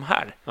alla de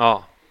här?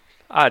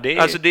 Det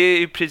är... Alltså det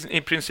är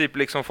i princip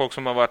liksom folk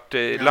som har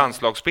varit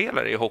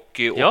landslagsspelare i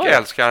hockey och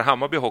älskar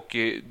Hammarby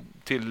Hockey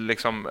till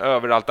liksom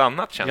överallt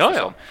annat, känns det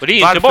som. Och det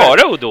är inte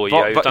bara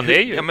Odoja, utan det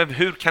är ju... men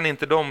hur kan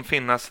inte de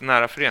finnas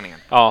nära föreningen?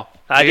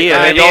 Det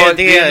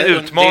är en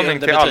utmaning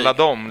till alla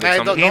dem.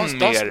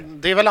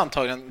 Liksom, det är väl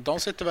antagligen, de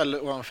sitter väl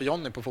ovanför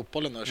Johnny på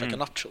fotbollen och käkar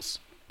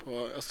nachos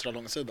på östra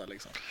långsida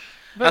liksom.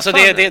 Alltså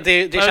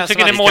det känns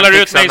tycker ni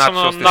målar ut mig som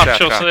någon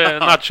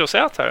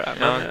nachosätare.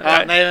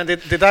 Nej, men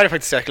det där är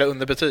faktiskt jäkla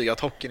underbetyg, att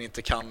hockeyn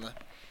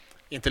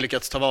inte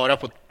lyckats ta vara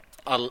på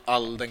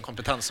all den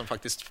kompetens som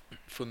faktiskt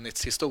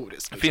funnits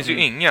historiskt. Det finns ju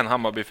ingen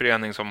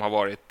Hammarbyförening som har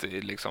varit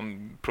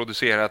liksom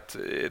producerat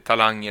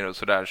talanger och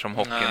sådär som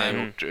hockeyn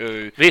har gjort.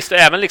 Visst,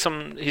 även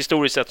liksom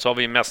historiskt sett så har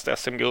vi mest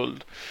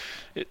SM-guld.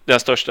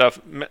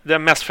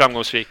 Den mest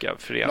framgångsrika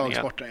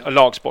föreningen.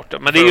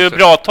 Lagsporten. Men det är ju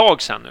bra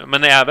tag sen nu.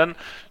 Men även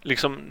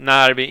liksom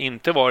när vi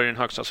inte var i den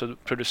högsta, så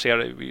producerar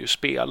vi ju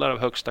spelare av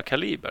högsta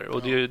kaliber.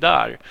 Och det är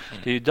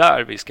ju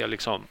där vi ska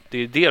liksom, det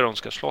är det de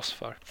ska slåss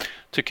för,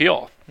 tycker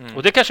jag.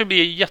 Och det kanske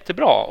blir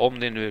jättebra om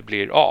det nu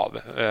blir av.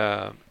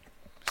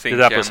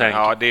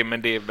 Zinken,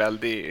 men det är väl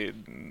det,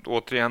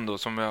 återigen då,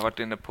 som jag har varit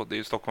inne på, det är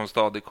ju Stockholms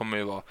stad, det kommer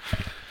ju vara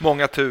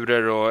många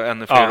turer och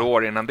ännu fler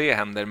år innan det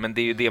händer, men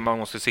det är ju det man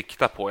måste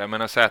sikta på. Jag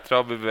menar, Sätra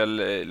har vi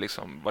väl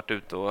liksom varit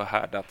ute och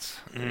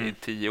härdats i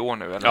 10 år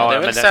nu. Eller? Det är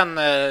väl sen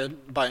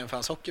Bayern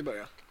Fans Hockey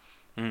började.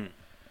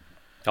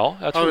 Ja,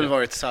 jag tror har väl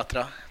varit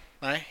Sätra.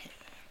 Nej.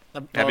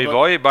 Vi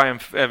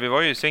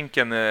var ju i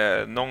Zinken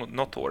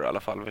något år i alla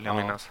fall, vill jag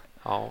minnas.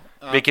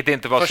 Vilket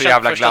inte var så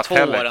jävla glatt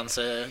heller. Första 2 åren,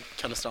 säger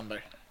Kalle Strandberg.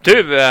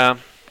 Du,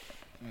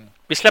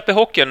 vi släpper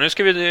hockeyn. Nu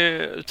ska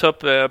vi ta upp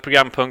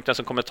programpunkten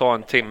som kommer ta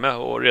en timme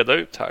och reda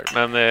ut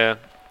här. Men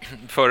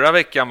förra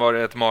veckan var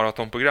det ett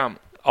maratonprogram.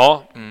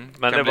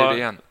 Men det var det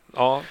igen.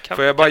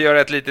 Får jag bara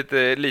göra ett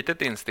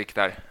litet instick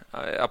där,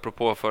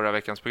 apropå förra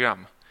veckans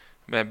program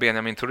med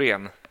Benjamin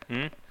Thorén.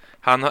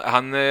 Han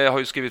har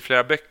ju skrivit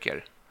flera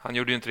böcker. Han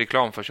gjorde ju inte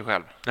reklam för sig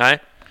själv. Nej.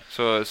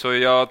 Så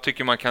jag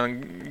tycker man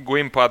kan gå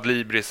in på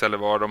Adlibris eller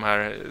vad de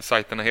här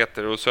sajterna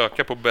heter och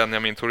söka på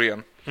Benjamin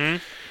Thorén.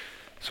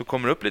 Så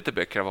kommer det upp lite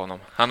böcker av honom.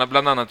 Han har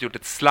bland annat gjort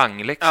ett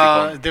slanglexikon.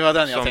 Ja, det var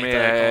den jag som tänkte.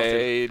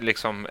 är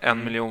liksom 1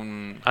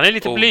 miljon. Han är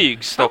lite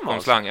blygsam.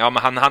 Stockholmsslang. Ja,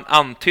 men han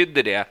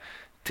antydde det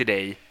till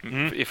dig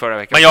i förra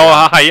veckan. Men jag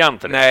hajar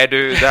inte det. Nej,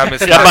 du, det här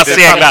med jag bara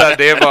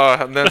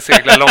seglar. Den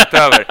seglar långt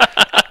över.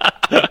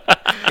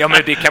 Ja,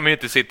 men det kan man ju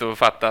inte sitta och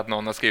fatta att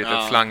någon har skrivit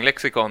ett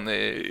slanglexikon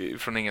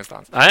från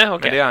ingenstans. Nej,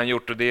 okay. Men det har han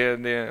gjort och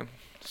det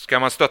ska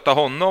man stötta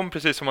honom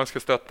precis som man ska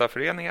stötta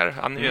föreningar.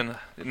 Han är ju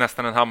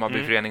nästan en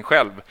Hammarbyförening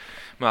själv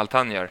med allt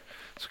han gör.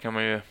 Så kan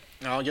man ju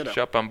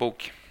köpa en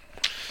bok.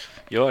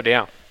 Gör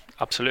det,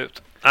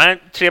 absolut. Nej,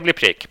 trevlig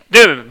prick.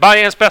 Du,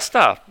 Bayerns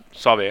bästa,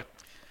 sa vi.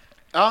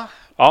 Ja.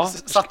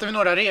 Satte vi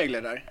några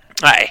regler där?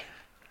 Nej,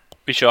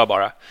 vi kör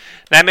bara.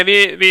 Nej, men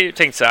vi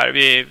tänkte så här.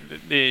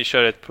 Vi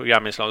kör ett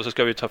programinslag och så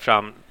ska vi ta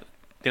fram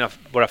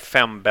våra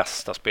 5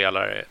 bästa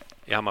spelare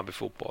i Hammarby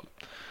fotboll.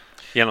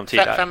 Genom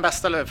tiden. 5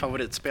 bästa eller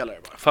favoritspelare?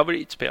 Bara?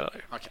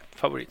 Favoritspelare. Okay.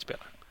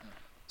 Favoritspelare.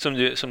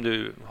 Som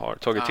du har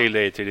tagit till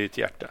dig till ditt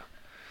hjärta.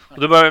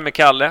 Och då börjar vi med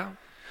Kalle.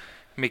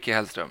 Micke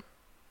Hellström.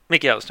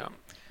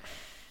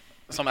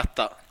 Som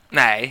etta?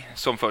 Nej,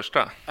 som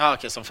första. Ja,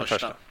 okej, som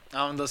första.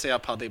 Ja, men då säger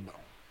jag Padibba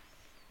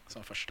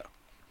som första.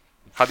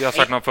 Hade jag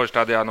sagt någon första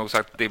hade jag nog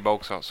sagt Dibba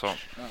också. Så.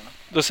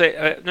 Då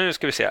nu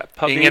ska vi se.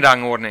 Ingen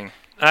rangordning.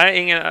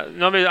 Nej,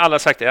 nu har vi alla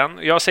sagt en.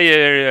 Jag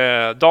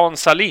säger Dan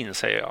Salin,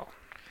 säger jag.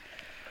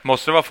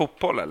 Måste det vara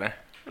fotboll, eller?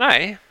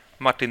 Nej.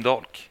 Martin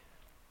Dolk.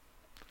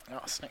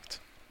 Ja,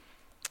 snyggt.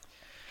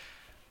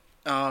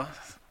 Ja,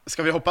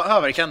 ska vi hoppa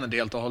över Kennedy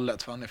helt och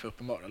hållet för han är för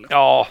uppenbar, eller?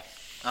 Ja.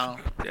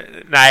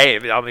 Nej,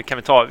 vi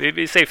kan ta.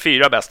 Vi säger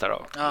 4 bästa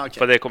då. Ja, okay.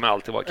 För det kommer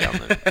alltid vara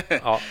Kennedy.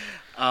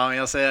 Ja,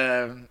 jag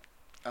säger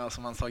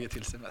som han tagit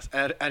till sig mest.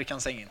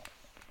 Erkan Sengin.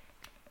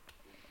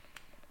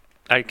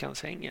 Erkan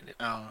Sengin?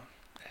 Ja.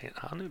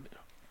 Han är bra.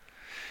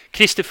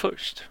 Christer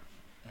Först.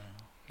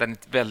 Den är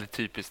väldigt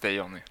typisk dig,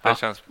 Johnny. Den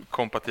känns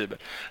kompatibel.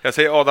 Jag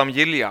säger Adam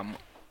Gilliam.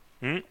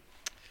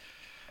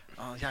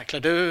 Ja, jäklar,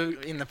 du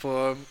är inne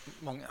på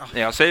många.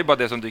 Jag säger bara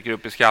det som dyker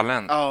upp i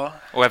skallen. Ja.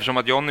 Och eftersom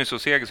att Johnny är så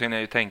seg så hinner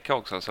jag ju tänka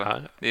också.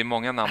 Så det är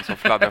många namn som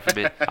fladdrar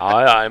förbi. Ja,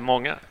 det är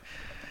många.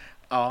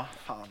 Ja,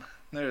 fan.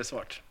 Nu är det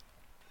svårt.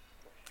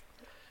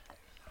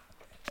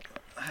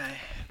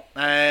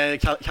 Nej,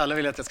 Kalle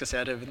vill att jag ska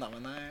säga Runa,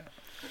 men nej.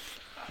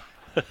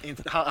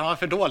 Inte, han var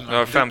för dålig. Du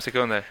har 5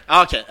 sekunder.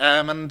 Ja,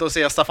 okej. Men då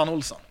säger jag Staffan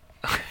Olsson.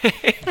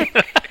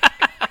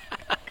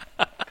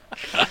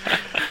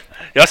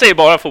 Jag säger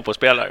bara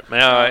fotbollsspelare,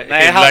 men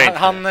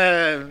han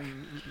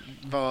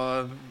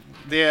var...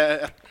 Det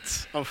är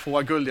ett av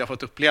få guld jag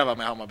fått uppleva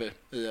med Hammarby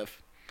IF.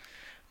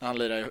 När han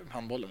lirar i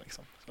handbollen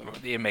liksom. Så.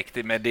 Det är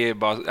mäktigt, men det är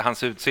bara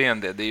hans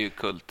utseende, det är ju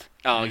kult.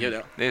 Ja, gud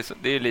ja.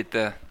 Det är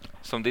lite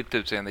som ditt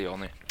utseende,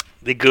 Johnny.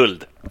 Det är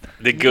guld.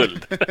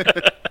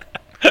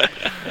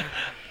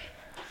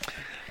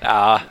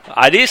 Ja,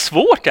 det är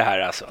svårt det här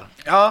alltså.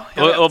 Ja,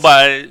 och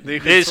bara,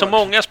 det är så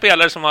många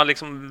spelare som har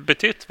liksom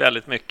betytt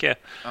väldigt mycket.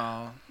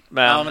 Ja.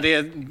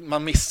 Men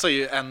man missar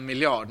ju 1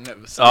 miljard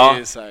nu. Så det är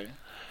ju så här.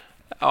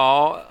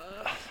 Ja.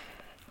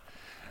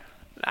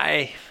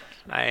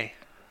 Nej.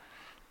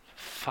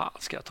 Fan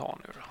ska jag ta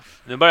nu då?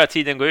 Nu börjar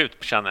tiden gå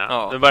ut, känner jag.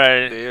 Ja,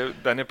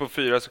 den är på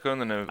 4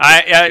 sekunder nu.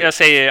 Nej, jag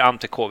säger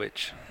Ante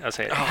Kovic. Jag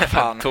säger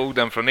fan. Tog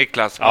den från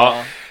Niklas.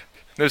 Ja.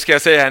 Nu ska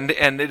jag säga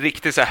en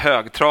riktigt så här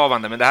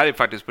högtravande, men det här är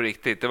faktiskt på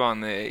riktigt. Det var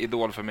en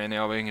idol för mig när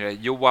jag var yngre.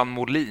 Johan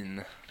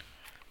Molin.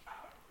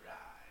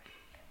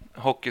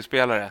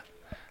 Hockeyspelare.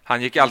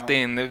 Han gick alltid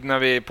in, när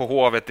vi är på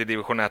Hovet i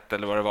division 1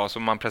 eller vad det var,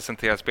 som man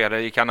presenterade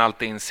spelare, gick han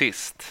alltid in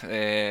sist.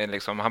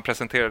 Han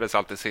presenterades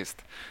alltid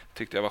sist.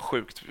 Tyckte jag var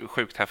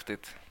sjukt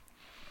häftigt.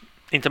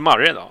 Inte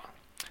Marre då?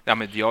 Ja,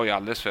 men jag är ju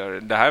alldeles för...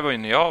 Det här var ju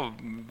när jag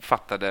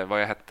fattade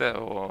vad jag hette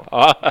och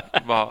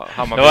vad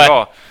Hammarby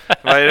var.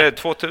 Vad är det?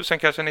 2000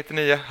 kanske,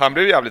 99. Han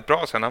blev jävligt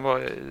bra sen. Han var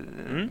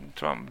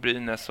tror jag,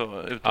 Brynäs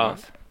och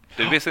utomlands. Ja.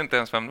 Du visste inte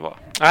ens vem det var?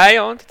 Nej,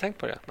 jag har inte tänkt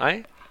på det.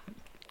 Nej,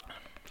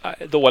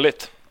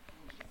 dåligt.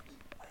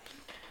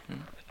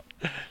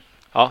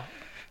 Ja.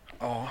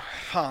 Ja,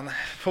 fan.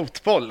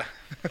 Fotboll.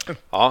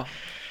 Ja.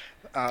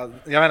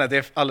 Jag vet inte, det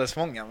är alldeles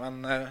många,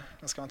 men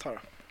vad ska man ta då?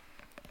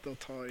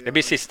 Det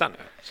blir sista nu,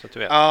 så att du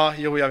vet. Ja,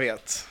 jag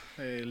vet.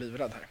 Jag är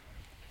livrädd här.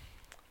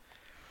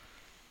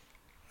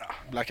 Ja,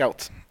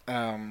 blackout.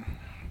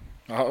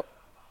 Ja.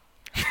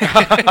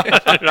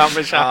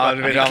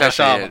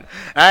 Rambersham.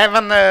 Nej,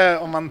 men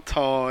om man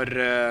tar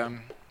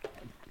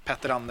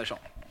Petter Andersson.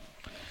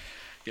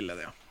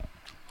 Gillade jag.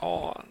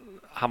 Ja,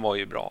 han var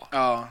ju bra.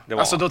 Ja,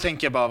 alltså då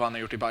tänker jag bara vad han har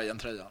gjort i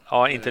Bayern-tröjan.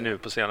 Ja, inte nu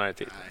på senare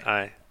tid.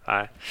 Nej.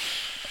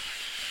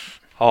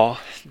 Ja,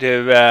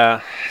 du,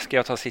 ska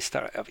jag ta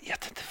sista? Jag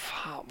vet inte,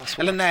 fan vad svårt.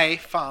 Eller nej,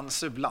 fan,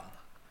 Sulan.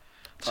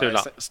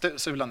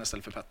 Sulan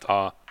istället för Petter.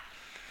 Ja.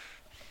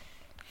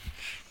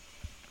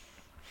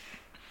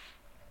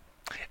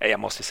 Jag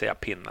måste säga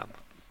Pinnen.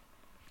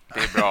 Det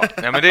är bra.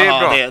 Ja, men det är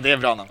bra. Det är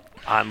bra namn.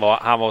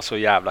 Han var så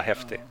jävla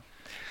häftig.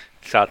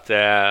 Så att,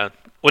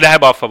 och det här är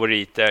bara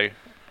favoriter.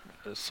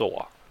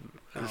 Så.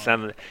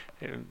 Sen,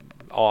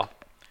 ja.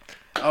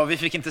 Ja, vi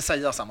fick inte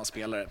säga samma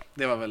spelare.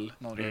 Det var väl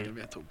någon regel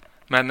vi tog.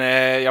 Men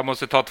jag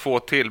måste ta 2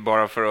 till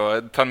bara för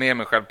att ta ner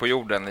mig själv på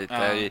jorden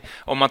lite.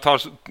 Om man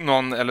tar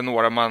någon eller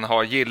några man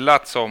har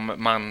gillat som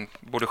man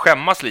borde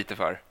skämmas lite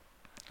för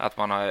att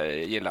man har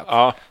gillat.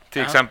 Ja.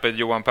 Till exempel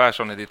Johan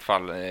Persson i ditt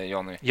fall,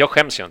 Johnny. Jag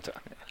skäms ju inte.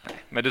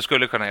 Men du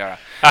skulle kunna göra.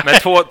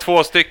 Men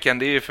 2 stycken,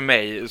 det är ju för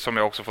mig, som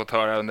jag också fått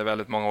höra under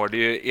väldigt många år, det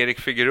är ju Erik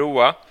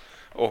Figueroa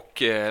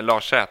och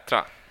Lars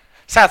Sätra.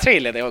 Sätra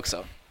gillade det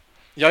också.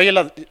 Jag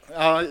gillade,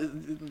 jag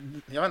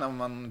vet inte om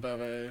man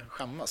behöver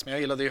skämmas, men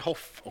jag gillade ju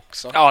Hoff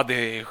också. Ja,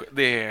 det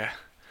är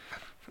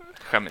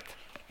skämmigt.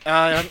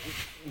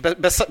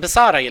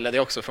 Besara gillade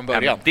jag också från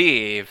början. Ja,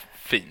 det är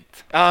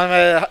fint. Ja,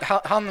 men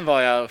han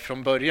var jag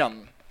från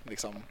början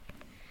liksom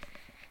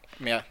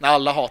med, när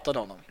alla hatade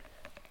honom.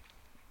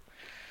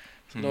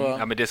 Då...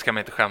 Ja, men det ska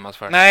man inte skämmas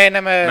för.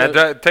 Nej,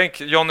 men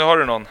tänk, Johnny, har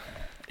du någon?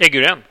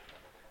 Eguren.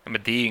 Ja,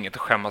 men det är ju inget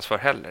att skämmas för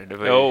heller. Det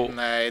var ju...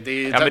 Nej, det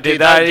är ja, men det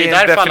där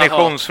är en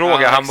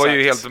definitionsfråga.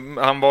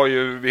 Han var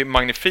ju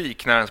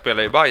magnifik när han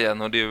spelade i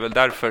Bayern, och det är väl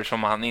därför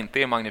som han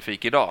inte är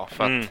magnifik idag,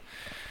 för att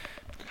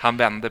han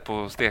vände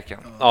på steken.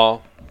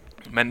 Ja.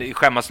 Men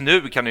skämmas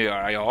nu kan du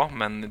göra, ja,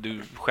 men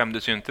du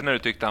skämdes ju inte när du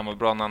tyckte han var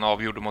bra när han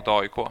avgjorde mot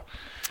AIK.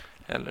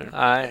 Eller?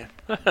 Nej.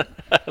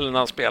 Eller när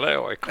han spelar i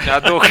AIK. Ja,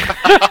 då...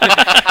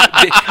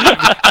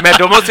 Men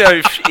då måste jag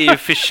ju i och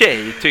för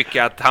sig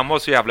tycka att han var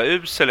så jävla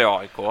usel i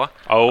AIK.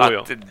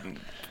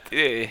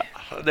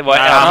 Det var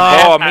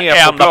han var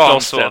med på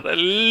plan så.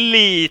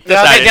 Lite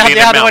det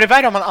hade varit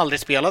värre om han aldrig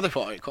spelade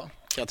på AIK, kan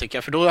jag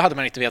tycka, för då hade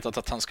man inte vetat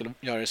att han skulle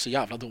göra det så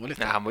jävla dåligt.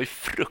 Nej, han var ju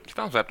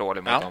fruktansvärt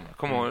dålig mot dem.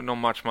 Kommer ihåg någon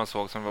match man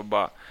såg som var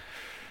bara...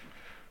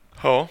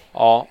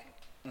 Ja.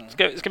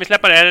 Ska vi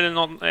släppa det? Är det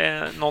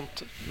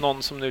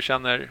någon som du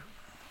känner...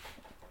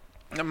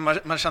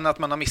 Man känner att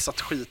man har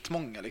missat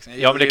skitmånga. Liksom.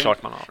 Ja, men det är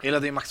klart man har. Jag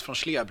gillade ju Max von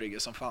Schlebrigge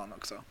som fan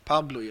också.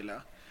 Pablo gillade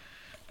jag.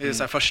 Det är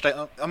så här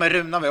första... Ja, men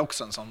Runa var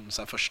också en sån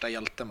så här första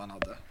hjälte man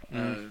hade.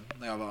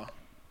 När jag var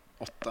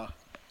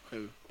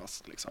 8-7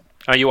 fast liksom.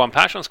 Ja, Johan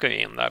Persson ska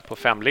ju in där på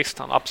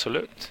 5-listan,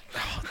 absolut. Ja,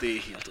 det är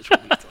helt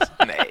otroligt. Alltså.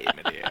 Nej,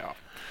 men det är...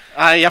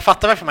 Ja. Jag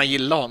fattar varför man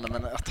gillar honom,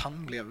 men att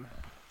han blev...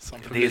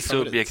 Det är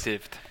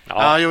subjektivt.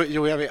 Ja,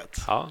 jo, jag vet.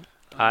 Ja.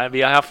 Nej,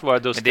 vi har haft våra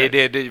duster.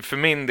 Det för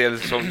min del,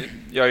 som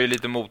jag är ju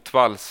lite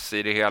motvalls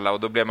i det hela, och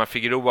då blev man...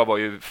 Figueroa var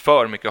ju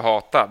för mycket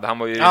hatad. Han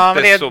var ju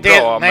inte så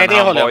bra, men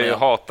han var ju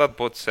hatad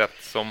på ett sätt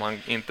som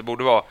han inte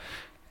borde vara.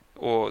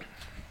 Och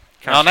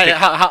han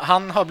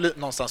har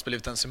någonstans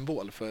blivit en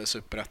symbol för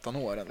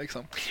Superettan-åren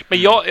liksom.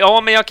 Men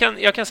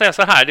jag kan säga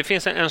så här, det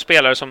finns en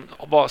spelare som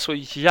var så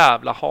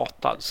jävla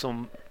hatad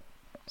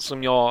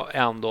som jag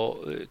ändå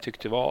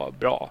tyckte var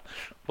bra,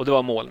 och det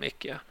var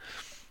Mål-Micke.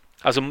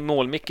 Alltså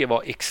Mål-Micke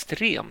var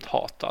extremt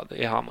hatad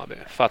i Hammarby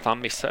för att han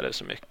missade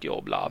så mycket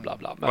och bla bla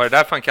bla. Var det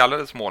därför han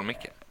kallades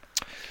Mål-Micke?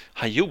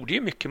 Han gjorde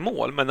ju mycket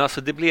mål, men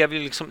alltså det blev ju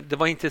liksom, det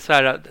var inte så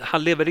här,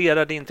 han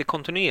levererade inte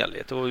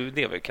kontinuerligt, det var ju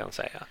det vi kan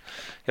säga.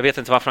 Jag vet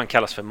inte varför han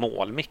kallas för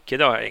Mål-Micke,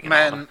 det har jag ingen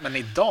aning. Men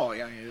idag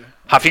är han ju...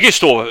 Han fick ju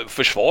stå och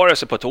försvara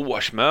sig på ett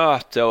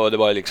årsmöte, och det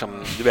var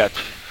liksom, du vet,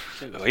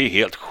 det var ju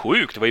helt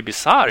sjukt, det var ju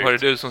bisarrt. Var det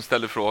du som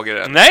ställde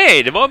frågor?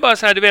 Nej, det var bara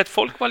så här, du vet,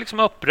 folk var liksom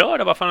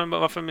upprörda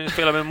varför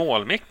spelar med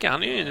Mål-Micke.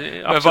 Han är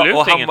ju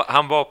absolut ingen...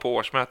 Han var på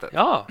årsmötet?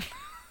 Ja.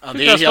 Ja,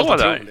 det är helt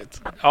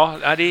otroligt. Ja,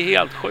 det är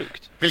helt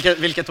sjukt.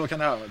 Vilket år kan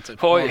det ha?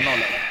 Typ?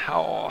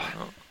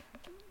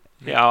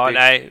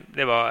 Nej,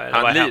 det var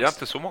han lirade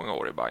inte så många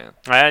år i Bayern.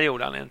 Nej, det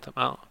gjorde han inte.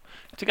 Ja.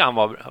 Jag tycker han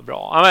var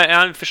bra.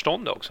 Han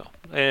förstående också.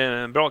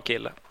 Bra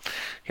kille,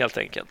 helt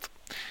enkelt.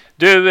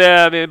 Du,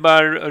 vi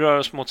börjar röra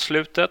oss mot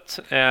slutet.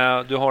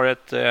 Du har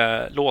ett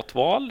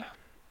låtval.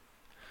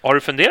 Har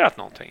du funderat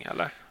någonting,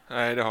 eller?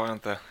 Nej, det har jag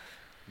inte.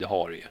 Det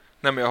har du ju.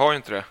 Nej, men jag har ju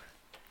inte det.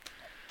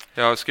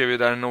 Jag skrev ju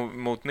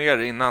däremot ner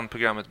innan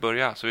programmet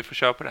började, så vi får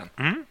köpa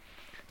den.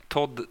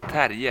 Todd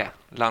Terje,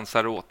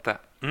 Lanzarote.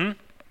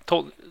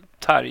 Todd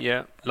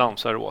Terje,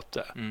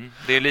 Lanzarote.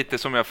 Det är lite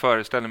som jag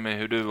föreställer mig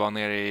hur du var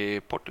nere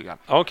i Portugal.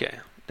 Okej.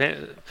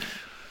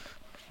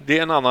 Det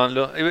är en annan...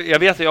 Jag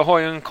vet, jag har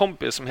ju en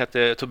kompis som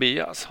heter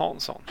Tobias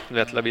Hansson. Du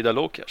vet, La Vida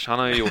Lokers. Han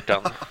har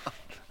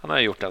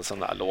ju gjort en sån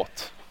där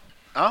låt.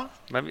 Ja.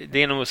 Men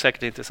det är nog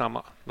säkert inte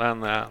samma. Men...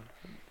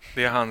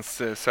 Det är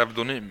hans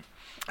pseudonym.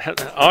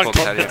 Ja,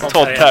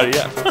 Todd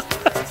Terje.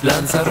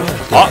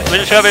 Ja, men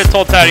nu kör vi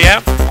Todd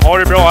Terje. Ha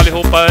det bra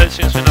allihopa.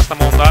 Syns vi nästa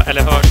måndag.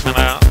 Eller hörs,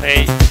 menar jag.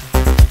 Hej.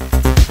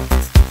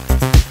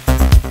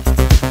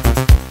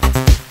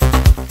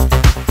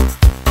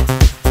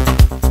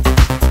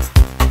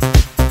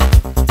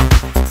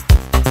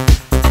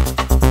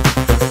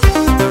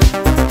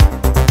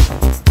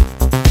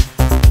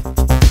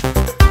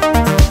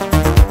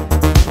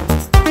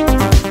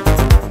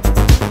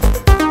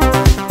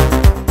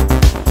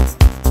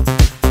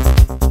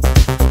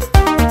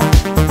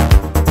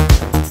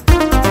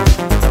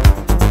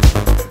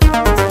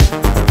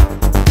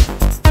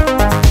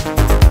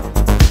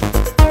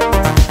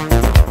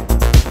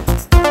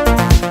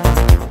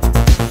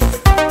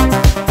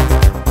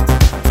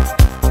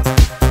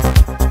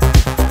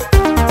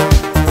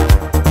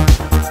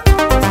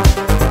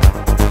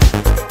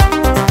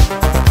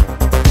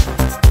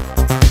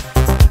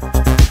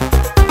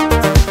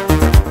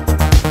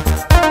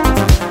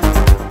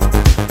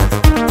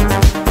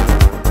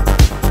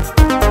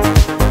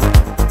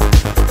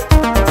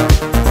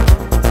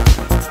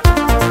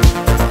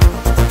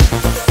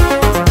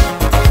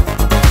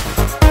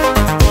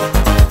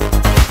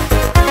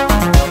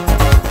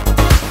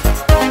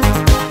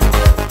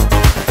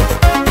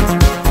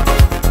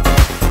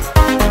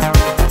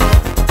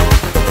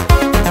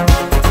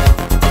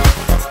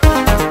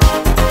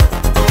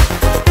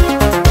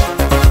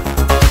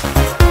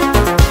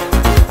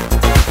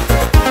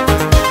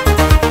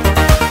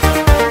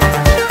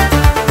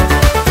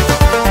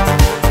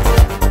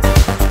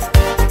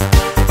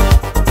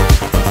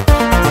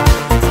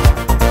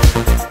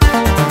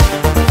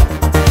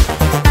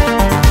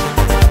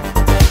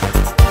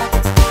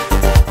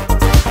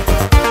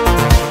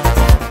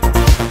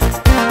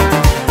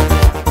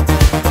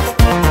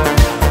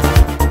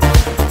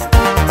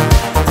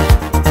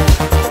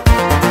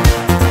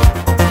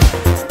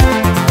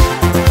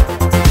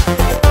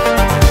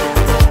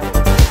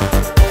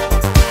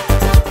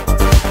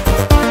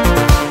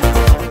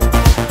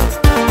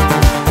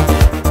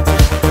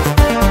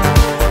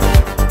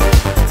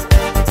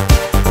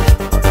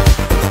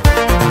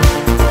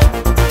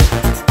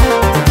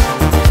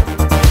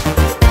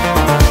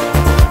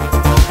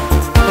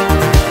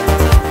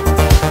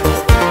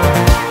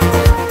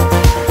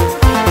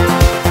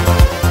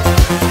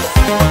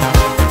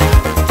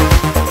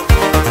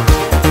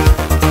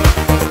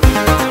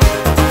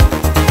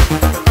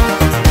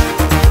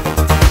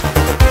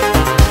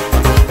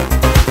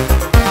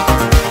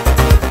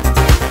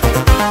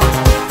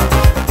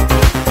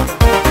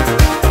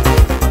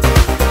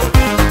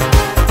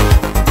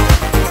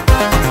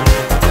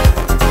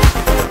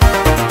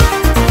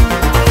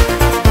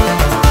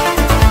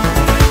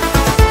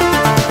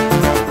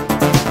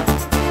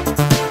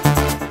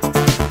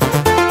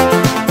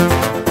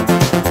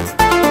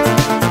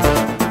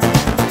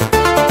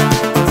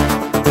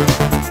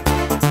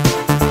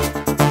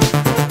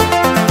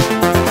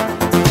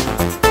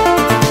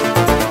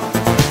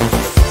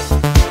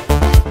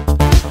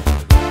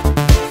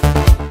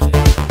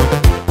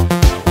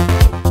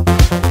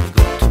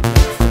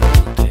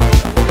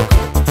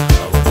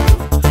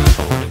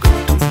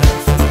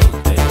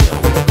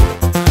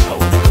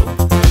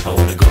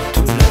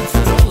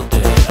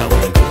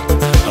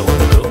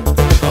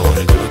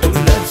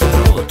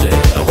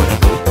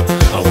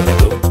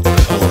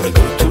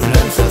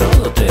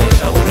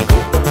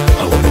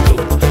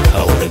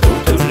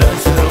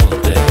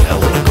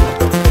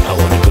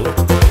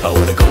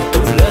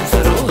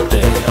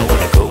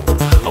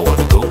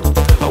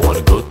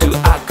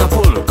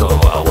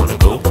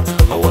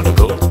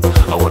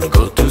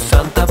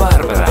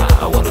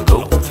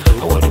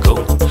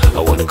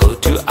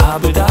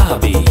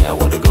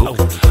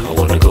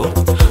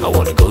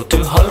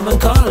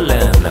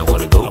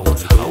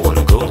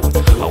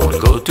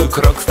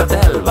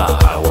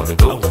 wanna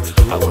go,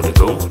 I wanna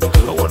go,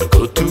 I wanna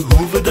go to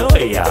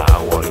Huvudöja.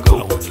 I wanna go,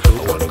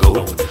 I wanna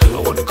go,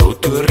 I wanna go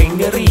to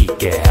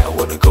Ringerike. I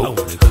wanna go,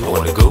 I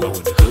wanna go,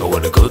 I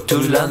wanna go to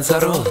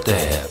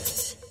Lanzarote.